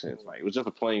that makes sense. Like, it was just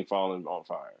a plane falling on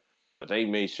fire, but they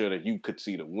made sure that you could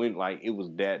see the wind. Like, it was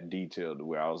that detailed to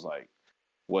where I was like,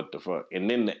 what the fuck? And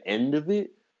then the end of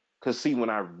it, because see, when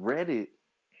I read it,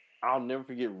 I'll never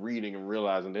forget reading and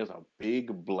realizing there's a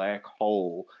big black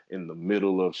hole in the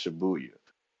middle of Shibuya.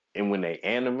 And when they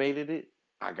animated it,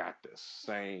 I got the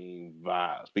same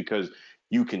vibes because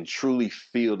you can truly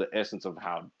feel the essence of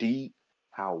how deep,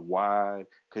 how wide,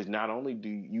 because not only do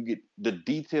you get the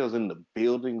details in the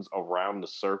buildings around the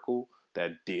circle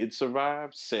that did survive,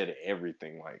 said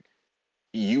everything. Like,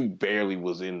 you barely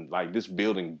was in, like, this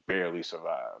building barely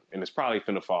survived. And it's probably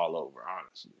finna fall over,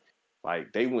 honestly.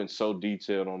 Like, they went so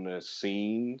detailed on the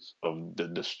scenes of the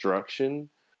destruction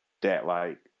that,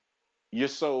 like, you're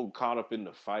so caught up in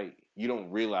the fight, you don't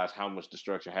realize how much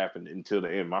destruction happened until the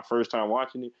end. My first time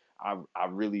watching it, I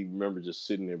really remember just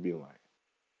sitting there being like,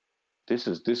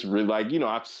 this really, like,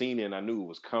 I've seen it and I knew it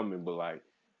was coming, but like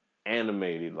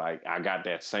animated, like, I got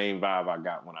that same vibe I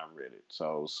got when I read it.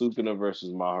 So Sukuna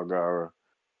versus Mahagara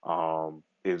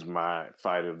is my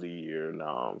fight of the year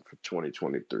for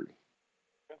 2023.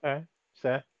 Okay,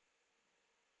 Seth.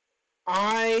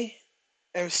 I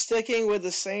am sticking with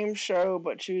the same show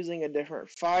but choosing a different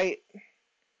fight.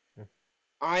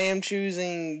 I am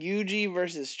choosing Yuji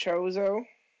versus Chozo.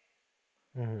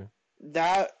 Mm-hmm.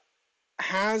 That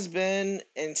has been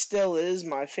and still is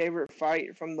my favorite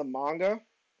fight from the manga.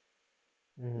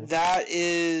 Mm-hmm. That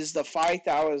is the fight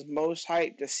that I was most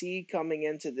hyped to see coming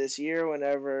into this year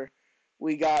whenever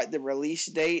we got the release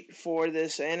date for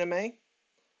this anime,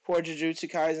 for Jujutsu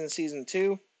Kaisen Season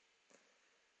 2.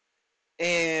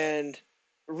 And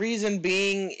reason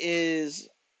being is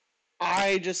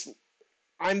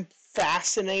I'm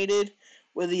fascinated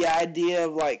with the idea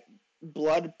of like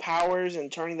blood powers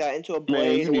and turning that into a Man,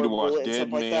 blade you need or to a watch bullet and Dead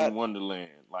stuff like Man that.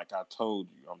 Wonderland. Like I told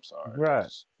you, I'm sorry. Right.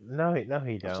 No, he I'm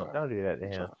don't. sorry. Don't do that to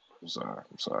him. I'm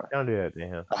sorry. Don't do that to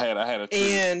him. I had a trigger.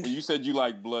 And When you said you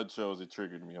like blood shows, it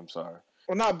triggered me. I'm sorry.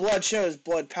 well, not blood shows,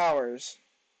 blood powers.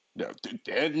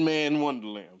 Dead Man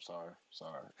Wonderland. I'm sorry.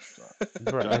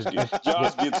 Bro, Josh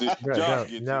gets it. bro, Josh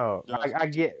gets no, it. I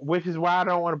get, which is why I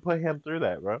don't want to put him through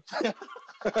that, bro. Okay.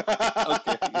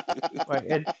 Like,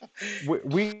 it's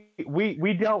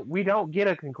we don't get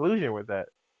a conclusion with that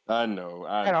I know.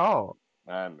 at all.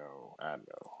 I know.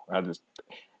 I just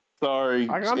sorry.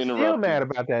 Like, I'm still Interrupted. mad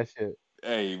about that shit.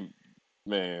 Hey,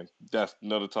 man, that's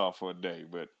another talk for a day.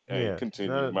 But hey, Yeah,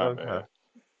 continue. My bad.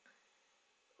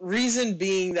 Reason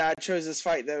being that I chose this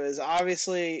fight though is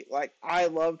obviously like I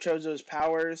love Chozo's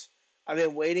powers. I've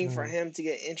been waiting for him to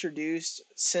get introduced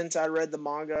since I read the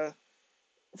manga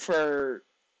for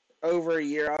over a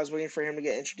year. I was waiting for him to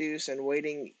get introduced and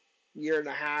waiting year and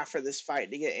a half for this fight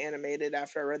to get animated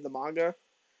after I read the manga.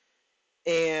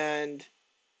 And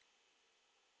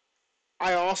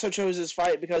I also chose this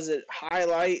fight because it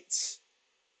highlights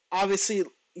obviously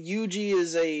Yuji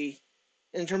is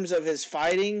in terms of his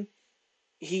fighting,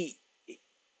 he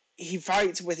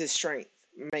fights with his strength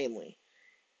mainly.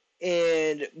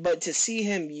 But to see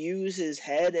him use his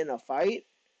head in a fight,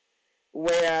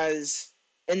 whereas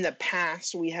in the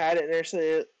past we hadn't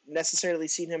necessarily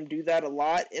seen him do that a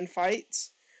lot in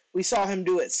fights. We saw him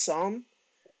do it some,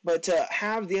 but to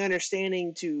have the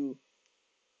understanding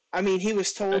he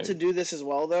was told to do this as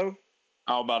well though.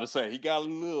 I was about to say he got a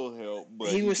little help, but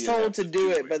he was told to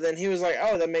do it, but then he was like,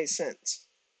 "Oh, that makes sense.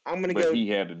 I'm gonna go." But he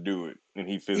had to do it, and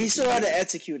he still had to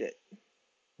execute it.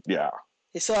 Yeah.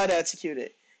 He still had to execute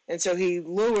it. And so he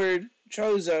lured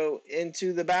Chozo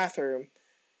into the bathroom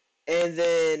and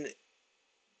then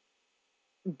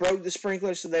broke the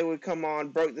sprinklers so they would come on,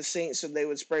 broke the sink so they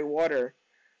would spray water.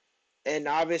 And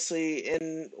obviously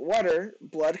in water,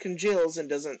 blood congeals and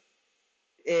doesn't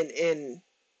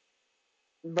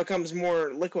becomes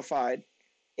more liquefied.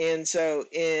 And so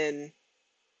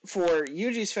for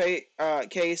Yuji's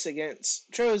case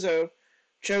against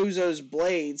Chozo's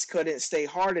blades couldn't stay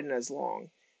hardened as long.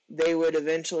 They would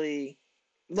eventually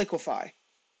liquefy,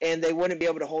 and they wouldn't be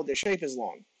able to hold their shape as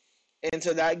long. And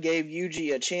so that gave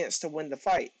Yuji a chance to win the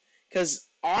fight. Because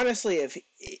honestly,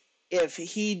 if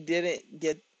he didn't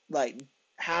get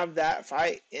have that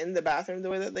fight in the bathroom the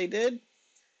way that they did,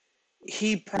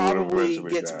 he He would have probably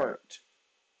eventually gets died. burnt.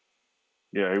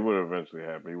 Yeah, he would have eventually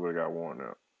happened. He would have got worn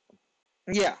out.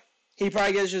 Yeah, he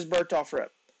probably gets just burnt off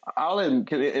rip. I'll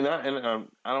admit, and I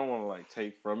don't want to like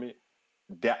take from it.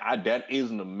 That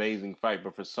is an amazing fight,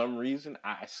 but for some reason,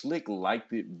 Slick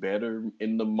liked it better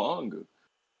in the manga.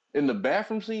 In the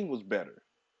bathroom scene was better,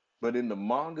 but in the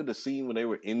manga, the scene when they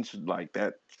were in like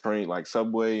that train, like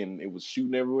subway, and it was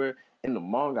shooting everywhere. In the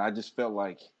manga, I just felt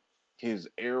like his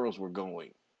arrows were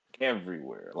going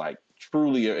everywhere, like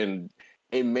truly, and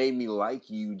it made me like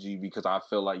Yuji because I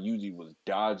felt like Yuji was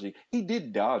dodging. He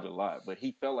did dodge a lot, but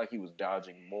he felt like he was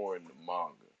dodging more in the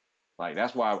manga. Like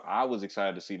that's why I was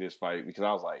excited to see this fight because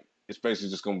I was like, it's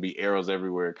basically just gonna be arrows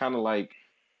everywhere, kind of like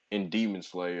in Demon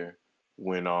Slayer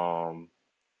when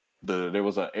there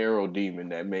was an arrow demon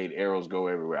that made arrows go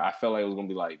everywhere. I felt like it was gonna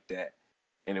be like that,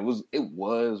 and it was,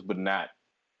 but not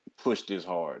pushed this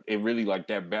hard. It really like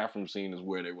that bathroom scene is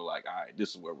where they were like, all right,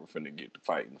 this is where we're finna get to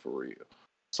fighting for real.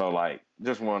 So like,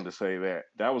 just wanted to say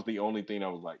that was the only thing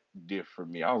that was like diff for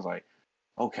me. I was like,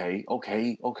 okay,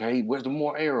 where's the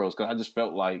more arrows? Because I just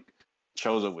felt like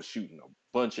Chozo was shooting a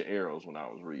bunch of arrows when I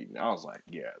was reading. I was like,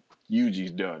 yeah,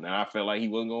 Yuji's done, and I felt like he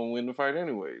wasn't gonna win the fight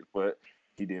anyways, but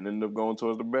he didn't end up going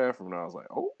towards the bathroom, and I was like,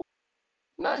 oh,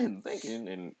 not him thinking,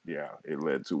 and yeah, it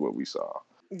led to what we saw.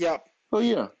 Yep. So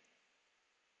yeah.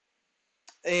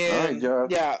 And all right, Josh.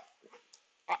 yeah,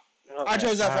 I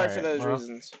chose that fight for those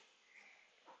reasons.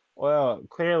 Well,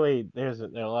 clearly there's a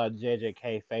lot of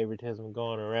JJK favoritism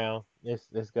going around this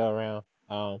go around.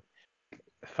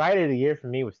 Fight of the year for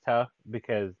me was tough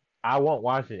because I won't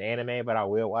watch an anime, but I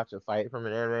will watch a fight from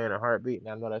an anime in a heartbeat.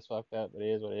 And I know that's fucked up, but it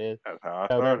is what it is. That's how I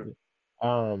started.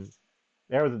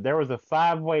 There was a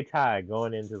 5-way tie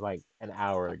going into like an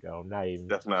hour ago. I'm not even.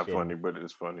 That's not shitting. funny, but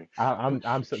it's funny.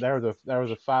 There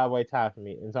was a 5-way tie for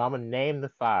me, and so I'm gonna name the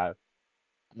 5.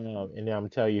 And then I'm gonna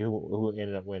tell you who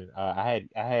ended up winning. I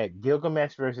had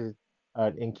Gilgamesh versus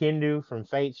Enkindu from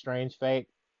Fate, Strange Fate.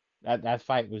 That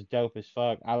fight was dope as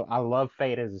fuck. I love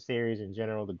Fate as a series in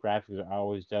general. The graphics are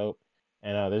always dope,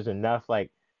 and there's enough like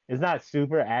it's not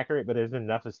super accurate, but there's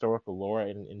enough historical lore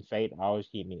in Fate to always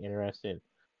keep me interested.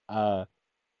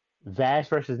 Vash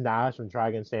versus Nas from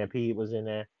Trigun Stampede was in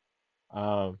there.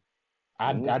 I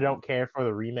don't care for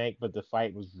the remake, but the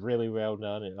fight was really well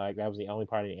done, and like that was the only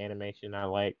part of the animation I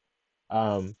liked.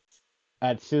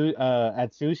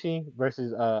 Atsushi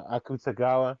versus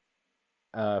Akutagawa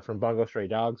from Bungo Stray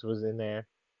Dogs was in there.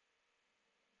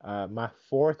 My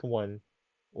 4th one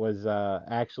was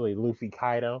actually Luffy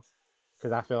Kaido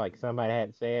because I feel like somebody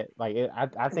had to say it. Like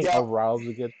I think overall it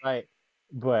was a good fight,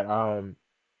 but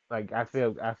like I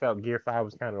felt Gear 5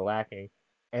 was kind of lacking.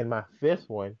 And my 5th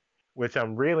one, which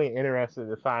I'm really interested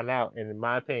to find out, and in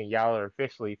my opinion, y'all are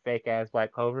officially fake ass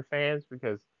Black Clover fans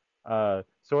because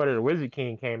Sword of the Wizard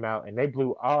King came out and they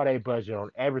blew all their budget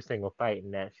on every single fight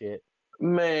in that shit.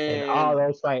 Man, and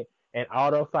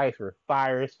all those fights were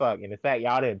fire as fuck. And the fact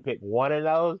y'all didn't pick one of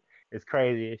those is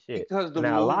crazy as shit. Because the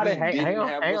now, movie didn't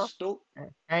have a story.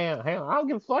 Hang on. I don't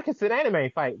give a fuck. It's an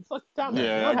anime fight. Fuck you talking about.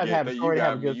 You don't have to have a story to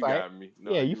have a good fight.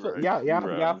 No, yeah,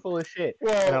 y'all full of shit.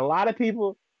 Well, and a lot of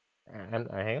people. Hang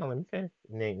on, let me finish.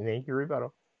 And then you can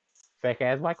rebuttal. Fake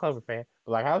ass White Clover fan.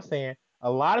 But like I was saying, a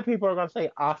lot of people are gonna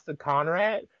say Asta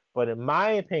Conrad, but in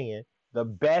my opinion, the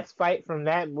best fight from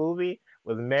that movie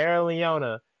was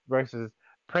Leona versus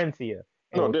Princia.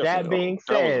 And with that being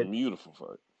said, that was a beautiful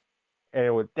fight.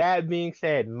 And with that being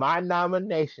said, my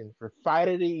nomination for Fight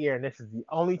of the Year, and this is the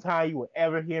only time you will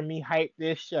ever hear me hype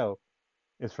this show,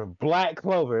 is for Black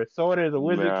Clover, Sword of the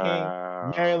Wizard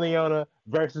King, Leona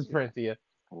versus Princia.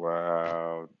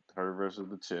 Wow, her versus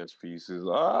the chess pieces.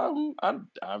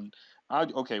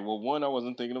 Okay. Well, one, I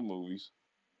wasn't thinking of movies.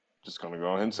 Just gonna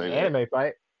go ahead and say that anime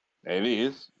fight. It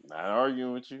is. Not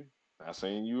arguing with you. Not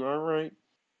saying you are right.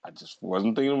 I just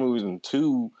wasn't thinking of movies. And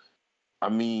 2, I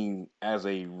mean, as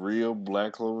a real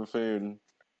Black Clover fan,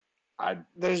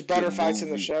 there's better fights in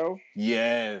the show.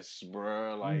 Yes,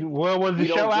 bro. Like, well, was the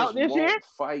show out this year?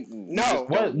 Fighting. No.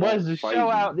 Was the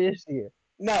show out this year?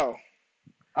 No.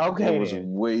 Okay. There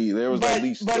was at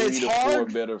least 3 to 4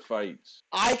 better fights.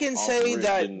 I can say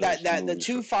that the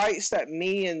 2 fights that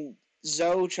me and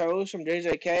Zoe chose from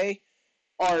JJK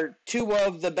are 2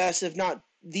 of the best, if not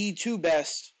the two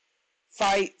best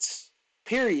fights,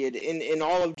 period, in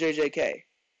all of JJK.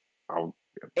 Oh,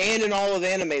 and in all of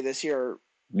anime this year.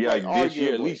 yeah, Like, this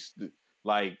year at arguably. least,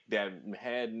 like that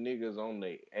had niggas on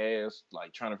their ass,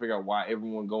 like trying to figure out why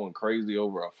everyone going crazy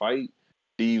over a fight.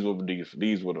 These were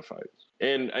the fights.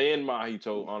 And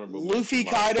Mahito honorable Luffy mention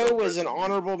Kaido Mahito was an versus Lee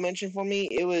honorable mention for me.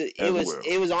 It was it as was well.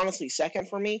 it was honestly second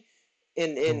for me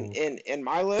in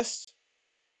my list.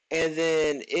 And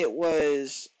then it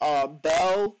was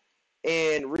Bell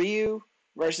and Ryu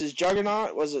versus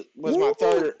Juggernaut was my Woo!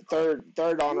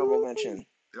 third honorable Woo! mention.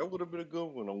 That would have been a good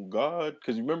one on God.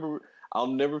 Because you remember, I'll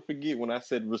never forget when I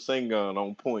said Rasengan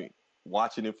on point,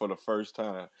 watching it for the first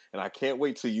time. And I can't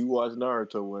wait till you watch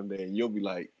Naruto one day and you'll be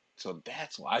like, so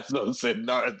that's why I said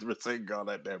Naruto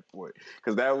Rasengan at that point.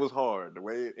 Because that was hard. The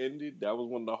way it ended, that was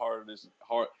one of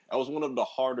the that was one of the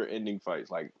harder ending fights.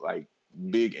 Like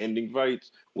big ending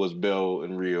fights was Bell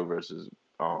and Rio versus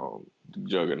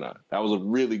Juggernaut. That was a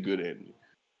really good ending.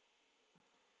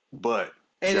 But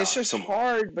And it's Josh, just come on.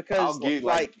 hard I'll because get like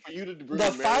like for you to bring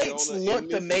the fights Mariona in looked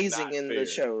this is amazing not in the fair.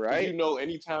 show, Because right? you know,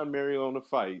 anytime Mariona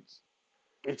fights,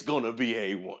 it's gonna be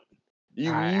A1.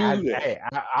 You I, knew that.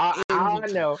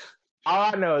 all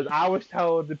I know is I was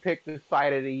told to pick the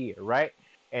fight of the year, right?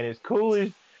 And as cool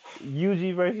as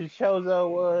Yuji versus Chozo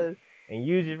was, and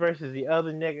Yuji versus the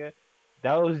other nigga,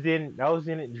 those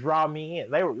didn't draw me in.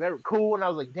 They were cool, and I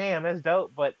was like, damn, that's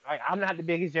dope. But like, I'm not the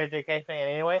biggest JJK fan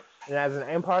anyway. And as an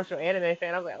impartial anime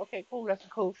fan, I was like, okay, cool, that's a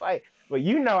cool fight. But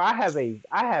I have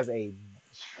a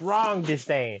strong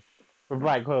disdain for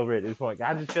Black Clover at this point.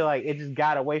 I just feel like it just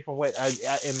got away from what,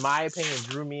 in my opinion,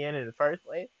 drew me in the first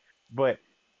place. But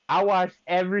I watched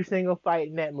every single fight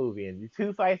in that movie, and the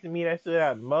two fights to me that stood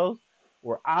out the most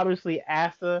were obviously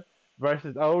Asa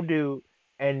versus old dude,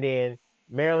 and then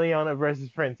Marileona versus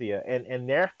Princia. And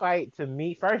their fight to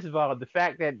me, first of all, the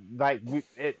fact that like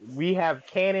we have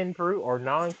canon proof or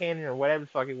non-canon or whatever the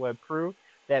fuck it was proof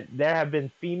that there have been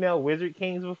female wizard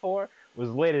kings before was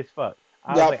lit as fuck.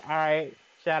 I was Yep. like, all right,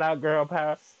 shout out girl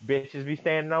power. Bitches be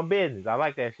standing on business. I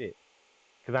like that shit.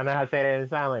 Because I know how to say that in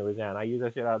sign language now. And I use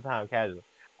that shit all the time casually.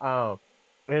 Um,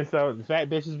 and so the fact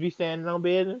bitches be standing on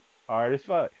business, hard as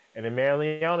fuck. And then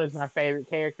Mary Leona is my favorite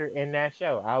character in that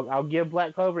show. I'll give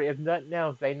Black Clover, if nothing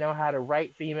else, they know how to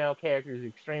write female characters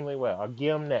extremely well. I'll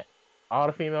give them that. All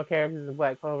the female characters in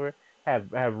Black Clover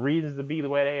have reasons to be the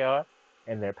way they are,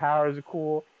 and their powers are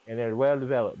cool, and they're well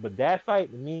developed. But that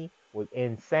fight to me was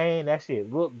insane. That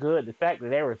shit looked good. The fact that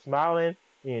they were smiling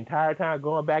the entire time,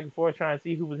 going back and forth trying to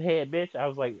see who was head bitch, I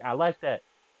was like, I like that.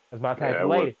 That's my type Yeah, of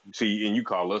what lady. see, and you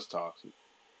call us toxic.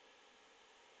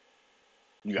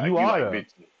 You You are like though.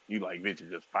 bitches. You like bitches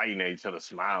just fighting at each other,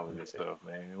 smiling and stuff,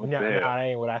 man. What No, the no, hell? that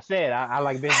ain't what I said. I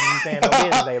like bitches who saying no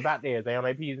business. They about theirs. They on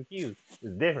their P's and Q's.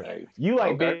 It's different. Hey, You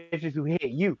like okay. bitches who hit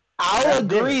you. I'll That's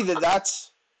different. agree that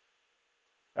that's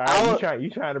All right, I'll you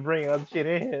trying to bring other shit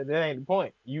in here. That ain't the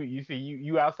point. You see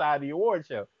you outside the award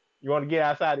show. You want to get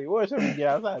outside the award show, you get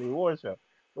outside the award show.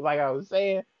 But like I was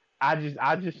saying, I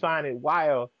just find it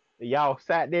wild that y'all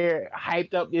sat there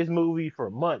hyped up this movie for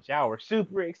months. Y'all were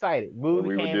super excited. And Movie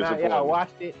we were came out, y'all disappointed.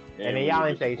 watched it, and And then we were y'all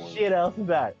didn't say disappointed. shit else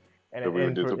about it. And And we were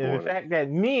and the disappointed. fact that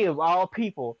me of all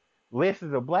people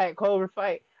listed a Black Clover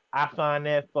fight, I find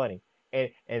that funny.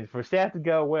 And for Seth to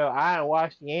go, well, I didn't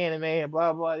watch the anime and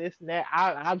blah blah this and that.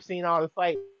 I've seen all the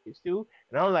fights too,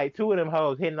 and only like two of them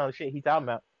hoes hitting on the shit he talking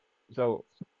about. So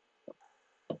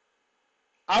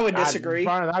I would as disagree.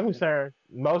 far as I'm concerned,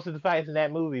 most of the fights in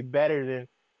that movie better than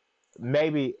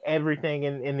maybe everything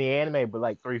in the anime, but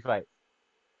like three fights.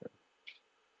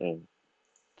 Mm.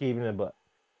 Keeping it buck.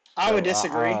 I would So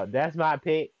disagree. that's my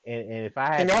pick. And if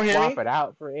I Can had to y'all hear swap me? it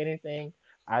out for anything,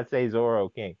 I'd say Zoro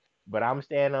King. But I'm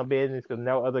staying on business because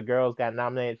no other girls got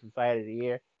nominated for Fight of the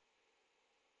Year.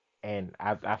 And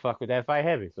I fuck with that fight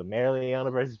heavy. So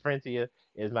Marileona versus Francia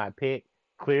is my pick.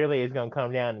 Clearly, it's gonna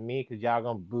come down to me because y'all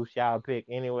gonna boost y'all pick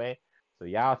anyway. So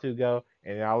y'all two go,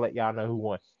 and I'll let y'all know who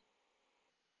won.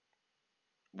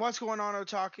 What's going on,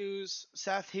 Otakus?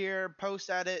 Seth here, post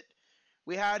edit.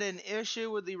 We had an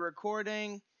issue with the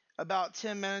recording. About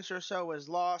 10 minutes or so was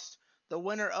lost. The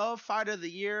winner of Fight of the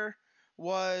Year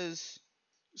was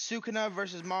Sukuna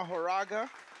versus Mahoraga.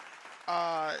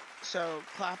 So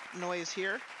clap noise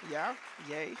here. Yeah,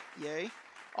 yay, yay.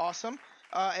 Awesome.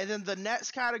 And then the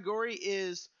next category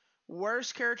is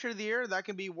worst character of the year. That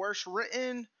can be worst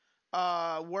written,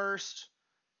 worst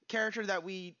character that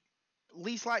we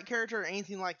least like character or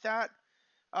anything like that.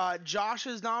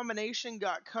 Josh's nomination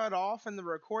got cut off in the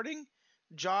recording.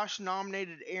 Josh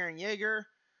nominated Aaron Yeager.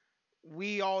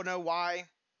 We all know why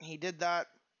he did that.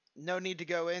 No need to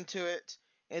go into it.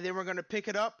 And then we're going to pick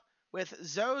it up with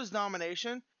Zoe's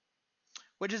nomination,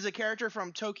 which is a character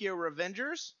from Tokyo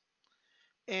Revengers.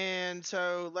 And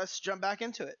so let's jump back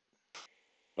into it.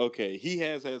 Okay, he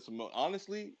has had some.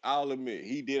 Honestly, I'll admit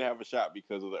he did have a shot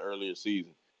because of the earlier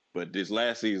season, but this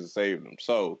last season saved him.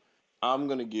 So I'm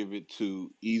gonna give it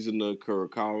to Izuna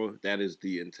Kurokawa. That is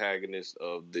the antagonist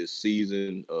of this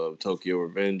season of Tokyo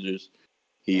Revengers.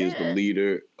 He is the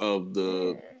leader of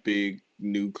the big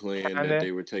new clan that Kinda.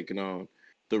 they were taking on.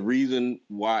 The reason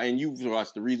why, and you've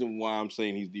watched, the reason why I'm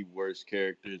saying he's the worst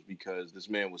character is because this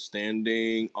man was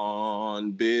standing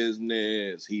on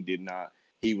business. He did not.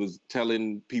 He was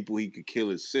telling people he could kill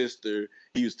his sister.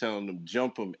 He was telling them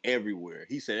jump him everywhere.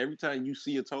 He said every time you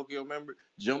see a Tokyo member,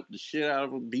 jump the shit out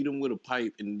of him, beat him with a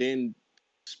pipe, and then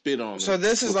spit on So him.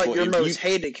 this is like Before, your if most you,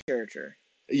 hated character.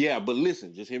 yeah, but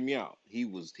listen, just hear me out. He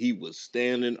was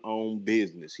standing on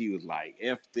business. He was like,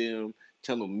 F them,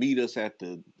 tell them meet us at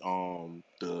the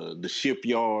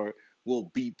shipyard. We'll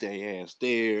beat their ass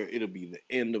there. It'll be the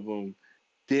end of them.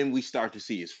 Then we start to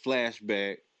see his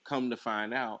flashback. Come to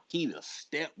find out, he the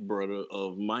stepbrother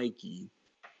of Mikey.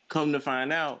 Come to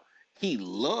find out, he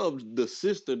loved the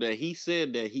sister that he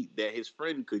said that his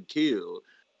friend could kill.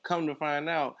 Come to find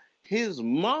out, his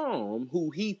mom,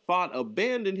 who he thought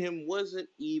abandoned him, wasn't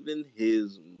even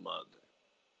his mother,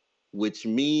 which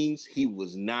means he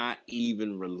was not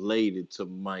even related to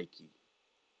Mikey.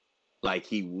 Like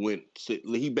he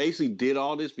basically did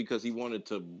all this because he wanted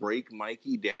to break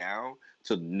Mikey down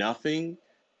to nothing,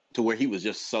 to where he was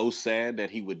just so sad that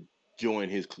he would join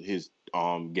his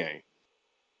gang.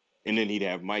 And then he'd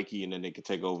have Mikey, and then they could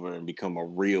take over and become a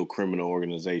real criminal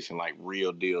organization, like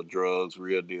real deal drugs,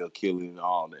 real deal killing,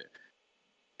 all that.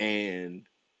 And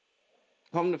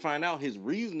come to find out, his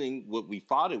reasoning, what we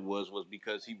thought it was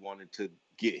because he wanted to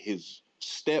get his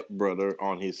stepbrother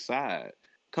on his side.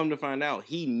 Come to find out,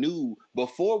 he knew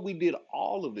before we did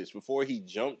all of this, before he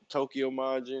jumped Tokyo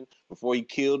Majin, before he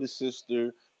killed his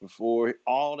sister, before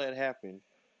all that happened,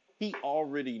 he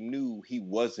already knew he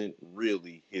wasn't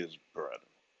really his brother.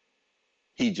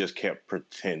 He just kept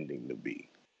pretending to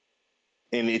be.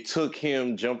 And it took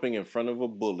him jumping in front of a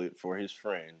bullet for his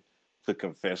friend to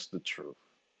confess the truth.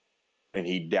 And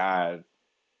he died,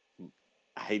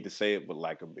 I hate to say it, but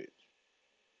like a bitch.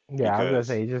 Yeah, I was gonna Because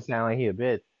say he just sound like he a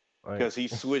bitch. Like, he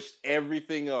switched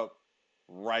everything up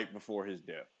right before his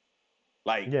death.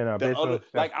 Like yeah, no, the bitch other, don't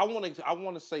like I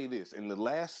want to say this: in the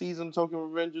last season of Tokyo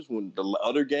Revengers, when the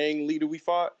other gang leader we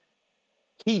fought,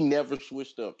 he never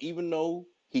switched up, even though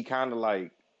he kind of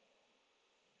like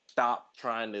stopped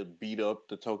trying to beat up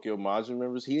the Tokyo Majin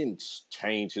members. He didn't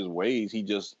change his ways. He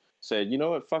just said, you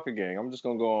know what, fuck a gang. I'm just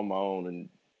gonna go on my own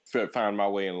and find my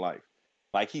way in life.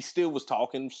 Like he still was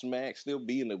talking smack, still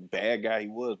being the bad guy he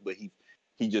was, but he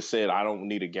just said, I don't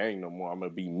need a gang no more. I'm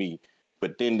gonna be me.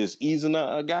 But then this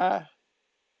Izuna guy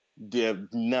did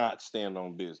not stand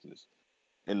on business.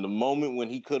 And the moment when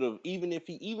he could have, even if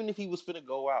he was finna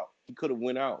go out, he could have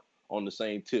went out on the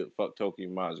same tip. Fuck Tokyo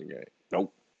Majin gang.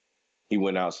 Nope. He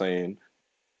went out saying,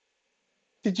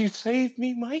 did you save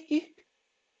me, Mikey?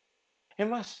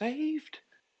 Am I saved?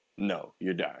 No,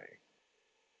 you're dying.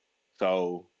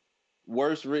 So,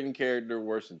 worst written character,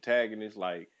 worst antagonist.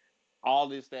 Like, all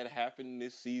this that happened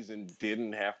this season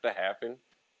didn't have to happen.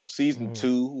 Season mm,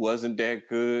 2 wasn't that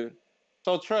good.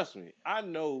 So, trust me, I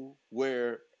know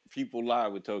where people lie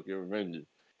with Tokyo Revengers.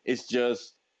 It's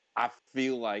just, I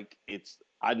feel like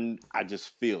I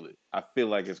just feel it. I feel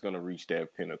like it's going to reach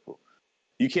that pinnacle.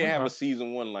 You can't have a okay.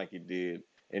 season 1 like it did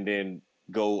and then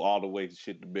go all the way to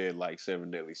shit to bed like Seven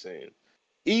Deadly Sins.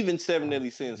 Even Seven Deadly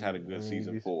Sins had a good You'd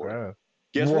season be 4. surprised.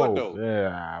 Guess what Whoa, though?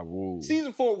 yeah, whoa.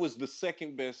 Season 4 was the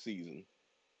second best season.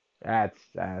 That's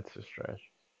a stretch.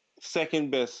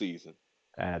 Second best season.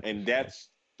 That's a And stretch.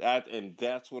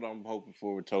 that's what I'm hoping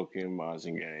for with Tokyo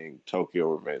Mazin Gang,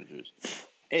 Tokyo Revengers.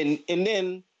 And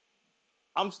then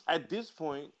I'm at this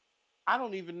point, I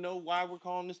don't even know why we're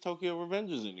calling this Tokyo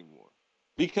Revengers anymore.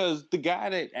 Because the guy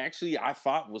that actually I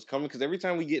thought was coming, because every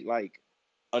time we get like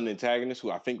an antagonist who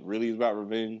I think really is about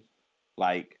revenge,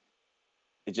 like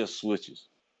it just switches.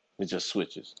 It just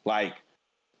switches. Like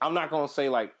I'm not gonna say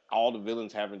like all the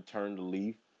villains haven't turned the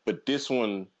leaf, but this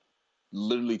one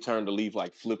literally turned the leaf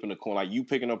like flipping a coin, like you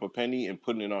picking up a penny and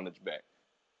putting it on its back,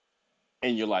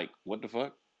 and you're like, what the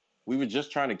fuck? We were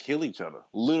just trying to kill each other,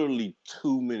 literally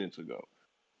 2 minutes ago,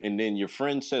 and then your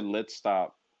friend said, "Let's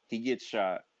stop." He gets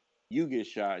shot, you get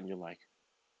shot, and you're like,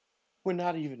 "We're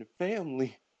not even a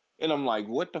family." And I'm like,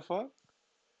 "What the fuck?"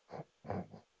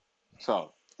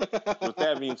 So, with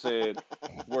that being said,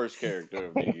 worst character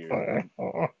of the year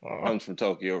comes from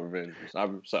Tokyo Revengers.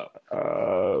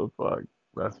 Oh fuck,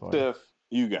 that's funny. Steph,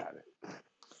 you got it.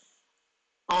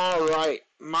 All right,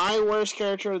 my worst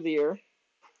character of the year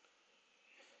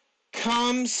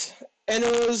comes, and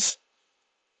it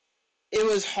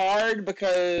was hard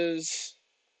because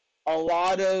a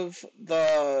lot of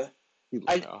I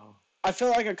feel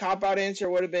like a cop out answer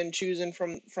would have been choosing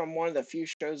from one of the few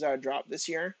shows that I dropped this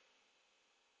year,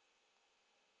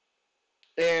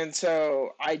 and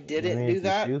so I didn't do If the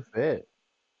that. shoe fit.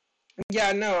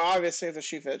 Yeah, no, obviously if the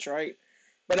shoe fits, right?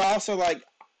 But also like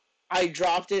I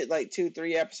dropped it like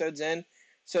 2-3 episodes in,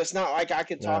 so it's not like I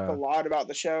could talk a lot about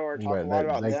the show or talk a But lot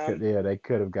about them. they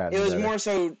could have It gotten was better. more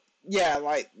so, yeah,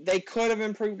 like they could have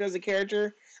improved as a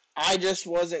character. I just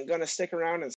wasn't gonna stick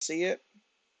around and see it.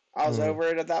 I was over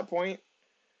it at that point.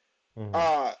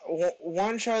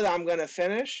 One show that I'm gonna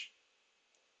finish,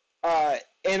 and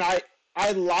I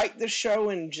like the show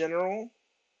in general,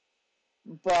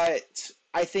 but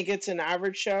I think it's an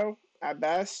average show at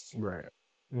best. Right.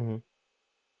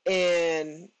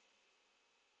 And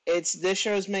it's this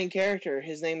show's main character.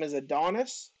 His name is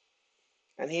Adonis,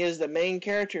 and he is the main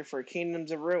character for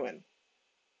Kingdoms of Ruin.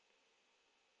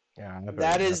 Yeah,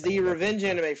 That is the revenge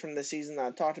anime from the season that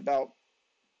I talked about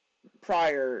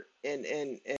prior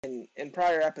in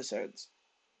prior episodes.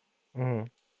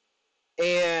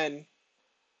 And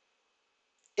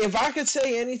if I could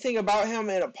say anything about him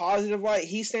in a positive light,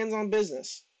 he stands on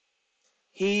business.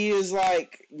 He is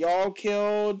like, y'all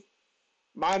killed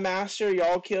my master,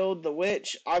 y'all killed the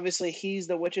witch. Obviously, he's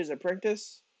the witch's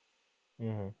apprentice.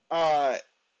 Y'all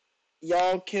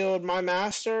killed my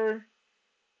master.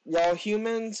 Y'all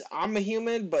humans. I'm a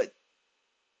human, but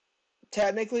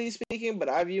technically speaking, but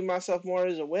I view myself more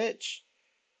as a witch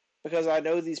because I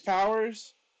know these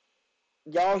powers.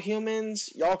 Y'all humans,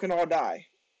 y'all can all die.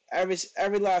 Every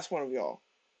last one of y'all.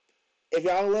 If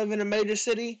y'all live in a major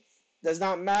city, does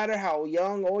not matter how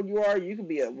young, old you are. You could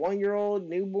be a 1-year-old,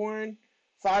 newborn,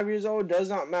 5 years old. Does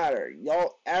not matter.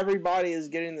 Y'all, everybody is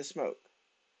getting the smoke.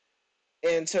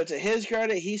 And so, to his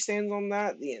credit, he stands on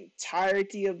that the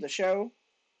entirety of the show.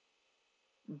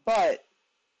 But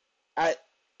at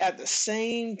the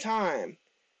same time,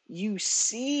 you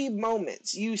see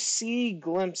moments, you see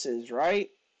glimpses,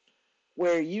 right,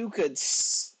 where you could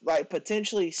like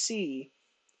potentially see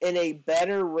in a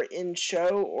better written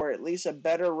show, or at least a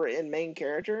better written main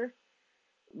character,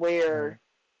 where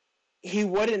he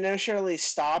wouldn't necessarily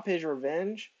stop his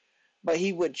revenge, but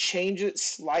he would change it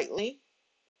slightly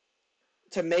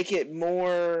to make it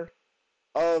more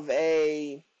of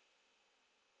a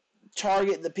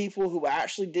target the people who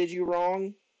actually did you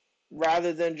wrong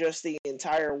rather than just the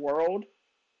entire world.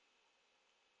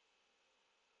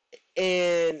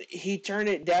 And he turned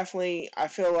it definitely, I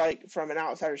feel like, from an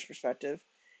outsider's perspective,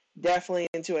 definitely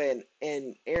into an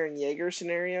Eren Yeager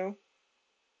scenario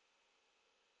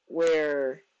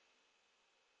where,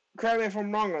 correct me if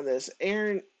I'm wrong on this,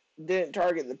 Eren didn't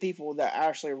target the people that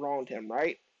actually wronged him,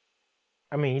 right?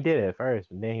 I mean, he did it at first,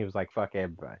 but then he was like, "Fuck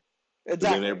everybody."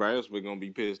 Exactly. Then everybody else was gonna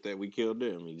be pissed that we killed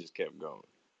them. He just kept going.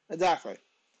 Exactly.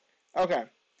 Okay.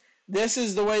 This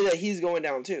is the way that he's going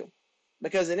down too.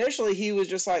 Because initially he was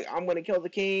just like, I'm going to kill the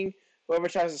king. Whoever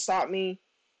tries to stop me,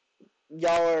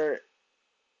 y'all are,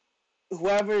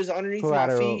 whoever's underneath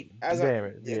my feet,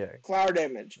 collateral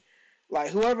damage.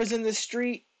 Like, whoever's in the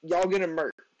street, y'all get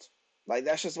murked. Like,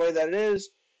 that's just the way that it is.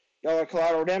 Y'all are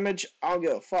collateral damage. I don't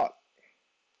give a fuck.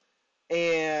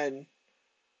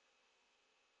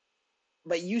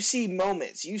 But you see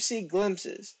moments, you see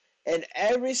glimpses. And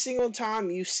every single time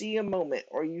you see a moment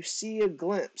or you see a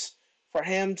glimpse for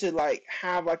him to like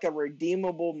have like a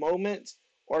redeemable moment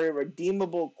or a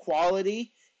redeemable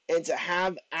quality and to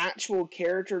have actual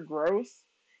character growth,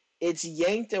 it's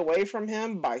yanked away from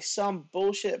him by some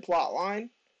bullshit plot line,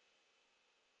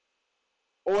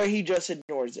 or he just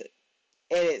ignores it.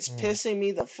 And it's pissing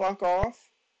me the fuck off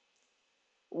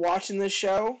watching this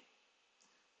show.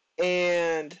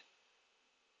 And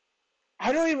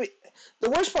I don't even.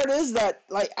 The worst part is that,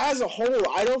 like, as a whole,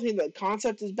 I don't think the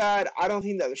concept is bad. I don't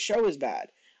think that the show is bad.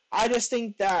 I just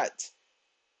think that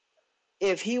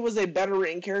if he was a better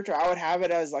written character, I would have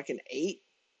it as like an 8,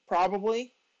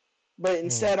 probably. But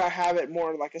instead, I have it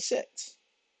more like a 6.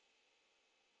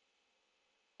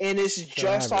 And it's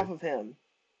just off of him.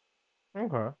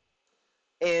 Okay.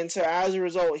 And so as a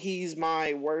result, he's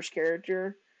my worst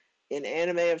character in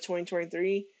anime of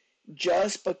 2023,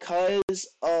 just because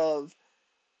of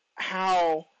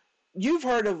how you've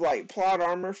heard of like plot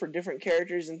armor for different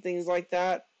characters and things like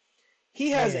that.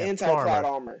 He has anti-plot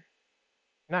armor.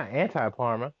 Not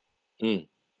anti-Parma.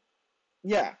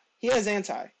 Yeah, he has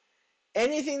anti.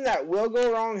 Anything that will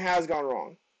go wrong has gone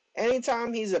wrong.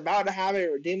 Anytime he's about to have a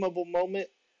redeemable moment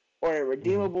or a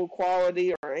redeemable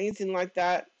quality or anything like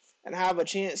that, and have a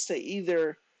chance to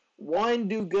either one,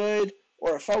 do good,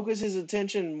 or focus his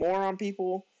attention more on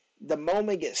people, the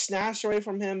moment gets snatched away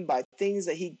from him by things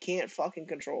that he can't fucking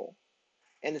control.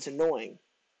 And it's annoying.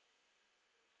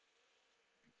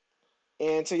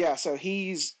 And so yeah, so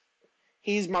he's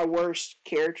my worst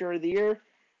character of the year.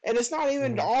 And it's not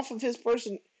even off of his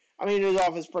person. I mean, it is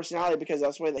off his personality because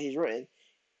that's the way that he's written.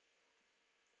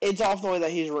 It's off the way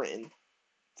that he's written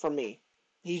for me.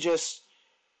 He's just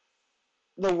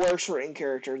the worst written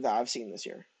character that I've seen this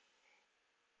year.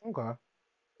 Okay.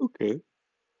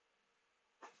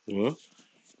 Well,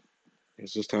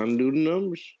 it's just time to do the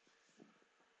numbers.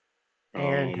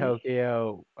 And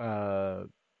Tokyo,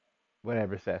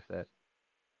 whatever Seth said.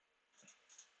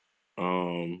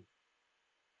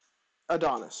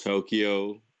 Adonis.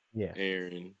 Tokyo, Yeah.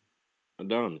 Aaron,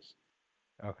 Adonis.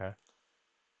 Okay.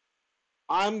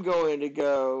 I'm going to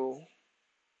go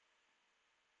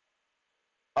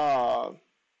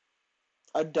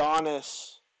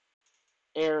Adonis,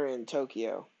 Aaron,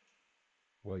 Tokyo.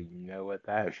 Well, you know what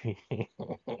that means.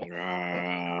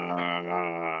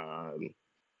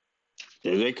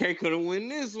 JK couldn't win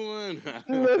this one.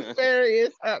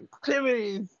 Nefarious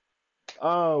activities.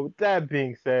 With that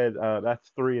being said,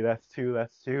 that's 3. That's 2.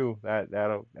 That's 2.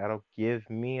 That'll give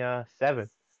me a 7,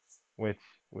 which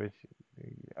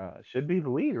should be the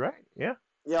lead, right? Yeah.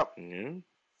 Yep.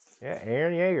 Yeah.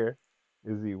 Aaron Yeager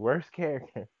is the worst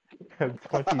character of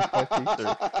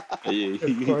 2023.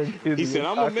 He said,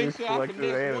 "I'm gonna make sure I Collective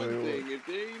finesse one Anime thing. If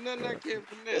there ain't nothing I can't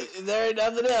finesse, there ain't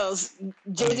nothing else.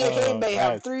 JJK may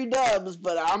have 3 dubs,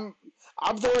 but I'm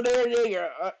throwing Aaron Yeager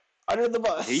under the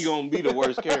bus. He gonna be the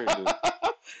worst character."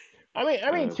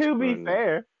 I mean, to be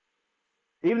fair,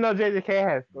 even though JJK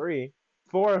has 3,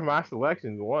 4 of my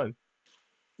selections won.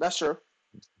 That's true.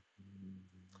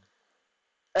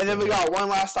 And then we got one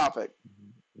last topic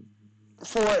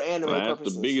for anime purposes.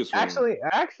 That's the biggest one.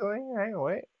 Actually, hang on,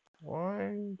 wait.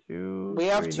 1, 2, we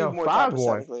have 3, 2 more 5 topics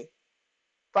won. technically.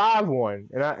 5 won,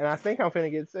 and I think I'm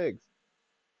finna get 6.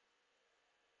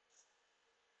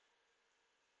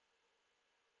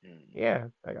 Yeah,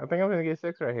 I think I'm gonna get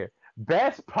 6 right here.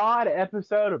 Best pod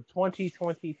episode of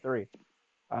 2023.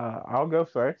 I'll go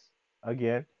first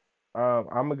again. I'm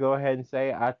gonna go ahead and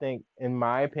say I think, in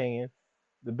my opinion,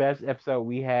 the best episode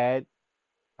we had.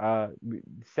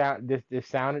 This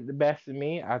sounded the best to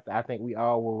me. I think we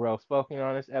all were well spoken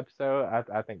on this episode.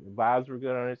 I think the vibes were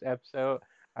good on this episode.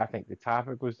 I think the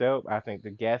topic was dope. I think the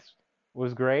guest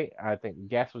was great. I think the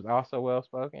guest was also well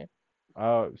spoken.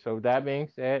 So with that being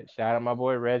said, shout out my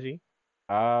boy Reggie.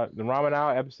 The Ramen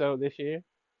Hour episode this year,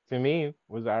 to me,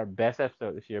 was our best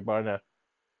episode this year, bar none.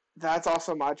 That's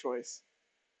also my choice.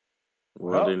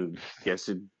 Well, then, guess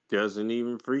it doesn't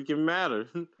even freaking matter.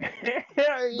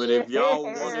 But if y'all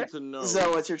wanted to know,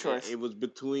 so what's your choice? It was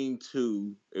between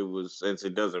 2. It was, since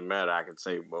it doesn't matter, I can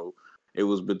say both. It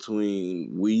was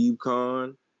between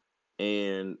WeebCon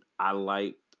and I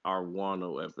liked our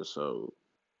Wano episode.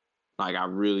 Like, I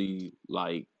really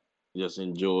just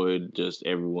enjoyed just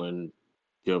everyone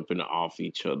jumping off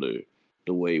each other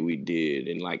the way we did.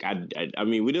 And I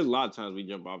mean, we did a lot of times we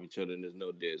jump off each other and there's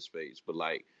no dead space. But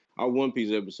our One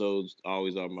Piece episodes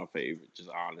always are my favorite, just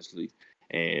honestly.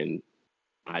 And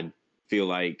I feel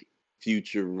like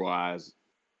future-wise,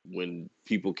 when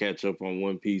people catch up on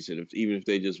One Piece, and even if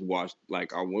they just watch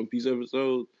our One Piece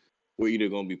episodes, we're either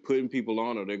gonna be putting people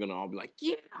on or they're gonna all be like,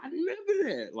 "Yeah, I remember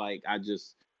that."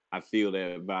 I feel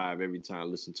that vibe every time I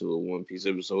listen to a One Piece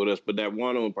episode. But that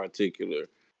one in particular,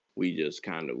 we just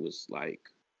kind of was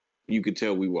you could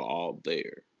tell we were all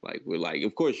there. We're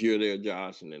of course you're there,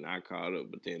 Josh, and then I caught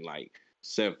up, but then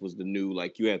Seth was the new,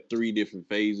 you had 3 different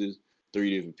phases,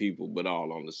 3 different people, but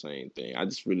all on the same thing. I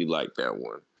just really liked that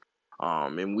one.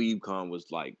 And WeebCon was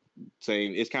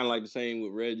same. It's kind of the same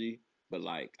with Reggie, but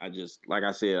I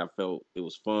said, I felt it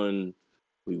was fun.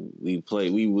 We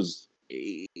played.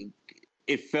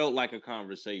 It felt like a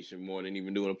conversation more than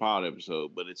even doing a pod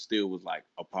episode, but it still was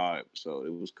a pod episode.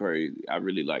 It was crazy. I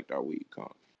really liked our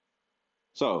WeebCon.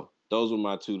 So those were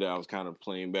my 2 that I was kind of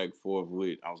playing back and forth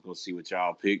with. I was gonna see what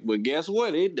y'all picked, but guess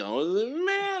what? It doesn't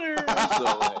matter.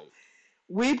 So hey.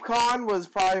 WeebCon was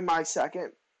probably my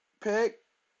second pick,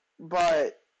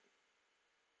 but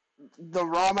the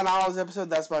Ramen Hours episode,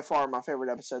 that's by far my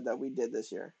favorite episode that we did this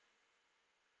year.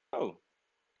 Oh.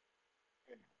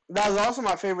 That was also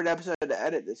my favorite episode to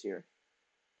edit this year.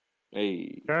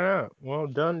 Hey. Turn out. Well,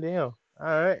 done deal. All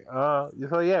right.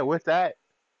 So yeah, with that,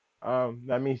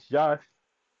 that means Josh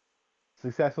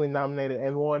successfully nominated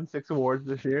and won 6 awards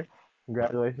this year.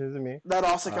 Congratulations to me. That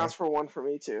also counts for 1 for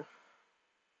me too.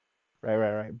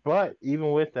 Right. But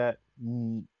even with that,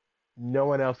 no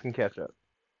one else can catch up.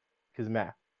 Because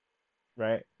math.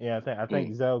 right? Yeah, I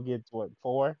think Zoe gets what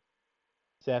 4.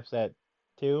 Seth's at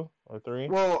 2 or 3.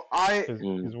 Well,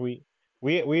 Because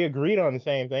we agreed on the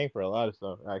same thing for a lot of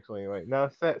stuff actually. Like no,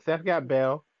 Seth got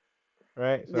Bell,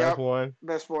 right? So that's yep, 1.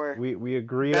 best boy, We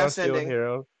agreed on best Shield ending.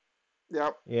 Hero.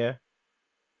 Yep. Yeah.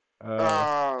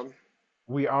 Uh, Um.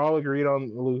 we all agreed on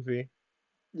Luffy,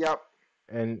 Yep.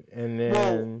 and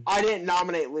Well, then I didn't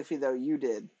nominate Luffy though. You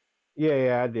did.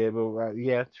 yeah, I did, but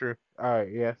yeah, true. All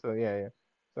right, yeah, so yeah.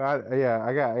 So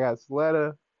I got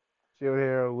Sletta, Shield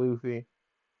Hero, Luffy,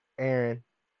 Aaron,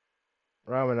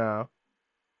 Ramanal.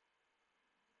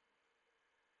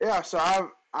 Yeah. So I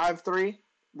have 3: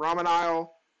 Ramen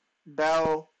Isle,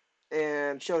 Bell,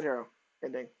 and Shield Hero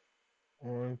ending.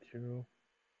 1, 2,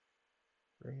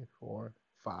 3, 4,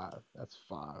 5. That's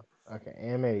 5. Okay,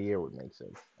 anime of the year would make 6.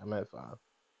 I'm at 5.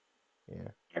 Yeah.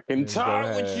 I can And then Zoe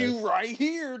tie with has. you right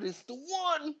here. This the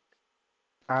one.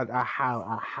 I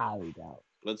highly doubt.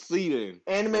 Let's see then.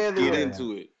 Anime Let's of the get Highly year. doubt.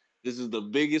 into it. This is the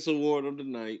biggest award of the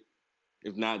night,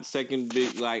 if not second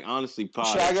big. Like honestly, pod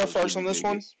Should I go episodes first be on the this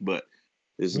one? biggest, but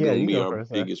this is Yeah, gonna you be go our first,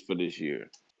 sir. biggest for this year.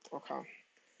 Okay.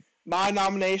 My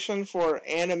nomination for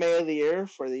Anime of the Year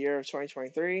for the year of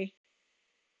 2023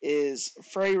 is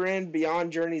Freyrin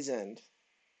Beyond Journey's End.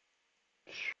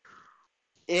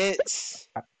 It's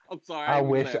I'm sorry, I I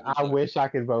didn't mean to wish laugh. I'm I sorry. wish I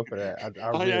could vote for that. I I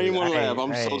really didn't want to laugh. I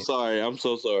I'm so ain't sorry. I'm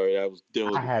so sorry. That was I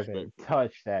still haven't disrespectful.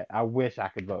 touched that. I wish I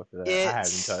could vote for that. I haven't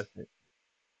it's touched it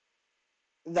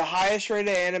the highest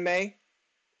rated anime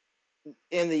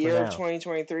in the for year of now.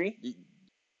 2023. He-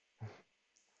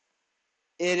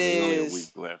 It There's only a week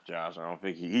is left, Josh. I don't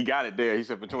think he got it there. He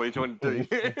said for 2023.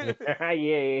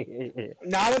 Yeah.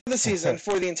 not of the season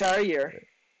for the entire year.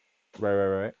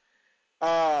 Right.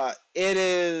 It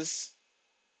is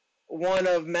one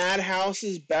of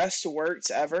Madhouse's best works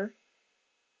ever.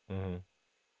 Hmm.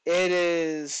 It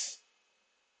is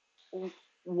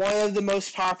one of the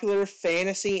most popular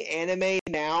fantasy anime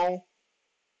now.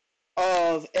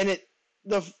 And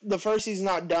the first season's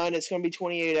not done. It's going to be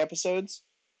 28 episodes.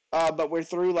 But we're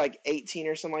through like 18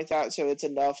 or something like that, so it's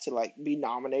enough to like be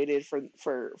nominated for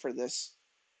this.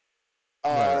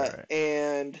 Right.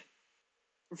 And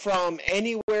from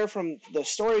anywhere from the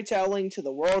storytelling to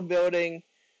the world building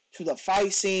to the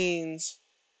fight scenes,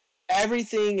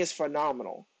 everything is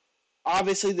phenomenal.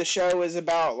 Obviously, the show is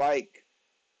about like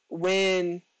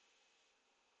when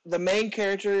the main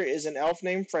character is an elf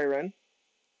named Freyrin.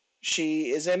 She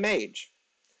is a mage,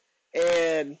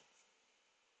 and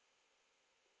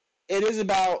it is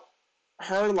about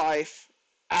her life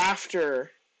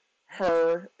after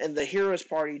her and the heroes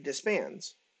party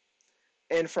disbands.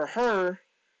 And for her,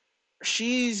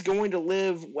 she's going to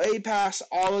live way past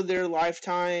all of their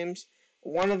lifetimes.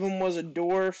 One of them was a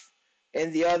dwarf,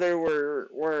 and the other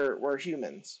were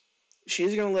humans.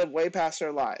 She's going to live way past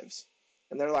their lives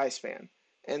and their lifespan.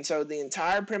 And so the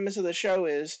entire premise of the show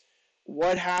is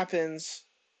what happens,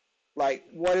 like,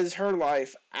 what is her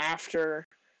life after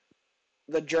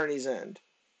the journey's end?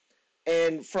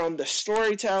 And from the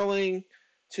storytelling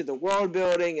to the world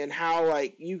building and how,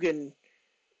 like, you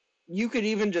could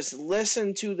even just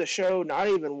listen to the show, not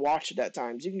even watch it at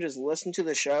times. You can just listen to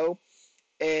the show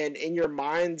and in your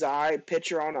mind's eye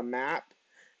picture on a map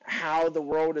how the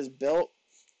world is built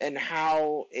and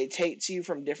how it takes you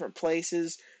from different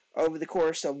places over the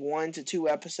course of 1 to 2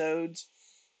 episodes,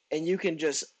 and you can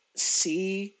just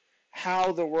see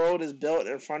how the world is built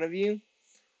in front of you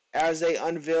as they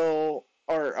unveil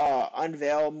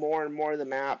more and more of the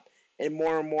map and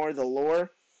more of the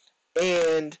lore.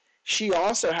 And she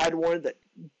also had one of the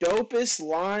dopest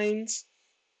lines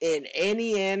in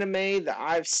any anime that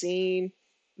I've seen,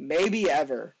 maybe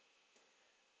ever.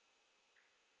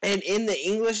 And in the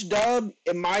English dub,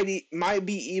 it might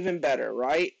be even better,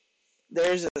 right?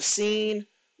 There's a scene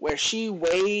where she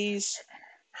weighs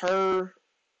her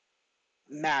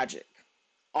magic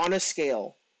on a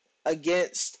scale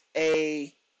against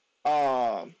a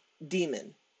uh,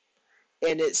 demon,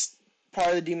 and it's part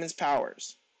of the demon's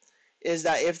powers. Is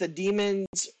that if the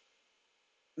demon's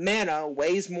mana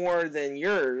weighs more than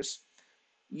yours,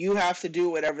 you have to do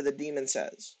whatever the demon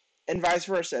says. And vice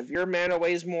versa. If your mana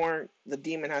weighs more, the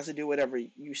demon has to do whatever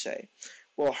you say.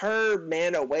 Well, her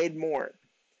mana weighed more,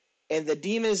 and the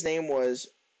demon's name was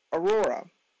Aurora.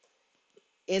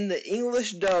 In the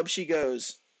English dub, she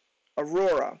goes,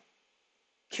 Aurora,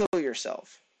 kill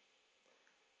yourself.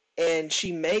 And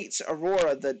she makes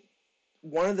Aurora,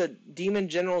 one of the demon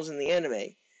generals in the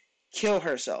anime, kill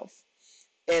herself.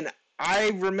 And I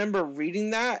remember reading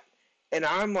that, and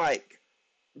I'm like,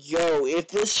 yo, if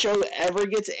this show ever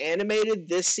gets animated,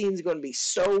 this scene's going to be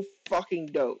so fucking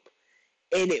dope.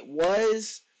 And it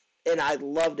was, and I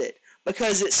loved it.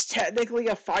 because it's technically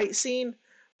a fight scene,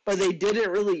 but they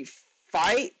didn't really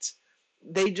fight.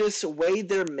 They just weighed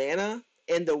their mana,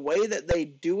 and the way that they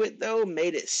do it though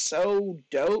made it so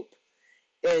dope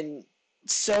and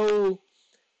so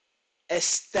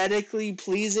aesthetically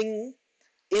pleasing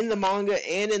in the manga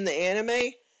and in the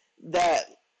anime that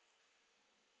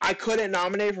I couldn't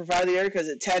nominate for Fight of the Year because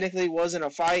it technically wasn't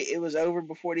a fight. It was over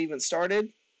before it even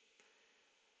started.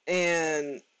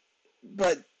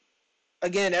 But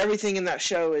again, everything in that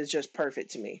show is just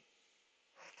perfect to me.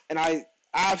 And I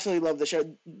absolutely love the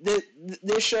show.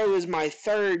 This show is my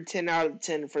third 10 out of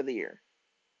 10 for the year.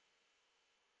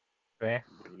 Yeah.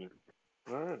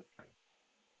 All right.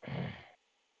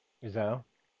 So.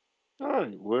 All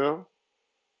right. Well,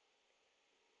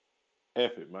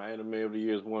 F it. My anime of the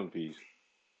year is One Piece.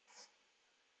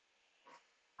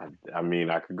 I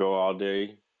mean, I could go all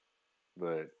day,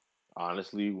 but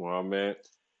honestly, where I'm at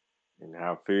and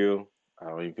how I feel, I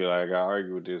don't even feel like I got to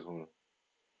argue with this one.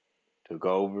 Took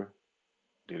over,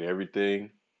 did everything,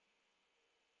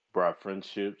 brought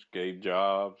friendships, gave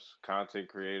jobs, content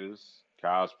creators,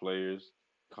 cosplayers,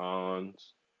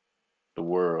 cons, the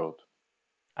world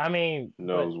I mean, but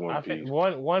knows One I think Piece.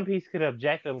 One Piece could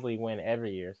objectively win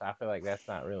every year, so I feel like that's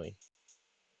not really,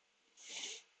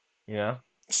 you know.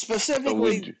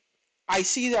 Specifically, I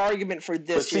see the argument for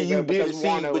this year though because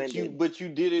Wano ended. But you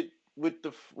did it with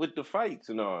the fights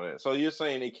and all that. So you're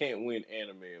saying they can't win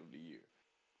anime of the year?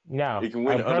 No, it can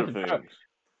win other things.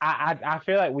 I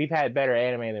feel like we've had better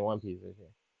anime than One Piece this year.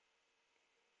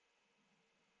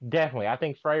 Definitely, I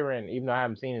think Frieren, even though I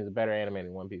haven't seen it, is a better anime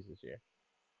than One Piece this year.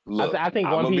 Look, I think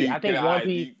One Piece.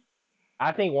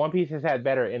 I think One Piece has had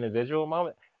better individual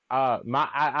moments.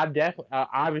 I definitely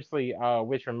obviously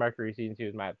Witch from Mercury season 2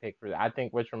 is my pick for that. I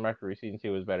think Witch from Mercury season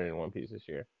 2 is better than One Piece this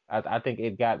year. I think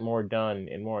it got more done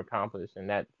and more accomplished in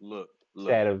that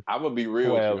set of I'm gonna be real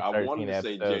 12, with you. I wanted to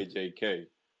episodes. say JJK,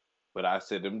 but I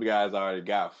said them guys already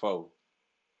got 4.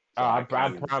 So I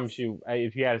promise you,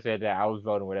 if you had said that, I was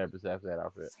voting whatever Seth said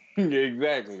off it.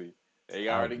 Exactly, they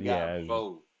already got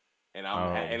 4, and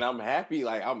I'm happy.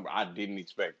 Like I didn't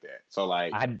expect that. So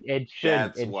like it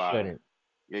shouldn't.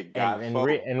 It got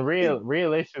 4.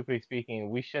 Realistically speaking,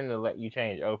 we shouldn't have let you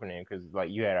change opening because like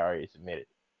you had already submitted.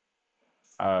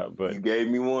 But you gave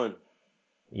me one.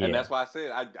 Yeah. And that's why I said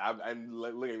I'm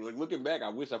looking back. I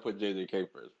wish I put JJK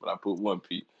first, but I put One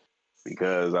Piece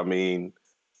because I mean,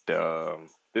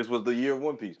 this was the year of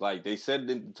One Piece. Like they said at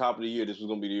the top of the year, this was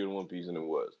gonna be the year of One Piece, and it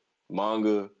was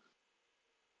manga.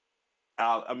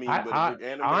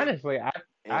 Honestly,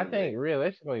 I think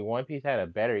realistically, One Piece had a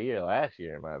better year last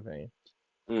year, in my opinion.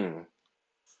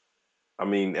 I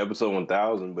mean, episode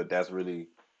 1000, but that's really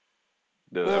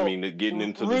getting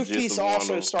into the gist Piece of Wano.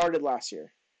 also started last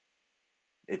year.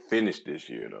 It finished this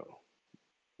year though.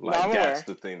 Like that's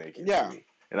the thing they can me.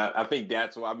 And I think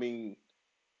that's why the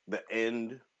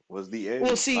end was the end.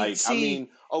 Well, see,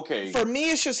 okay. For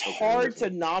me, it's just hard to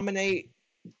nominate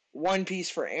One Piece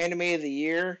for anime of the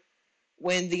year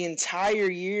when the entire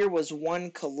year was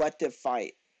one collective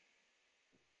fight.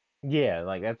 Yeah,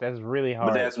 like that's really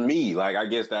hard. But that's me. Like I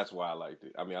guess that's why I liked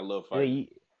it. I mean, I love fighting.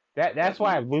 That's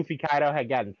why if Luffy Kaido had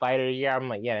gotten Fight of the Year, I'm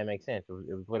like, yeah, that makes sense.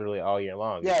 It was literally all year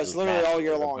long. Yeah, it's literally all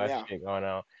year long. Yeah, shit going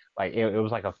on. Like it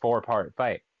was like a 4-part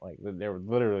fight. Like there were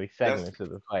literally segments of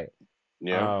the fight.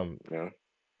 Yeah.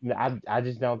 I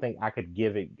just don't think I could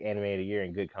give it anime of the year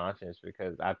in good conscience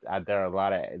because there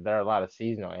are a lot of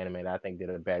seasonal anime that I think did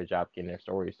a better job getting their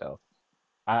stories. So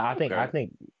I think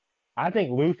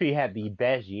Luffy had the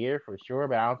best year for sure,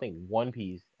 but I don't think One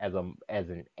Piece as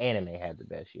an anime had the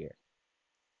best year.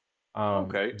 But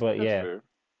that's yeah. Fair.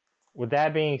 With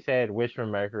that being said, Wish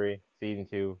from Mercury season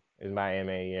 2 is my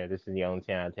anime year. This is the only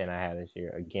 10 out of 10 I had this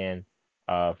year. Again,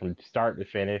 from start to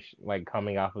finish, like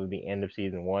coming off of the end of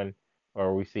season 1,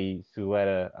 where we see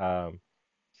Suletta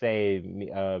save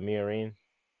Miorine,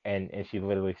 and she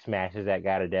literally smashes that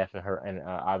guy to death, and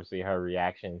obviously her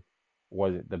reaction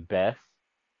wasn't the best,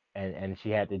 and she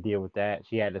had to deal with that.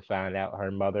 She had to find out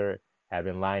her mother had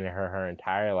been lying to her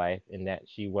entire life, and that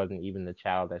she wasn't even the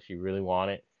child that she really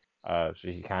wanted.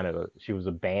 She was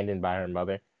abandoned by her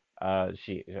mother.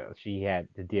 She had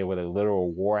to deal with a literal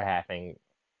war happening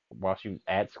while she was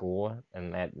at school,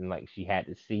 and like she had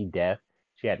to see death.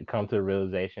 She had to come to the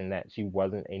realization that she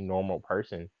wasn't a normal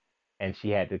person, and she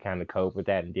had to kind of cope with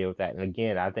that and deal with that. And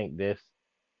again, I think this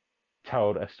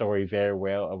told a story very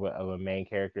well of a main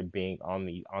character being on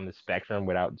the spectrum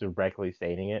without directly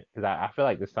stating it, because I feel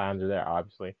like the signs are there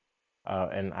obviously,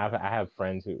 and I have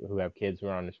friends who have kids who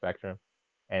are on the spectrum,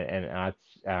 and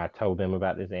I told them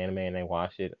about this anime and they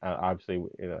watched it. Obviously,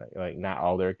 like not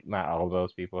all of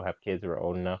those people have kids who are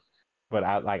old enough, but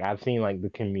I've seen like the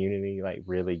community like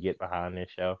really get behind this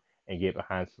show and get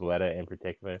behind Soletta in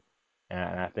particular.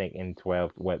 And I think in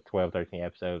 13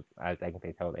 episodes, I think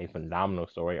they told a phenomenal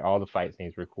story. All the fight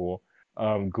scenes were cool.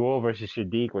 Ghoul versus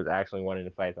Shadiq was actually one of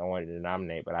the fights I wanted to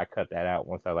nominate, but I cut that out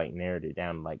once I like narrowed it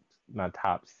down to like my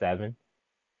top 7.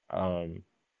 Um,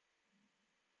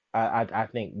 I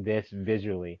think this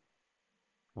visually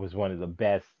was one of the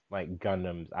best like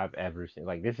Gundams I've ever seen.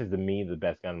 Like this is to me the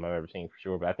best Gundam I've ever seen for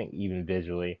sure. But I think even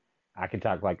visually, I could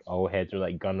talk like old heads or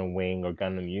like Gundam Wing or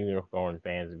Gundam Unicorn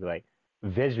fans and be like,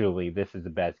 visually this is the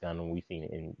best Gundam we've seen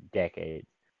in decades.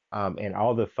 And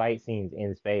all the fight scenes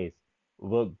in space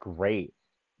look great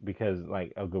because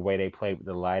like of the way they play with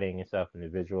the lighting and stuff and the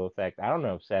visual effects. I don't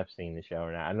know if Seth's seen the show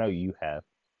or not. I know you have.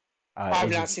 I've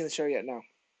It's not just seen the show yet. No.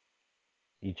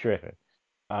 you tripping.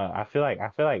 I feel like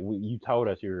you told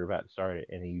us you were about to start it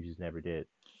and you just never did.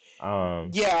 Um,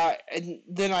 Yeah, and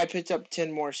then I picked up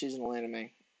 10 more seasonal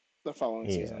anime the following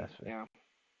yeah, season. that's fair.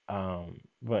 Yeah.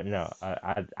 But no,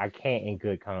 I can't in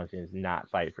good conscience not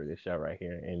fight for this show right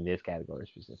here in this category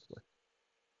specifically.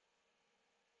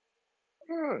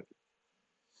 All right.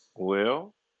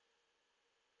 Well,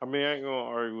 I mean, I ain't gonna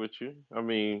argue with you. I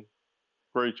mean,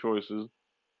 great choices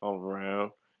all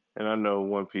around. And I know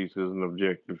One Piece is an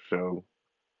objective show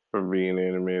for being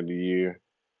anime of the year.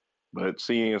 But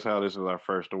seeing as how this is our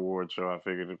first award show, I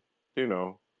figured,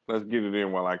 let's get it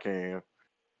in while I can.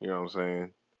 You know what I'm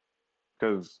saying?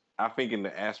 Because I think in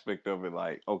the aspect of it,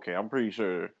 like, okay, I'm pretty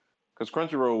sure, because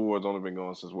Crunchyroll Awards only been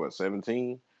going since what,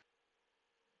 17?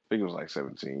 I think it was like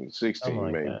 17, Something 16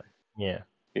 like maybe. that. Yeah.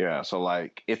 Yeah, so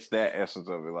like, it's that essence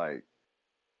of it. Like,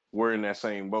 we're in that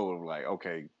same boat of like,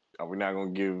 okay, are we not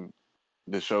going to give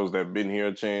the shows that have been here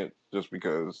a chance just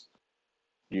because,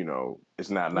 it's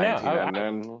not No, I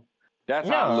 1999? That's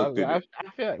how I looked no, at it. I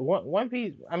feel like One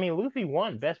Piece. I mean, Luffy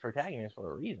won Best Protagonist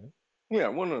for a reason.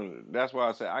 Yeah, that's why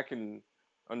I say I can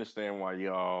understand why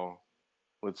y'all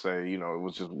would say, it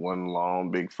was just one long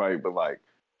big fight, but like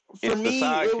For it's the me,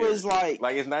 side it was characters. like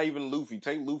Like it's not even Luffy.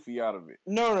 Take Luffy out of it.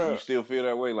 no, You no. still feel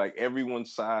that way. Like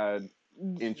everyone's side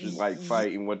interest, like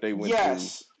fighting what they went through.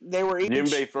 Yes, Jinbei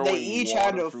they throwing each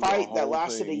had water a through the fight that whole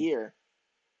lasted a thing. year.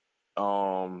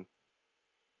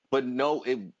 But no,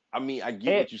 I mean, I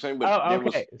get It. what you're saying, but Oh, there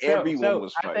was okay. everyone So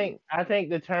was fighting. I think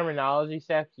the terminology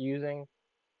Seth's using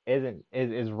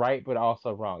is right, but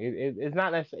also wrong. It's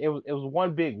not necessarily. It was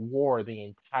one big war the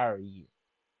entire year.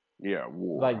 Yeah,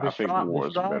 war. Like I think the war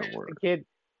is a straw better hat word.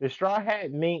 the straw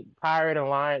hat mink pirate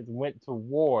alliance went to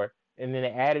war, and then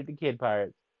they added the kid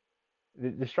pirates.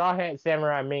 The straw hat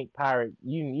samurai mink pirate,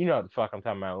 you know what the fuck I'm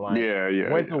talking about. Alliance Yeah,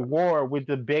 yeah, went to yeah. war with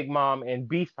the Big Mom and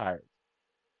Beast pirates,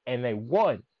 and they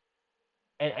won.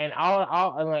 And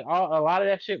all and like all a lot of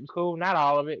that shit was cool. Not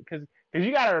all of it, because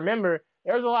you got to remember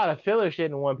there was a lot of filler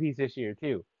shit in One Piece this year too.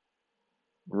 It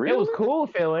was Really? cool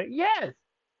filler, yes.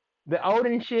 The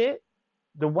Odin shit,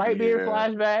 the Whitebeard Yeah.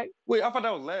 flashback. Wait, I thought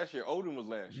that was last year. Odin was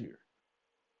last year.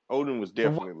 Odin was The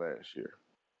definitely last year.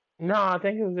 No, I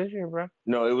think it was this year, bro.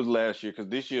 No, it was last year because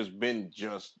this year's been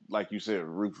just like you said,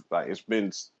 roof. Like it's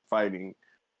been fighting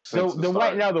since the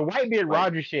start. The Whitebeard Like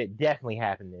Roger shit definitely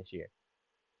happened this year.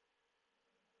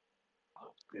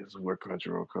 this is where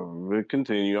Crunchyroll comes. But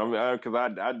continue. I mean, because I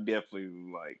definitely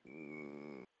like.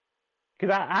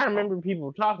 Because I Oh, remember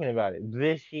people talking about it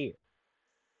this year.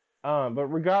 But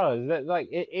regardless, like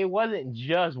it wasn't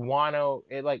just Wano.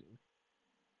 It like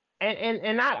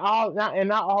and not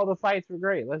all the fights were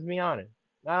great. Let's be honest,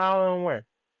 not all of them were.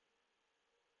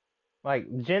 Like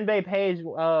Jinbei Page,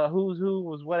 who's who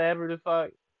was whatever the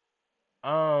fuck.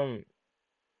 Um,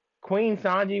 Queen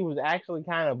Sanji was actually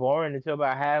kind of boring until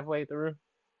about halfway through.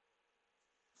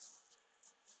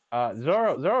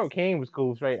 Zoro King was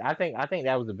cool straight. I think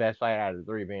that was the best fight out of the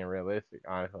three, being realistic,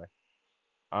 honestly.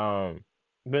 Um,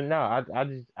 but no,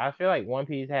 I feel like One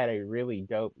Piece had a really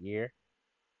dope year,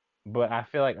 but I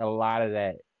feel like a lot of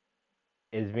that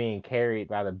is being carried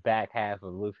by the back half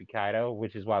of Luffy Kaido,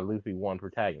 which is why Luffy won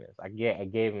Protagonist. I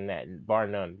gave him that, bar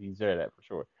none. He deserved that for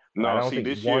sure. But I no, don't see, think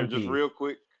this year, One just Piece. real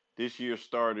quick, this year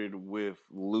started with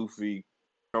Luffy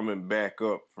coming back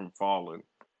up from falling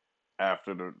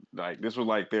after the like. This was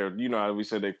like their, how we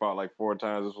said they fought like 4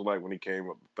 times. This was like when he came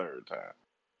up the third time.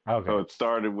 So Okay, it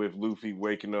started with Luffy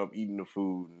waking up, eating the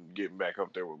food, and getting back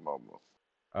up there with Momo.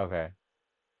 okay,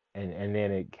 and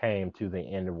then it came to the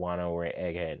end of Wano where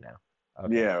Egghead now.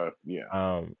 Okay. Yeah, yeah.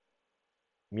 Um,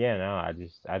 yeah, no,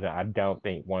 I don't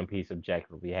think One Piece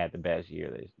objectively had the best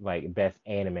year best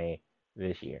anime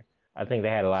this year. I think they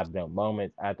had a lot of dope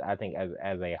moments. I think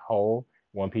as a whole,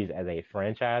 One Piece as a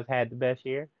franchise had the best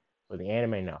year, but the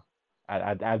anime no. I've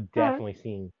All right. definitely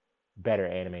seen. better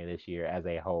anime this year as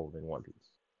a whole than One Piece.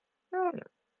 I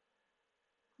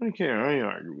ain't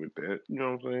argue with that. You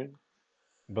know what I'm saying?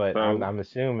 But So I'm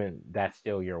assuming that's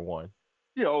still your one.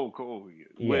 yeah, cool. Yeah.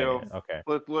 Yeah. Well, Okay.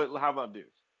 how about this?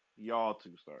 Y'all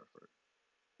two start first.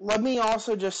 Let me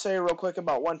also just say real quick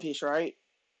about One Piece, right?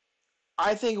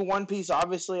 I think One Piece,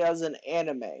 obviously, as an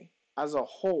anime, as a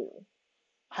whole,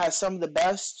 has some of the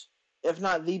best, if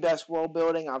not the best, world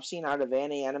building I've seen out of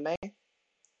any anime.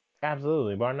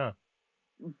 Absolutely, bar none.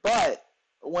 But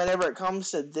whenever it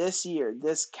comes to this year,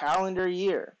 this calendar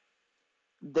year,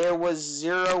 there was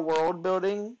zero world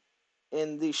building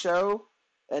in the show,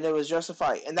 and it was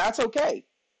justified, and that's okay.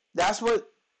 That's what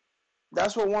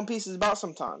One Piece is about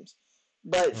sometimes.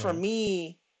 But for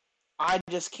me, I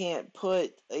just can't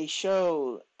put a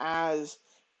show as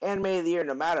anime of the year,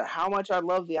 no matter how much I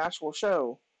love the actual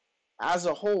show as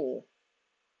a whole.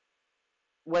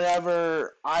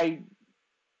 Whenever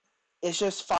it's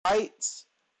just fights.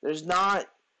 There's not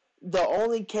the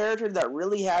only character that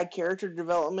really had character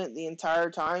development the entire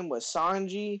time was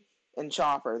Sanji and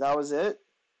Chopper. That was it.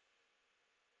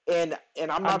 And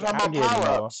I'm not talking I'll about give him the power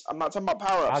Momo. ups. I'm not talking about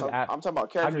power ups. I'm I'll talking about I'll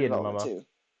character give him the development Momo. too.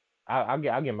 I'll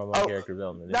give Momo Oh, character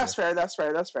development. that's fair. That's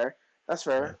fair. That's fair. That's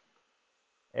fair.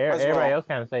 As Everybody well. else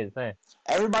kind of stays the same.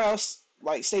 Everybody else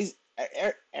like stays.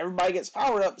 Everybody gets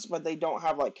power ups, but they don't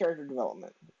have like character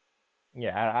development.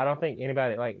 Yeah, I don't think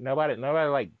anybody like nobody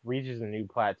like reaches a new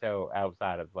plateau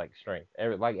outside of like strength.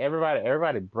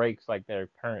 Everybody breaks like their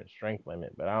current strength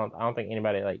limit, but I don't think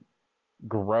anybody like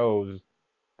grows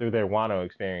through their Wano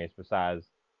experience besides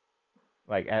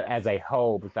like as a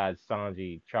whole besides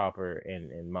Sanji, Chopper,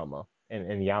 and Momo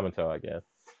and Yamato, I guess.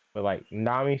 But like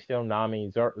Nami's still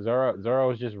Nami.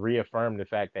 Zoro's just reaffirmed the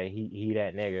fact that he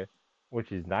that nigga,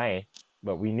 which is nice,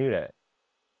 but we knew that.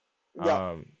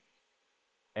 Yep.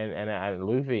 And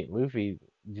Luffy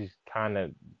just kind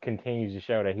of continues to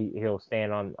show that he'll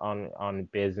stand on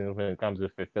business when it comes to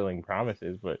fulfilling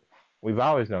promises. But we've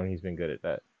always known he's been good at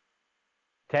that.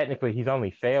 Technically, he's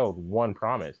only failed one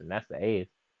promise, and that's the eighth,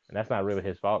 and that's not really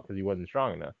his fault because he wasn't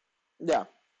strong enough. Yeah.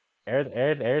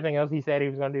 Everything else he said he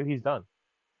was gonna do, he's done,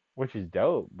 which is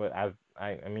dope. But I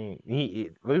mean,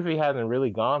 Luffy hasn't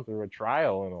really gone through a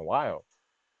trial in a while.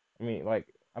 Yeah,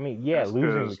 That's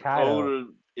losing to because Kaido Oda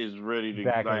is ready to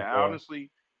back like and forth. honestly.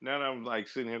 Now that I'm like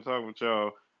sitting here talking with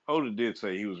y'all, Oda did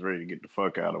say he was ready to get the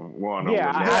fuck out of Wano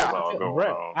Yeah, when that was I all feel going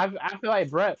Brett. on. I feel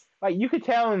like Brett. Like you could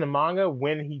tell in the manga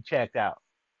when he checked out.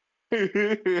 He's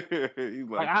Like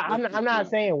like, let's I'm just not finish this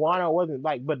saying fight. Wano wasn't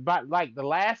like, but like the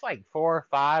last like 4 or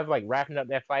 5, like wrapping up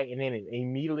that fight, and then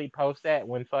immediately post that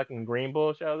when fucking Green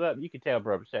Bull shows up, you could tell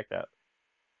bro was checked out.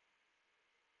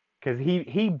 Cause he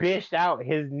bitched out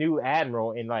his new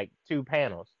admiral in like 2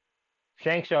 panels.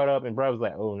 Shanks showed up and bro was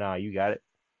like, "Oh no, nah, you got it."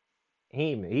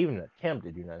 He even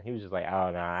attempted to do nothing. He was just like,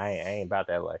 "Oh no, nah, I ain't about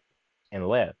that life," and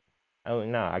left. I was like,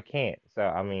 "No, I can't." So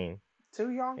I mean, 2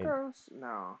 Yonkers?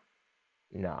 No.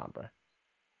 nah, bro.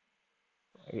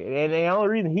 And the only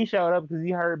reason he showed up because he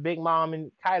heard Big Mom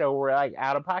and Kaido were like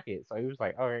out of pocket, so he was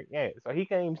like, "Okay, yeah." So he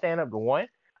couldn't even stand up to one.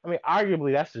 I mean,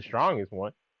 arguably that's the strongest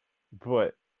one,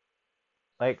 but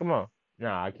like, come on, no,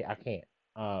 I can't.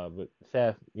 But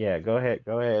Seth, yeah, go ahead,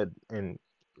 and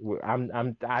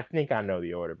I think I know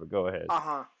the order, but go ahead.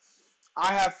 Uh-huh.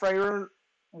 I have Freyr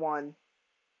 1.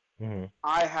 Mm-hmm.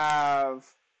 I have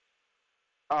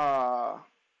uh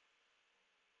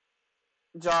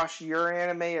Josh, your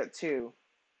anime at 2.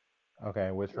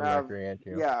 Okay, with And from Mercury and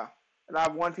you. yeah, and I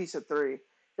have One Piece at 3.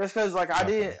 Just because like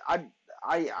Okay.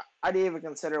 I didn't even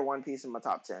consider One Piece in my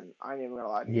top 10. I ain't even gonna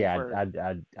lie to you Yeah, it for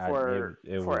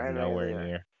was anime of the nowhere year.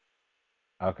 near.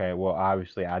 Okay, well,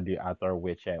 obviously I throw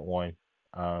Witch at 1,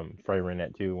 Freyrin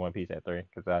at 2, One Piece at 3,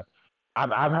 because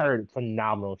I've heard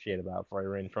phenomenal shit about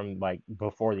Freyrin from like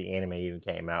before the anime even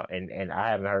came out, and I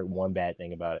haven't heard one bad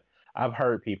thing about it. I've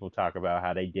heard people talk about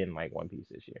how they didn't like One Piece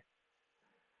this year.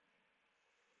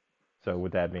 So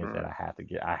with that being All said, right.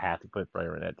 I have to put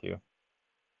Freyrin at 2.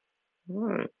 All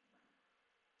right.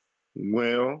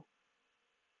 Well,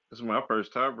 this is my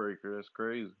first tiebreaker. That's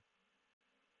crazy.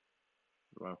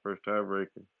 My first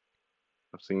tiebreaker.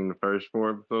 I've seen the first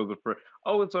 4 episodes of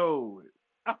Oh, it's old.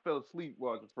 I fell asleep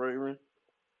watching Freyrin.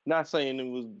 Not saying it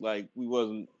was like we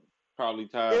wasn't probably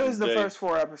It tired was the today, first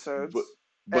 4 but episodes, and it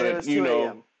but was you 2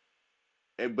 know,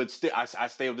 a.m. but still, I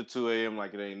stay up to 2 a.m.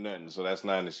 like it ain't nothing. So that's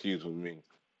not an excuse with me.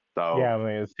 Yeah, So, I mean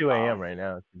it's 2 a.m. um, right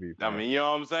now. To be I fair, mean, you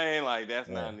know what I'm saying? Like that's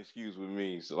yeah. not an excuse with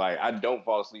me. So like, I don't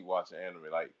fall asleep watching anime.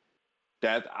 Like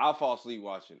that, I'll fall asleep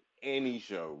watching any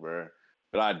show, bro.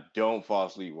 But I don't fall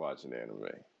asleep watching anime.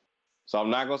 So I'm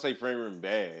not gonna say Frame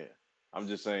bad. I'm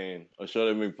just saying a show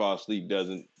that makes me fall asleep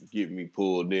doesn't get me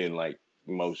pulled in like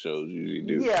most shows usually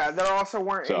do. Yeah, there also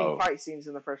weren't any So- fight scenes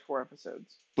in the first 4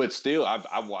 episodes. But still,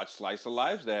 I watched Slice of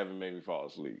Life that haven't made me fall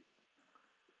asleep.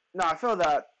 No, I feel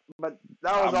that, but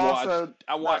that was also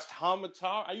I watched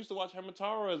Hamatara. I used to watch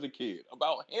Hamatara as a kid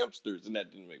about hamsters, and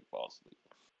that didn't make me fall asleep.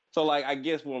 So, like, I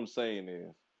guess what I'm saying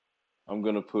is, I'm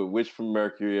gonna put Witch from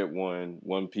Mercury at 1,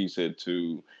 One Piece at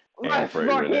 2, and Let's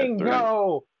Fragrant fucking at 3.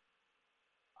 go!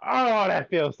 Oh, that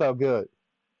feels so good.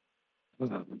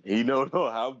 You don't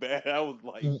know how bad I was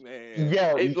like, man.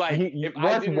 Yo, It's like if I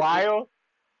what's didn't wild?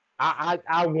 I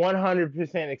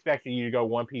 100% expected you to go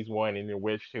One Piece 1 and then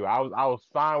Witch 2. I was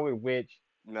fine with Witch.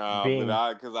 Nah, being-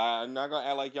 but I'm not gonna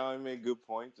act like y'all ain't made good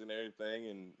points and everything,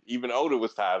 and even Oda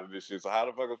was tired of this shit. So how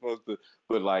the fuck am I supposed to?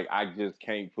 But like, I just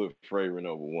can't put Fragrant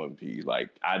over One Piece.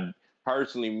 Like, I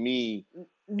personally,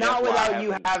 not that's why I without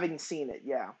you haven't- having seen it.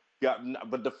 Yeah,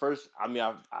 but the first, I mean,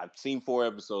 I've seen 4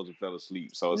 episodes and fell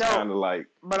asleep, so it's No. kind of like,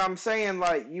 but I'm saying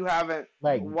like you haven't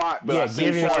Like, watched. But yeah, I've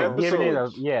seen 4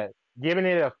 episodes. giving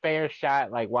it a fair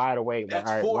shot, like wide awake. Like, That's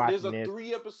all right, 4. There's watching a this.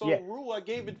 3-episode Yeah. rule. I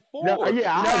gave it 4. No,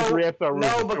 yeah, I had No, 3 episode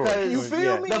no, rule for sure. because- You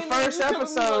feel me? The And then first you telling me,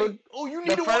 episode- like, oh, you the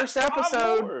need to watch first 5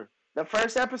 episode- more. The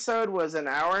first episode was an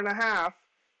hour and a half,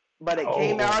 but it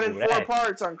came Oh, out in 4 that-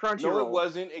 parts on Crunchyroll. No, it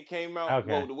wasn't. It came out.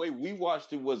 Okay. Well, the way we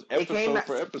watched it was It came episode out-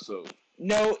 for episode.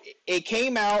 No, it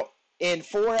came out in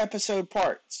 4 episode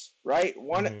parts, right?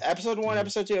 Episode 1, Mhm.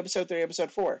 episode 2, episode 3,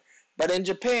 episode 4. But in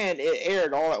Japan, it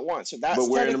aired all at once, so that's But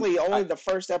we're in technically only the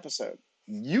first episode.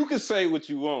 You can say what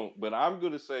you want, but I'm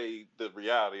gonna say the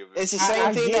reality of it. It's the I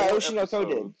same thing get that 4 Oshinoko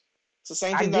did. episodes. It's the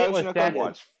same I thing get that what Oshinoko Seth did.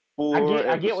 Watch 4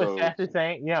 I get what episodes. Seth is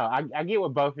saying. You know, I get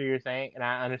what both of you are saying, and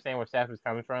I understand where Seth is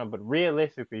coming from. But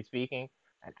realistically speaking,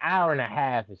 an hour and a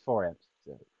half is 4 episodes.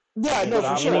 Yeah, no, But for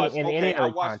I sure. watched, in okay, any I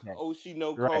other watched context.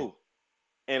 Oshinoko, Right.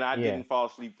 and I Yeah. didn't fall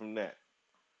asleep from that.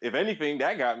 If anything,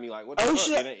 that got me like, what the fuck?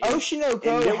 And Oshinoko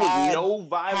there was had, no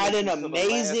violence had an until the last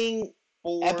amazing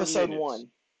 4 episode minutes.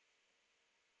 1.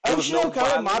 There was no Oshinoko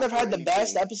might violence have or had the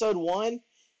best anything. episode 1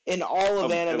 in all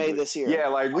of anime this year. Yeah,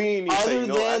 like we ain't even Other say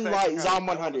no. than, That's like, actually Zom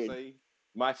kinda- I wanna 100. say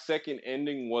my second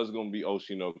ending was gonna be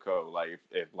Oshinoko. Like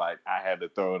if like I had to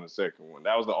throw in a second one,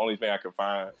 that was the only thing I could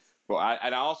find. But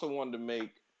I also wanted to make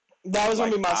That was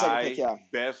like, gonna be my second pick, yeah.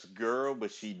 best girl,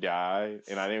 but she died,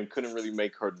 and I couldn't really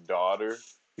make her daughter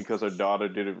because her daughter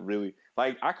didn't really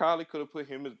like. I probably could have put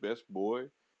him as best boy,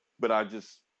 but I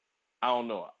don't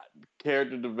know.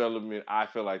 Character development, I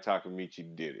feel like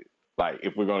Takamichi did it. Like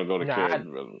if we're gonna go to character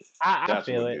development, I that's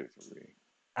feel what it. did it for me.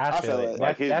 I feel it.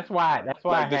 Like That's why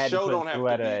like I the had show to don't put have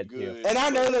Suetta to at be 2. good. And I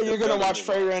know that you're gonna watch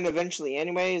Development-wise. Freyren eventually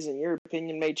anyways, and your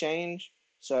opinion may change.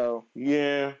 So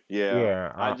Yeah.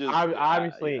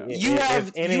 Obviously, yeah. you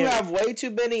have any you of- have way too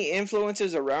many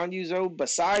influences around you, Zoe,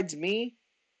 besides me.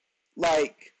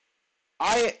 Like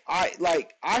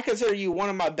I consider you one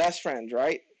of my best friends,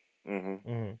 right? Mm-hmm.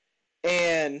 Mhm.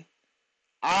 And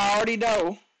I already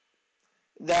know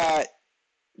that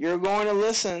you're going to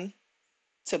listen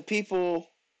to people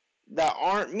that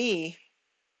aren't me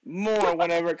more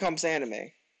whenever it comes to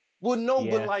anime. Well, no,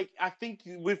 Yeah. but like I think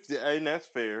and that's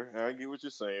fair. I get what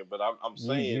you're saying, but I'm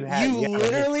saying you have You a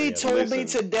literally history of it. told me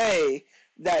Listen. today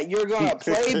that you're gonna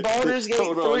play Baldur's Gate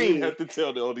Hold on, 3. you have to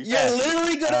tell the audience. You're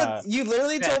literally gonna. You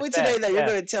literally told me today that you're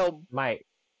gonna tell. Mike.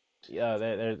 Yeah,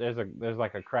 there's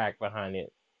like a crack behind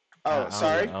it. Oh,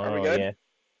 sorry. I don't Are we know, good? yeah.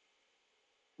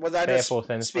 Was I Say it just full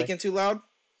sentence, speaking too loud?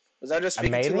 Was I just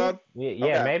speaking maybe? too loud? Yeah,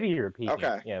 Okay. maybe you're repeating.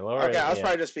 Okay. Yeah, lower Okay, it, I was yeah.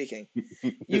 probably just speaking.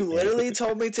 You literally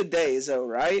told me today, Zoe,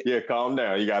 right? Yeah, calm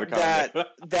down. You gotta calm That down.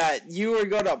 that you were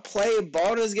gonna play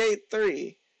Baldur's Gate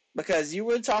 3 because you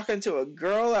were talking to a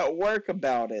girl at work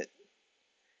about it,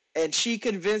 and she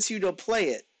convinced you to play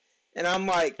it. And I'm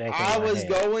like, Shaking I my was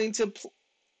head. going to.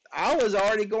 I was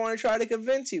already going to try to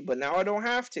convince you, but now I don't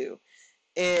have to.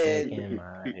 And Shaking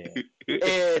my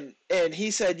head. and he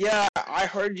said, yeah, I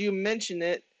heard you mention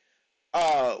it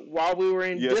while we were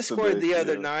in Yesterday, Discord the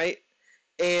other yeah. night,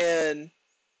 and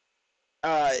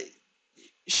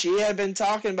she had been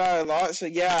talking about it a lot. So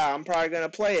yeah, I'm probably gonna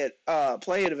play it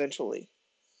eventually.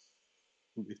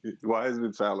 Why does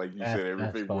it sound like you That's said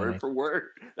everything funny. word for word?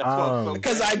 That's why I'm so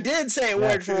Because mad. I did say it Yeah.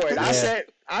 word for word. Yeah.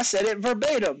 I said it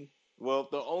verbatim. Well,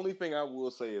 the only thing I will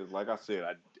say is, like I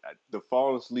said, the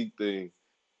falling asleep thing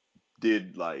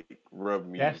did like rub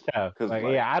me. That's tough. 'Cause, Like,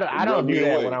 like, yeah, it I don't rubbed do me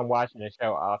that away. when I'm watching the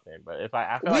show often. But if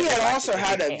I feel We like had if I also if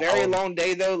had I a can't very hold- long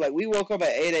day though. Like we woke up at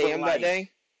 8 a.m. like- that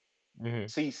day, Mhm.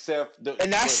 See, Seth,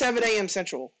 and that's 7 a.m.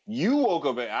 Central. You woke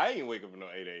up I ain't wake up at no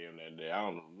 8 a.m. that day. I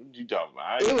don't know what you talking about.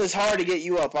 I ain't- It was hard to get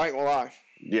you up. I ain't gonna lie.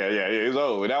 Yeah, it's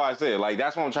over. That's why I said, like,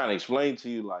 that's what I'm trying to explain to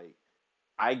you. Like,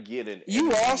 I get it.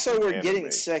 You also were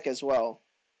getting sick as well.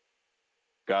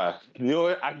 God, you know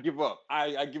what? I give up.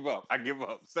 I give up. I give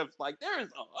up. Steph's like, there is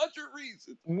 100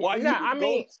 reasons why No, you I would go.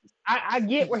 mean, I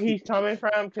get where he's coming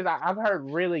from because I've heard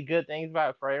really good things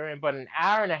about Freyrin, but an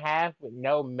hour and a half with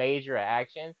no major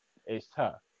action is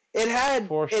tough It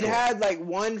for sure. had like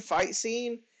one fight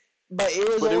scene, but it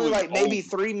was But it only was like over. maybe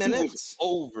 3 It was minutes.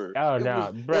 over. Oh It was.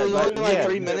 no, It bro, was Like, only but like yeah,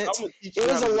 three listen, Steph, I'm minutes. gonna teach It you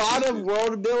how was to a lot defeat of this.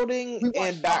 world building We and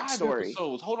watched 5 backstory.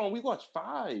 episodes. Hold on, we watched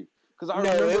 5 because I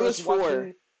No, it remember us was 4.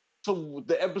 watching. So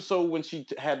the episode when she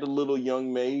had the little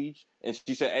young mage and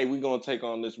she said, "Hey, we're gonna take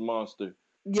on this monster,"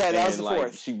 Yeah, that was and the like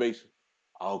 4th. she basically,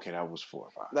 oh, okay, that was 4 or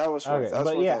 5. That was 4th. okay, That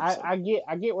was but 4th yeah, episode.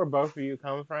 I get where both of you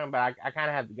come from, but I kind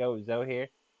of have to go with Zoe here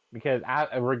because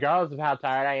regardless of how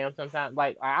tired I am sometimes,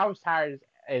 like I was tired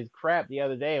as crap the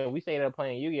other day, and we stayed up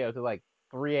playing Yu-Gi-Oh till like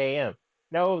 3 a.m.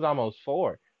 No, it was almost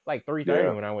 4, like 3:30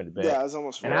 Yeah, when I went to bed, Yeah, it was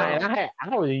almost and 4. yeah.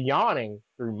 I was yawning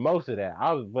through most of that.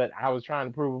 But I was trying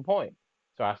to prove a point,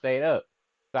 so I stayed up.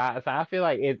 So I feel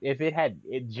like if it had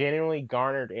it genuinely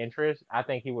garnered interest, I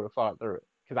think he would have fought through it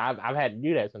because I've had to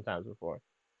do that sometimes before.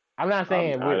 I'm not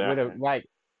saying with a like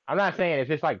I'm not saying if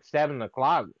it's like 7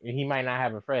 o'clock he might not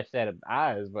have a fresh set of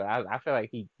eyes, but I feel like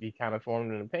he kind of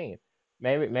formed an opinion.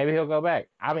 Maybe he'll go back.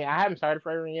 I mean I haven't started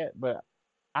Fravor yet, but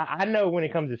I know when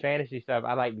it comes to fantasy stuff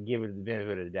I like to give it the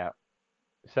benefit of the doubt.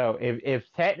 So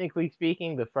if technically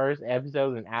speaking the first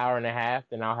episode is an hour and a half,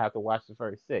 then I'll have to watch the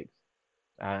first 6.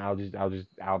 I'll bite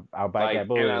Like, that and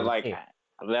bullet I and like see.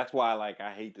 that's why like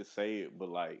I hate to say it, but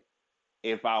like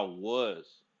if I was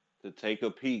to take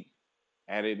a peek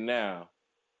at it now,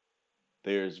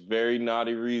 there's very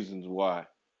naughty reasons why,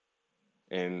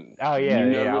 and Oh you yeah,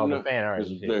 never all the know. fan art There's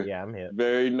and shit. Yeah, I'm hip.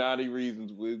 very naughty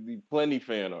reasons with be plenty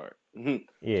fan art.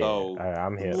 Yeah, So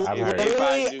I'm hip. I've heard it. if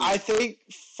I Literally, I do, think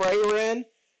Freyrin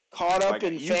caught up like,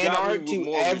 in you fan got me art with to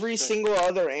more every respect. single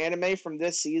other anime from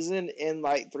this season in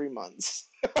like 3 months.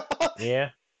 Yeah,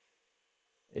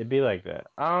 it'd be like that.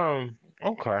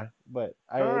 Okay, but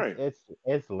All right.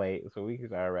 it's late, so we can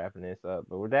start wrapping this up.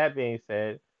 But with that being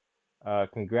said,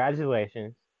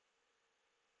 congratulations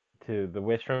to the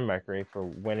Wish from Mercury for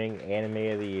winning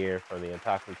Anime of the Year for the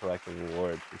Otaku Collective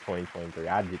Awards for 2023.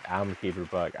 I'm a keeper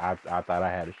buck. I thought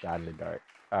I had a shot in the dark.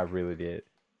 I really did.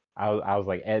 I was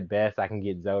like at best I can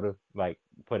get Zoda like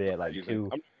put it at like You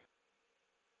think 2.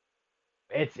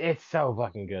 It's so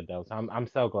fucking good though. So I'm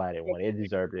so glad it won. It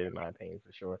deserved it in my opinion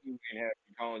for sure. you ain't have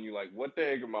me calling you like, what the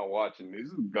heck am I watching? This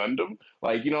is Gundam.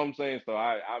 Like, you know what I'm saying? So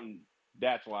I'm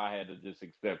that's why I had to just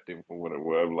accept him for what it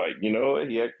was. Like, you know what?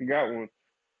 He actually got one.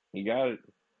 He got it.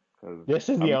 Cause This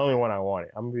is the I'm only one I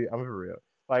wanted. I'm for real.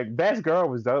 Like Best Girl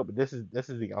was dope, but this is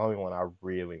the only one I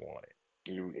really wanted.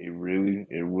 it really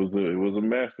it was a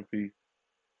masterpiece.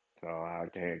 So I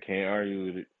can't argue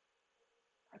with it.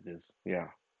 I just yeah.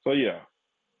 So yeah.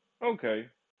 Okay.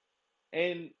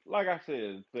 And like I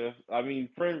said, I mean,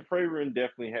 Fravor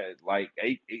definitely had like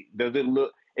does it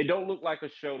look? It don't look like a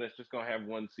show that's just gonna have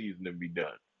one season and be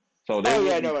done. So there Oh will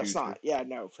yeah, be no, it's future. not. Yeah,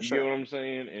 no, for You get sure. what I'm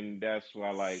saying? And that's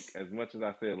why, like, as much as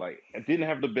I said, like, I didn't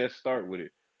have the best start with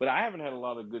it, but I haven't had a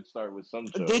lot of good start with some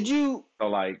Did shows. you?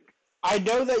 So I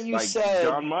know that you like said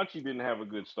John Machi didn't have a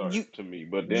good start you to me,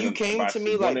 but you then came by to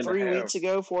me one like and a 3 weeks half,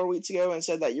 ago, 4 weeks ago, and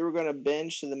said that you were going to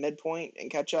binge to the midpoint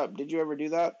and catch up. Did you ever do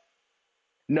that?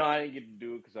 no, I didn't get to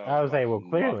do it because I was I was like, well, watching Mom.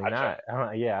 clearly not.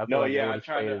 Yeah, I feel No, like that yeah, would have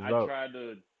swayed his I vote. tried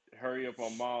to hurry up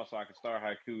on Mall so I could start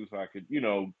Haiku so I could,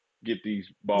 get these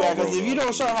Yeah, ball because if rolling you on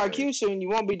don't some of start these things. Haikyuu soon, you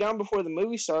won't be done before the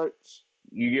movie starts.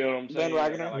 You get what I'm Ben saying?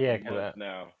 I got Wagner. like a Yeah, month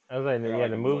now. I was like, I got yeah, like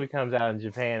the a movie month. comes out in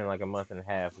Japan in like a month and a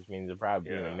half, which means it'll probably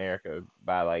be in Yeah. America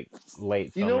by like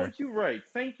late You know summer. what? You're right.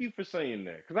 Thank you for saying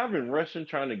that. Because I've been rushing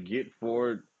trying to get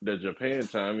for the Japan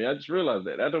time. I just realized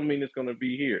that. That don't mean it's going to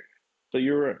be here. So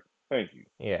you're right. Thank you.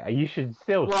 Yeah, you should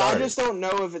still Well, I start it. just don't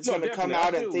know if it's No, going to come definitely. I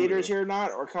out in still theaters will. here or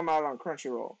not, or come out on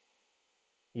Crunchyroll.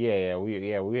 We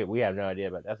have no idea,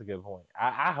 but that's a good point.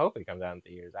 I hope it comes out in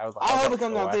theaters. I I was hope about it to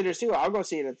comes go out in watch it. theaters too. I'll go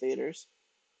see it in theaters.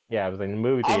 Yeah, I was like the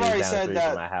movie I've theater is already down the said street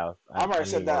from that. my house. I've already I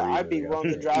need said more that I'd reason to be go. willing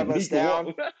to drive us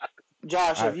down.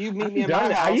 Josh, I if you meet me I've at my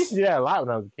done it. I used to house, do that a lot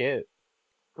when I was a kid.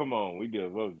 Come on. We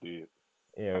did. Both did.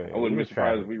 Yeah, I we wouldn't be was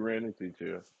surprised if trapping. we ran into each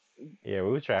other. Yeah,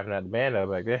 we was trapping out the band up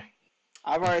back there.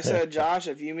 I've already said, Josh,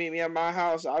 if you meet me at my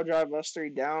house, I'll drive us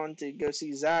three down to go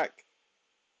see Zach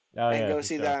Oh and yeah, go for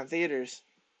see sure. that in theaters.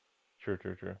 True.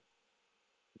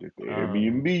 Just the Um,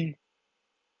 Airbnb.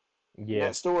 yeah.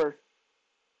 Next door.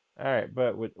 All right,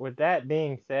 but with that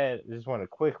being said, I just want to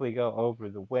quickly go over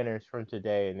the winners from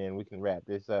today, and then we can wrap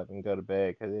this up and go to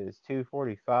bed because it is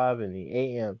 2:45 in the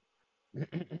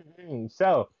a.m.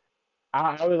 So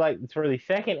I would like for the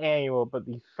second annual, but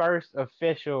the first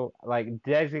official like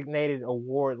designated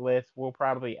award list we'll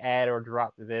probably add or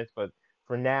drop to this. But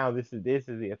for now, this is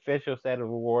the official set of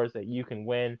awards that you can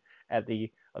win at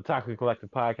the Otaku Collective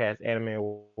Podcast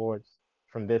Anime Awards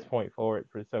from this point forward.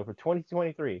 So for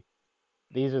 2023,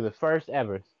 these are the first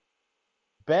ever.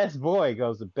 Best boy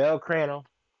goes to Belle Crannel,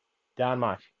 Don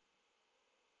Machi.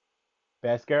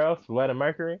 Best girl, Soletta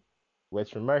Mercury,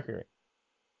 Witch from Mercury.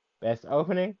 Best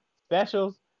opening,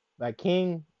 specials by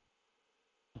King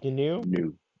Gnu.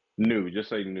 New. Just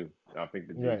say new. I think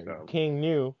the G Right, sounds. King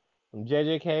New from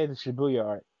JJK to Shibuya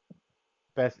Art.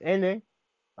 Best ending,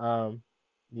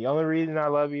 The Only Reason I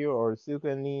Love You or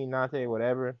Suka ni Nate,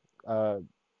 whatever,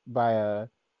 by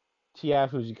Chie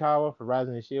Fujikawa for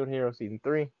Rising the Shield Hero Season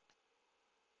 3.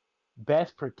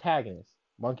 Best protagonist,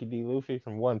 Monkey D. Luffy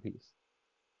from One Piece.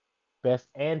 Best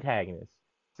antagonist,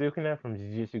 Sukuna from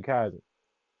Jujutsu Kaisen.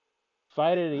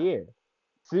 Fight of the year,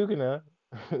 Sukuna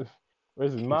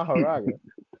versus Mahoraga,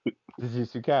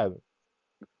 Jujutsu Kaisen.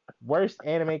 Worst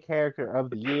anime character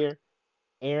of the year,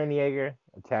 Eren Yeager,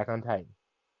 Attack on Titan.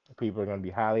 People are going to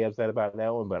be highly upset about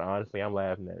that one, but honestly, I'm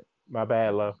laughing at it. My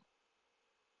bad, love.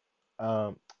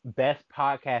 Best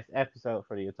podcast episode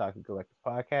for the Otaku Collective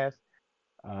Podcast.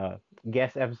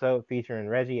 Guest episode featuring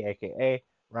Reggie, aka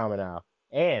Ramanal.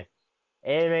 And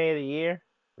anime of the year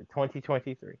for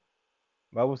 2023.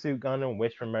 Mobile Suit Gundam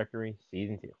Witch from Mercury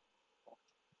Season 2.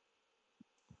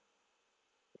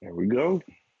 There we go.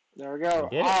 There we go.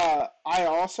 We did it. I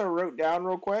also wrote down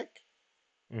real quick,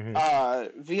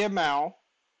 via Mal,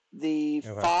 the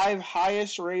 5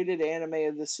 highest rated anime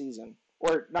of the season,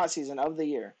 or not season, of the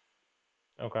year.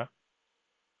 Okay.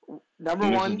 Number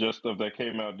And this 1. is just stuff that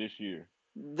came out this year.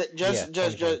 Just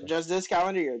this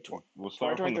calendar year. We'll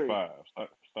start from the 5.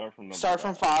 Start from number Start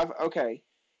 5. from 5. Okay.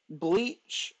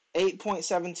 Bleach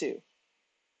 8.72.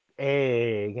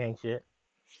 Hey, gang shit.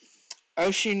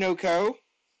 Oshinoko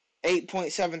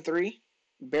 8.73.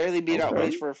 Barely beat out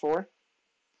Bleach for a 4.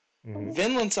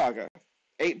 Vinland Saga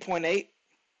 8.8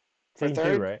 for Season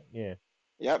 3rd. 2, right? Yeah.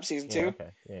 Yep, season 2. Okay.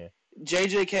 Yeah.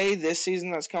 JJK this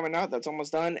season that's coming out, that's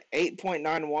almost done,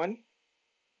 8.91.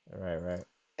 Right.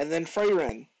 And then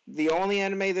Freyren, the only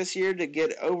anime this year to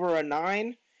get over a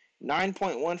 9,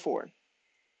 9.14.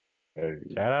 Hey.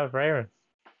 Shout out Freyren.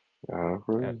 I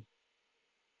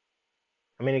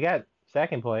mean, it got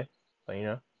second place, so you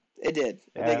know. It did.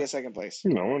 It did get second place.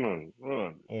 No, we're not.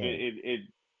 Yeah.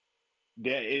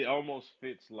 It almost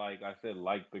fits, like I said,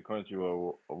 like the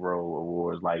Crunchyroll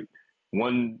Awards. Like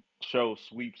one show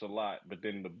sweeps a lot, but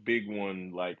then the big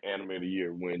one, like Anime of the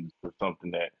Year, wins for something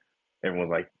that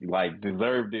everyone's like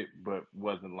deserved it, but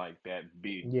wasn't like that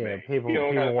big. Yeah, bang. people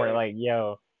weren't like,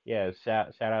 yo, yeah,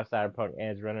 shout out Cyberpunk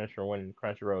Edge Runners for winning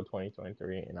Crunchyroll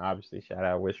 2023, and obviously shout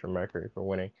out Wish from Mercury for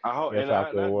winning. I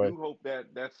do hope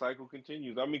that cycle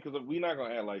continues. I mean, because we're not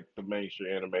gonna have like the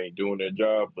mainstream anime doing their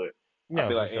job, but I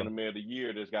feel like Anime of the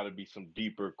Year, there's got to be some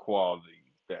deeper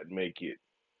qualities that make it,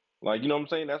 like, you know what I'm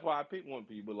saying? That's why I picked One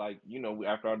Piece. But like, you know,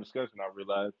 after our discussion, I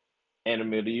realized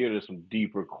Anime of the Year, there's some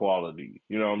deeper qualities.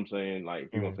 You know what I'm saying? Like,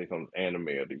 if you're gonna say something, Anime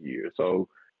of the Year. So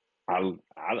I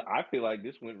feel like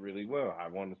this went really well. I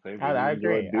want to say I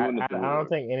agree. doing I don't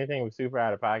think anything was super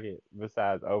out of pocket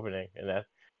besides opening,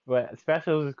 but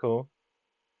specials is cool.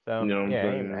 So you know what yeah,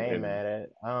 I'm saying? I ain't mad at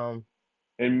it.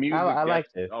 And music, I like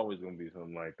that's this. always gonna be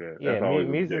something like that. Yeah, that's always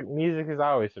music is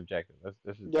always subjective. That's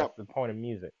the point of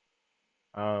music.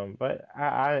 But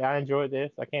I enjoyed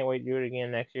this. I can't wait to do it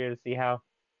again next year to see how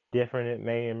different it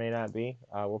may or may not be.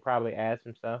 We'll probably add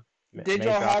some stuff. Did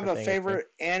y'all have a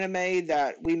favorite anime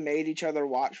that we made each other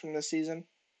watch from this season?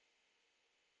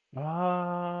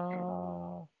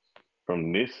 From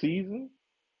this season?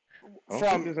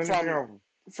 From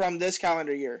this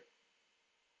calendar year.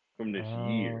 From this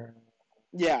year.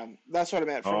 Yeah, that's what I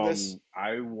meant. From this,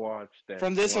 I watched that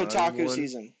from this Otaku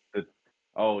season.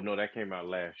 Oh no, that came out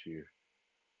last year.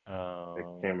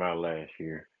 That came out last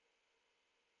year.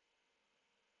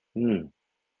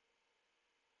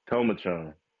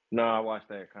 Toma-chan. No, I watched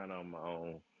that kind of on my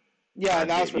own. Yeah,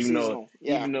 that was for seasonal.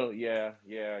 Even though,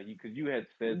 because you had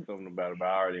said something about it, but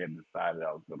I already had decided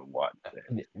I was going to watch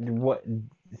that. What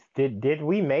did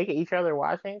we make each other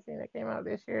watch anything that came out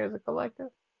this year as a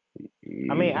collective?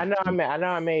 I mean, I know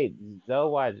I made Zoe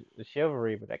watch the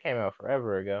Chivalry, but that came out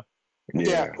forever ago.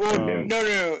 Yeah. Well,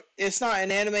 no. It's not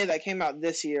an anime that came out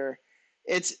this year.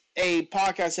 It's a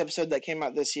podcast episode that came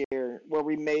out this year where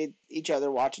we made each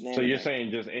other watch an anime. So you're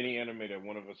saying just any anime that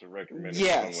one of us would recommend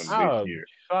yes. to someone this year?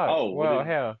 Fuck. Oh, well,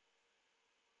 hell.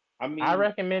 I mean, I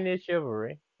recommended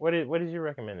Chivalry. What did you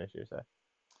recommend this year, sir?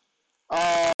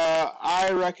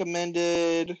 I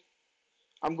recommended.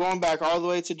 I'm going back all the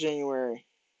way to January.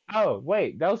 Oh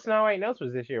wait, Those Snow White Notes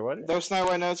was this year, wasn't it? Those Snow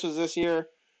White Notes was this year.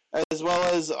 as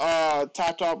well as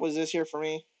Top Top was this year for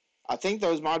me. I think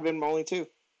those might have been my only two.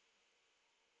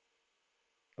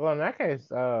 Well, in that case,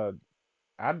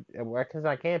 because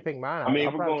I can't pick mine, I mean, I'll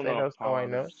if we're probably going say off those No I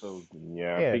Know. positive, so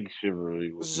yeah, I Yeah, think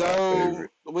Chivalry was my So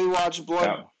favorite. we watched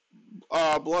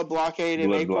That Blood Blockade in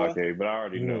Blood April. Blockade, but I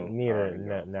already know. I neither, already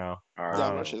know. no. I already That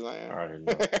Um, much know. as I I am. already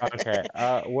know. okay.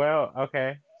 Well,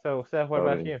 okay. So, Seth, what So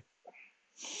about then, you?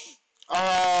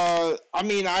 I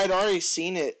mean, I had already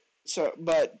seen it, so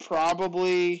but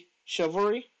probably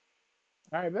Chivalry.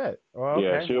 All right, bet. Well, yeah,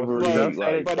 okay. Well, since But Chivalry, both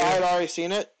said it, like, but I yeah, had already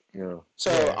seen it, yeah,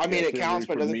 so yeah. I mean yeah, it counts, Chivalry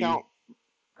but for it doesn't me, count.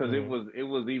 because Mm-hmm. it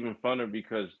was even funner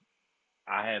because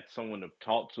I had someone to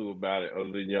talk to about it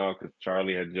other than y'all, because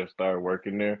Charlie had just started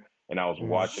working there, and I was Mm-hmm.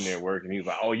 watching it work, and he was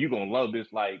like, "Oh, you gonna love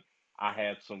this!" Like, I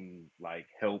had some like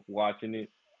help watching it,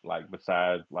 like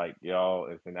besides like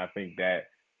y'all, and I think that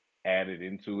added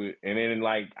into it. And then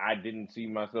like I didn't see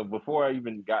myself before I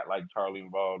even got like Charlie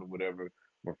involved or whatever,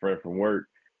 my friend from work.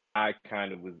 I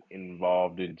kind of was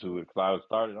involved into it because I was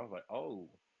started. I was like, oh,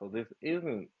 so this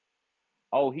isn't.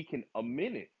 Oh, he can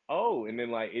amend it. Oh, and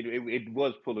then like it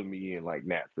was pulling me in like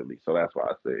naturally. So that's why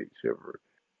I say Chivalry.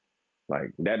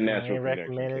 Like that I natural ain't connection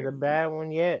recommended came a from me. bad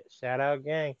one yet. Shout out,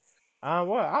 gang.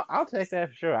 Well, I'll take that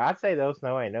for sure. I'd say those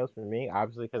no ain't no's for me,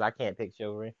 obviously, because I can't pick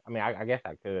chivalry. I mean, I guess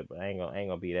I could, but I ain't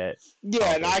gonna be that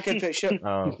Yeah, and confident. I could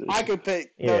pick I could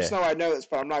pick those Yeah, Snow White notes,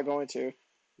 but I'm not going to.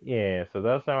 yeah. So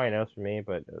those no ain't no's for me,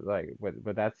 but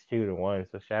but that's 2-1.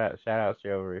 So shout out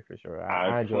chivalry for sure.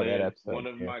 I I enjoyed that plan one episode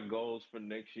of too. my goals for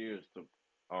next year is to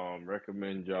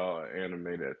recommend y'all an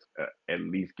anime that's at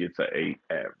least gets an 8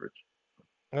 average.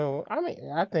 No, I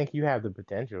mean, I think you have the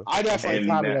potential. I It's definitely And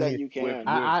probably think gonna that be. you with can.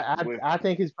 with with I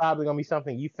think it's probably gonna be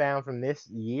something you found from this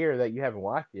year that you haven't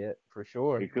watched yet, for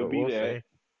sure. it could But be we'll that. see.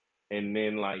 And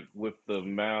then like with the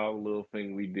Mal little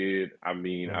thing we did, I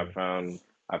mean, Mm.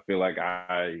 I feel like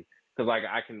because like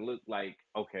I can look like,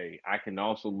 okay, I can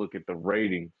also look at the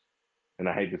ratings, and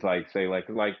I hate to like say like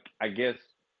I guess,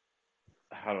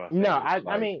 how do I No, say this,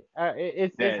 I like mean,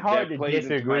 it's hard that to plays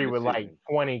into my disagree with like decision.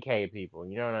 20K people.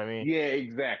 You know what I mean? Yeah,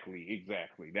 exactly.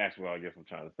 That's what I guess I'm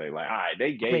trying to say. Like, all right,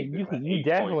 they I gave mean, this an you eight point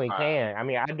definitely five. can. I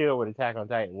mean, I do it with Attack on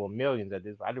Titan. Well, millions at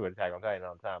this. I do it with Attack on Titan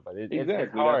all the time, but it's Exactly.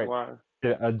 That's hard why.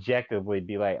 to objectively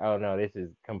be like, oh no, this is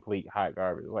complete hot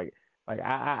garbage. Like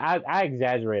I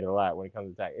exaggerate a lot when it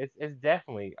comes to Attack. It's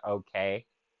definitely okay.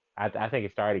 I think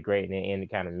it started great and then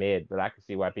ended kind of mid, but I can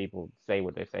see why people say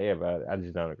what they say about it. I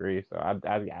just don't agree. So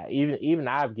even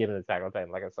I've given Attack on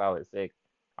Titan like a solid 6.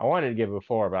 I wanted to give it a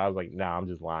 4, but I was like, no, I'm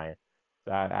just lying.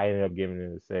 So I ended up giving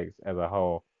it a 6 as a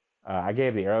whole. I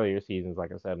gave the earlier seasons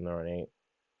like a 7 or an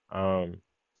 8. Um,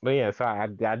 but yeah, so I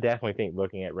definitely think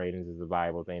looking at ratings is a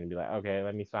viable thing to be like, okay,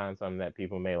 let me find something that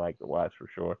people may like to watch for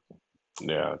sure.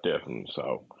 Yeah, definitely.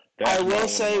 So I that's will one of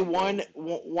say my one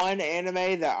goals. one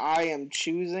anime that I am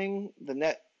choosing the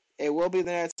net. It will be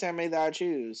the next anime that I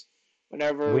choose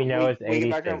whenever We know it's we get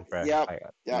back 86, on. bro. Yep, Like,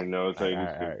 We yep. know it's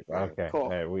 86, bro. okay. Cool,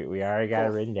 We already got it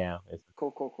cool, written down.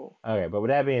 cool. Okay, but with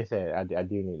that being said, I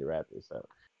do need to wrap this up.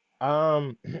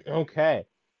 Okay.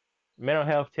 Mental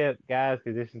health tip, guys,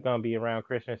 because this is gonna be around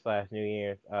Christmas/New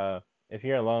Year's. If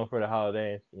you're alone for the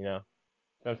holidays,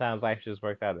 sometimes life just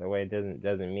works out that way. It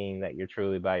doesn't mean that you're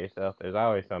truly by yourself. There's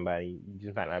always somebody. You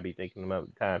just might not be thinking them up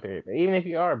at the time period. But even if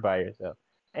you are by yourself,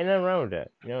 ain't nothing wrong with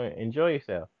that. Enjoy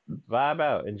yourself, vibe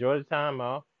out, enjoy the time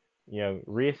off.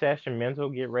 Reassess your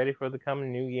mental, get ready for the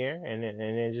coming new year, and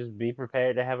then just be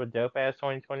prepared to have a dope ass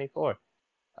 2024.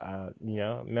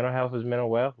 Mental health is mental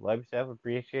wealth. Love yourself,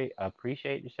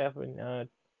 appreciate yourself, and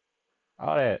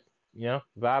all that.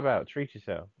 Vibe out, treat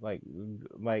yourself. Like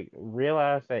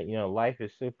realize that life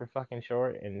is super fucking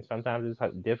short, and sometimes it's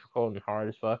like, difficult and hard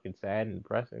as fuck, and sad and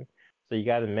depressing. So you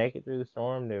got to make it through the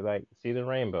storm to like see the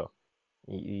rainbow.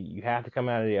 You have to come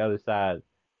out of the other side.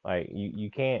 Like you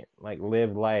can't like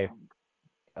live life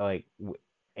like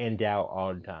in doubt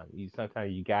all the time.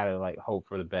 Sometimes you gotta like hope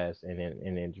for the best, and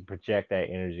then project that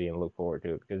energy and look forward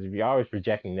to it. Because if you're always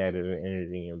projecting negative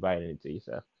energy, you're inviting it to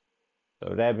yourself. So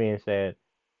with that being said,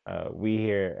 we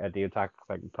here at the Otaku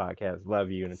Collective Podcast love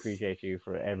you and appreciate you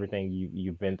for everything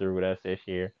you've been through with us this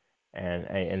year and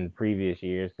in the previous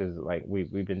years, because like we've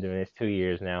been doing this 2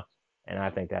 years now, and I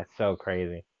think that's so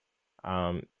crazy.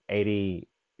 80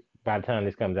 by the time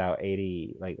this comes out,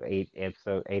 80 like 88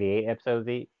 episodes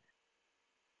each,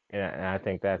 and I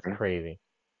think that's crazy.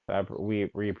 So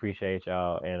we appreciate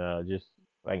y'all, and just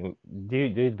like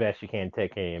do the best you can to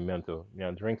take care of your mental.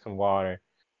 Drink some water,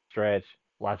 stretch,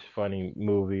 watch a funny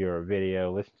movie or a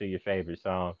video, listen to your favorite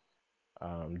song,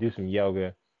 do some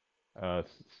yoga,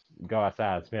 go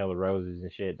outside, smell the roses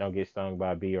and shit. Don't get stung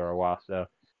by a bee or a wasp. So,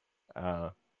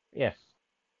 uh, yeah.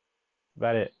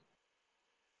 About it.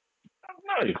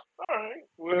 Nice. All right.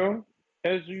 Well,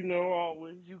 as you know,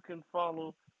 always you can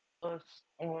follow us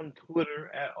on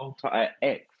Twitter at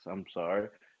X. I'm sorry.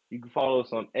 You can follow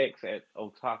us on X at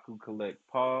Otaku Collect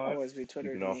Pod. Always be You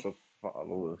Twitter can to me. also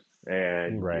follow us,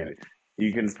 and you get Right. it.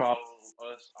 You can follow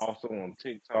us also on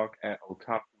TikTok at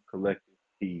Otaku Collective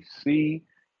PC,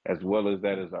 as well as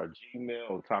that is our Gmail,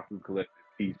 Otaku Collective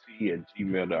PC at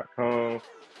gmail.com.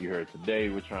 You heard today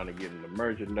we're trying to get into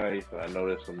merchandise. I know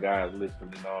there's some guys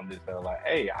listening on this that are like,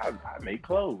 hey, I make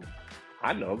clothes.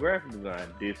 I know graphic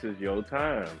design. This is your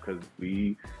time because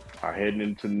we are heading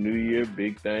into the new year,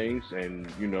 big things, and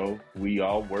we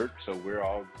all work, so we're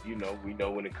all we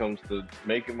know when it comes to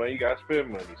making money, you got to spend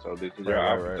money. So this is your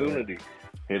Right. opportunity.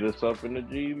 Hit us up in the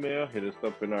Gmail. Hit us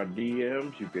up in our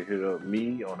DMs. You can hit up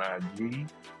me on IG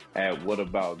at What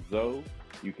About Zoe.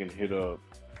 You can hit up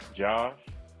Josh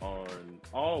on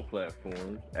all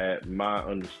platforms at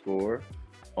my_own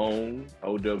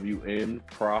OWN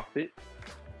profit.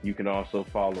 You can also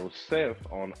follow Seth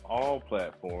on all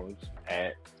platforms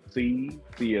at C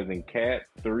as in cat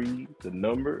 3, the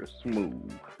number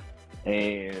smooth.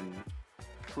 And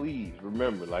please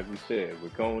remember, like we said, we're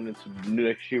going into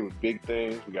next year with big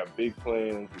things. We got big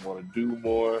plans. We want to do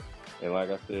more. And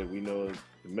like I said, we know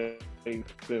the main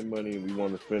spend money, and we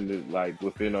want to spend it like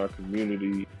within our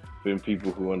community, spend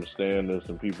people who understand us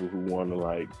and people who want to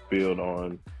like build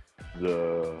on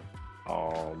the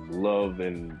love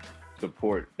and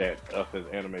support that us as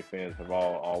anime fans have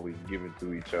always given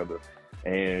to each other.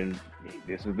 And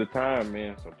this is the time,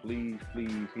 man. So please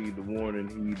heed the warning,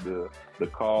 heed the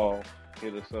call.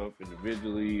 Hit us up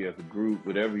individually, as a group,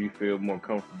 whatever you feel more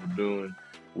comfortable doing.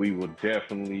 We will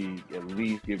definitely at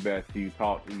least get back to you,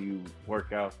 talk to you,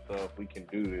 work out stuff. We can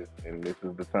do this, and this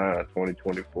is the time,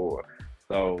 2024.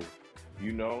 So,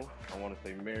 I want to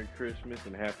say Merry Christmas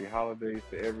and Happy Holidays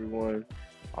to everyone.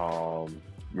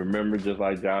 Remember, just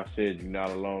like Josh said, you're not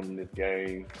alone in this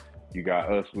game. You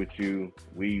got us with you.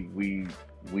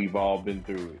 We've all been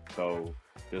through it. So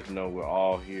just know we're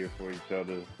all here for each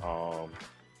other.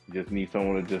 Just need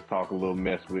someone to just talk a little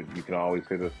mess with. You can always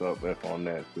hit us up on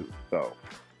that too. So,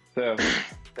 Seth,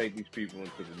 take these people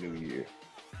into the new year.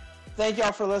 Thank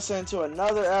y'all for listening to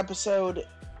another episode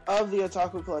of the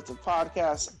Otaku Collective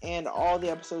podcast and all the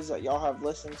episodes that y'all have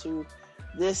listened to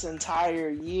this entire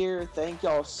year. Thank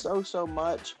y'all so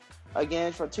much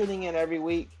again for tuning in every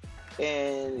week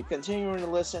and continuing to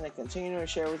listen and continuing to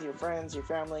share with your friends, your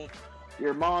family,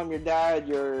 your mom, your dad,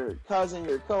 your cousin,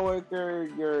 your coworker,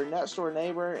 your next door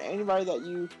neighbor, anybody that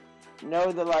you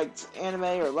know that likes anime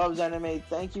or loves anime.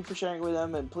 Thank you for sharing it with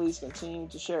them, and please continue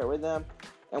to share it with them.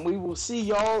 And we will see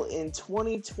y'all in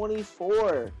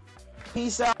 2024.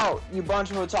 Peace out, you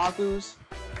bunch of otakus.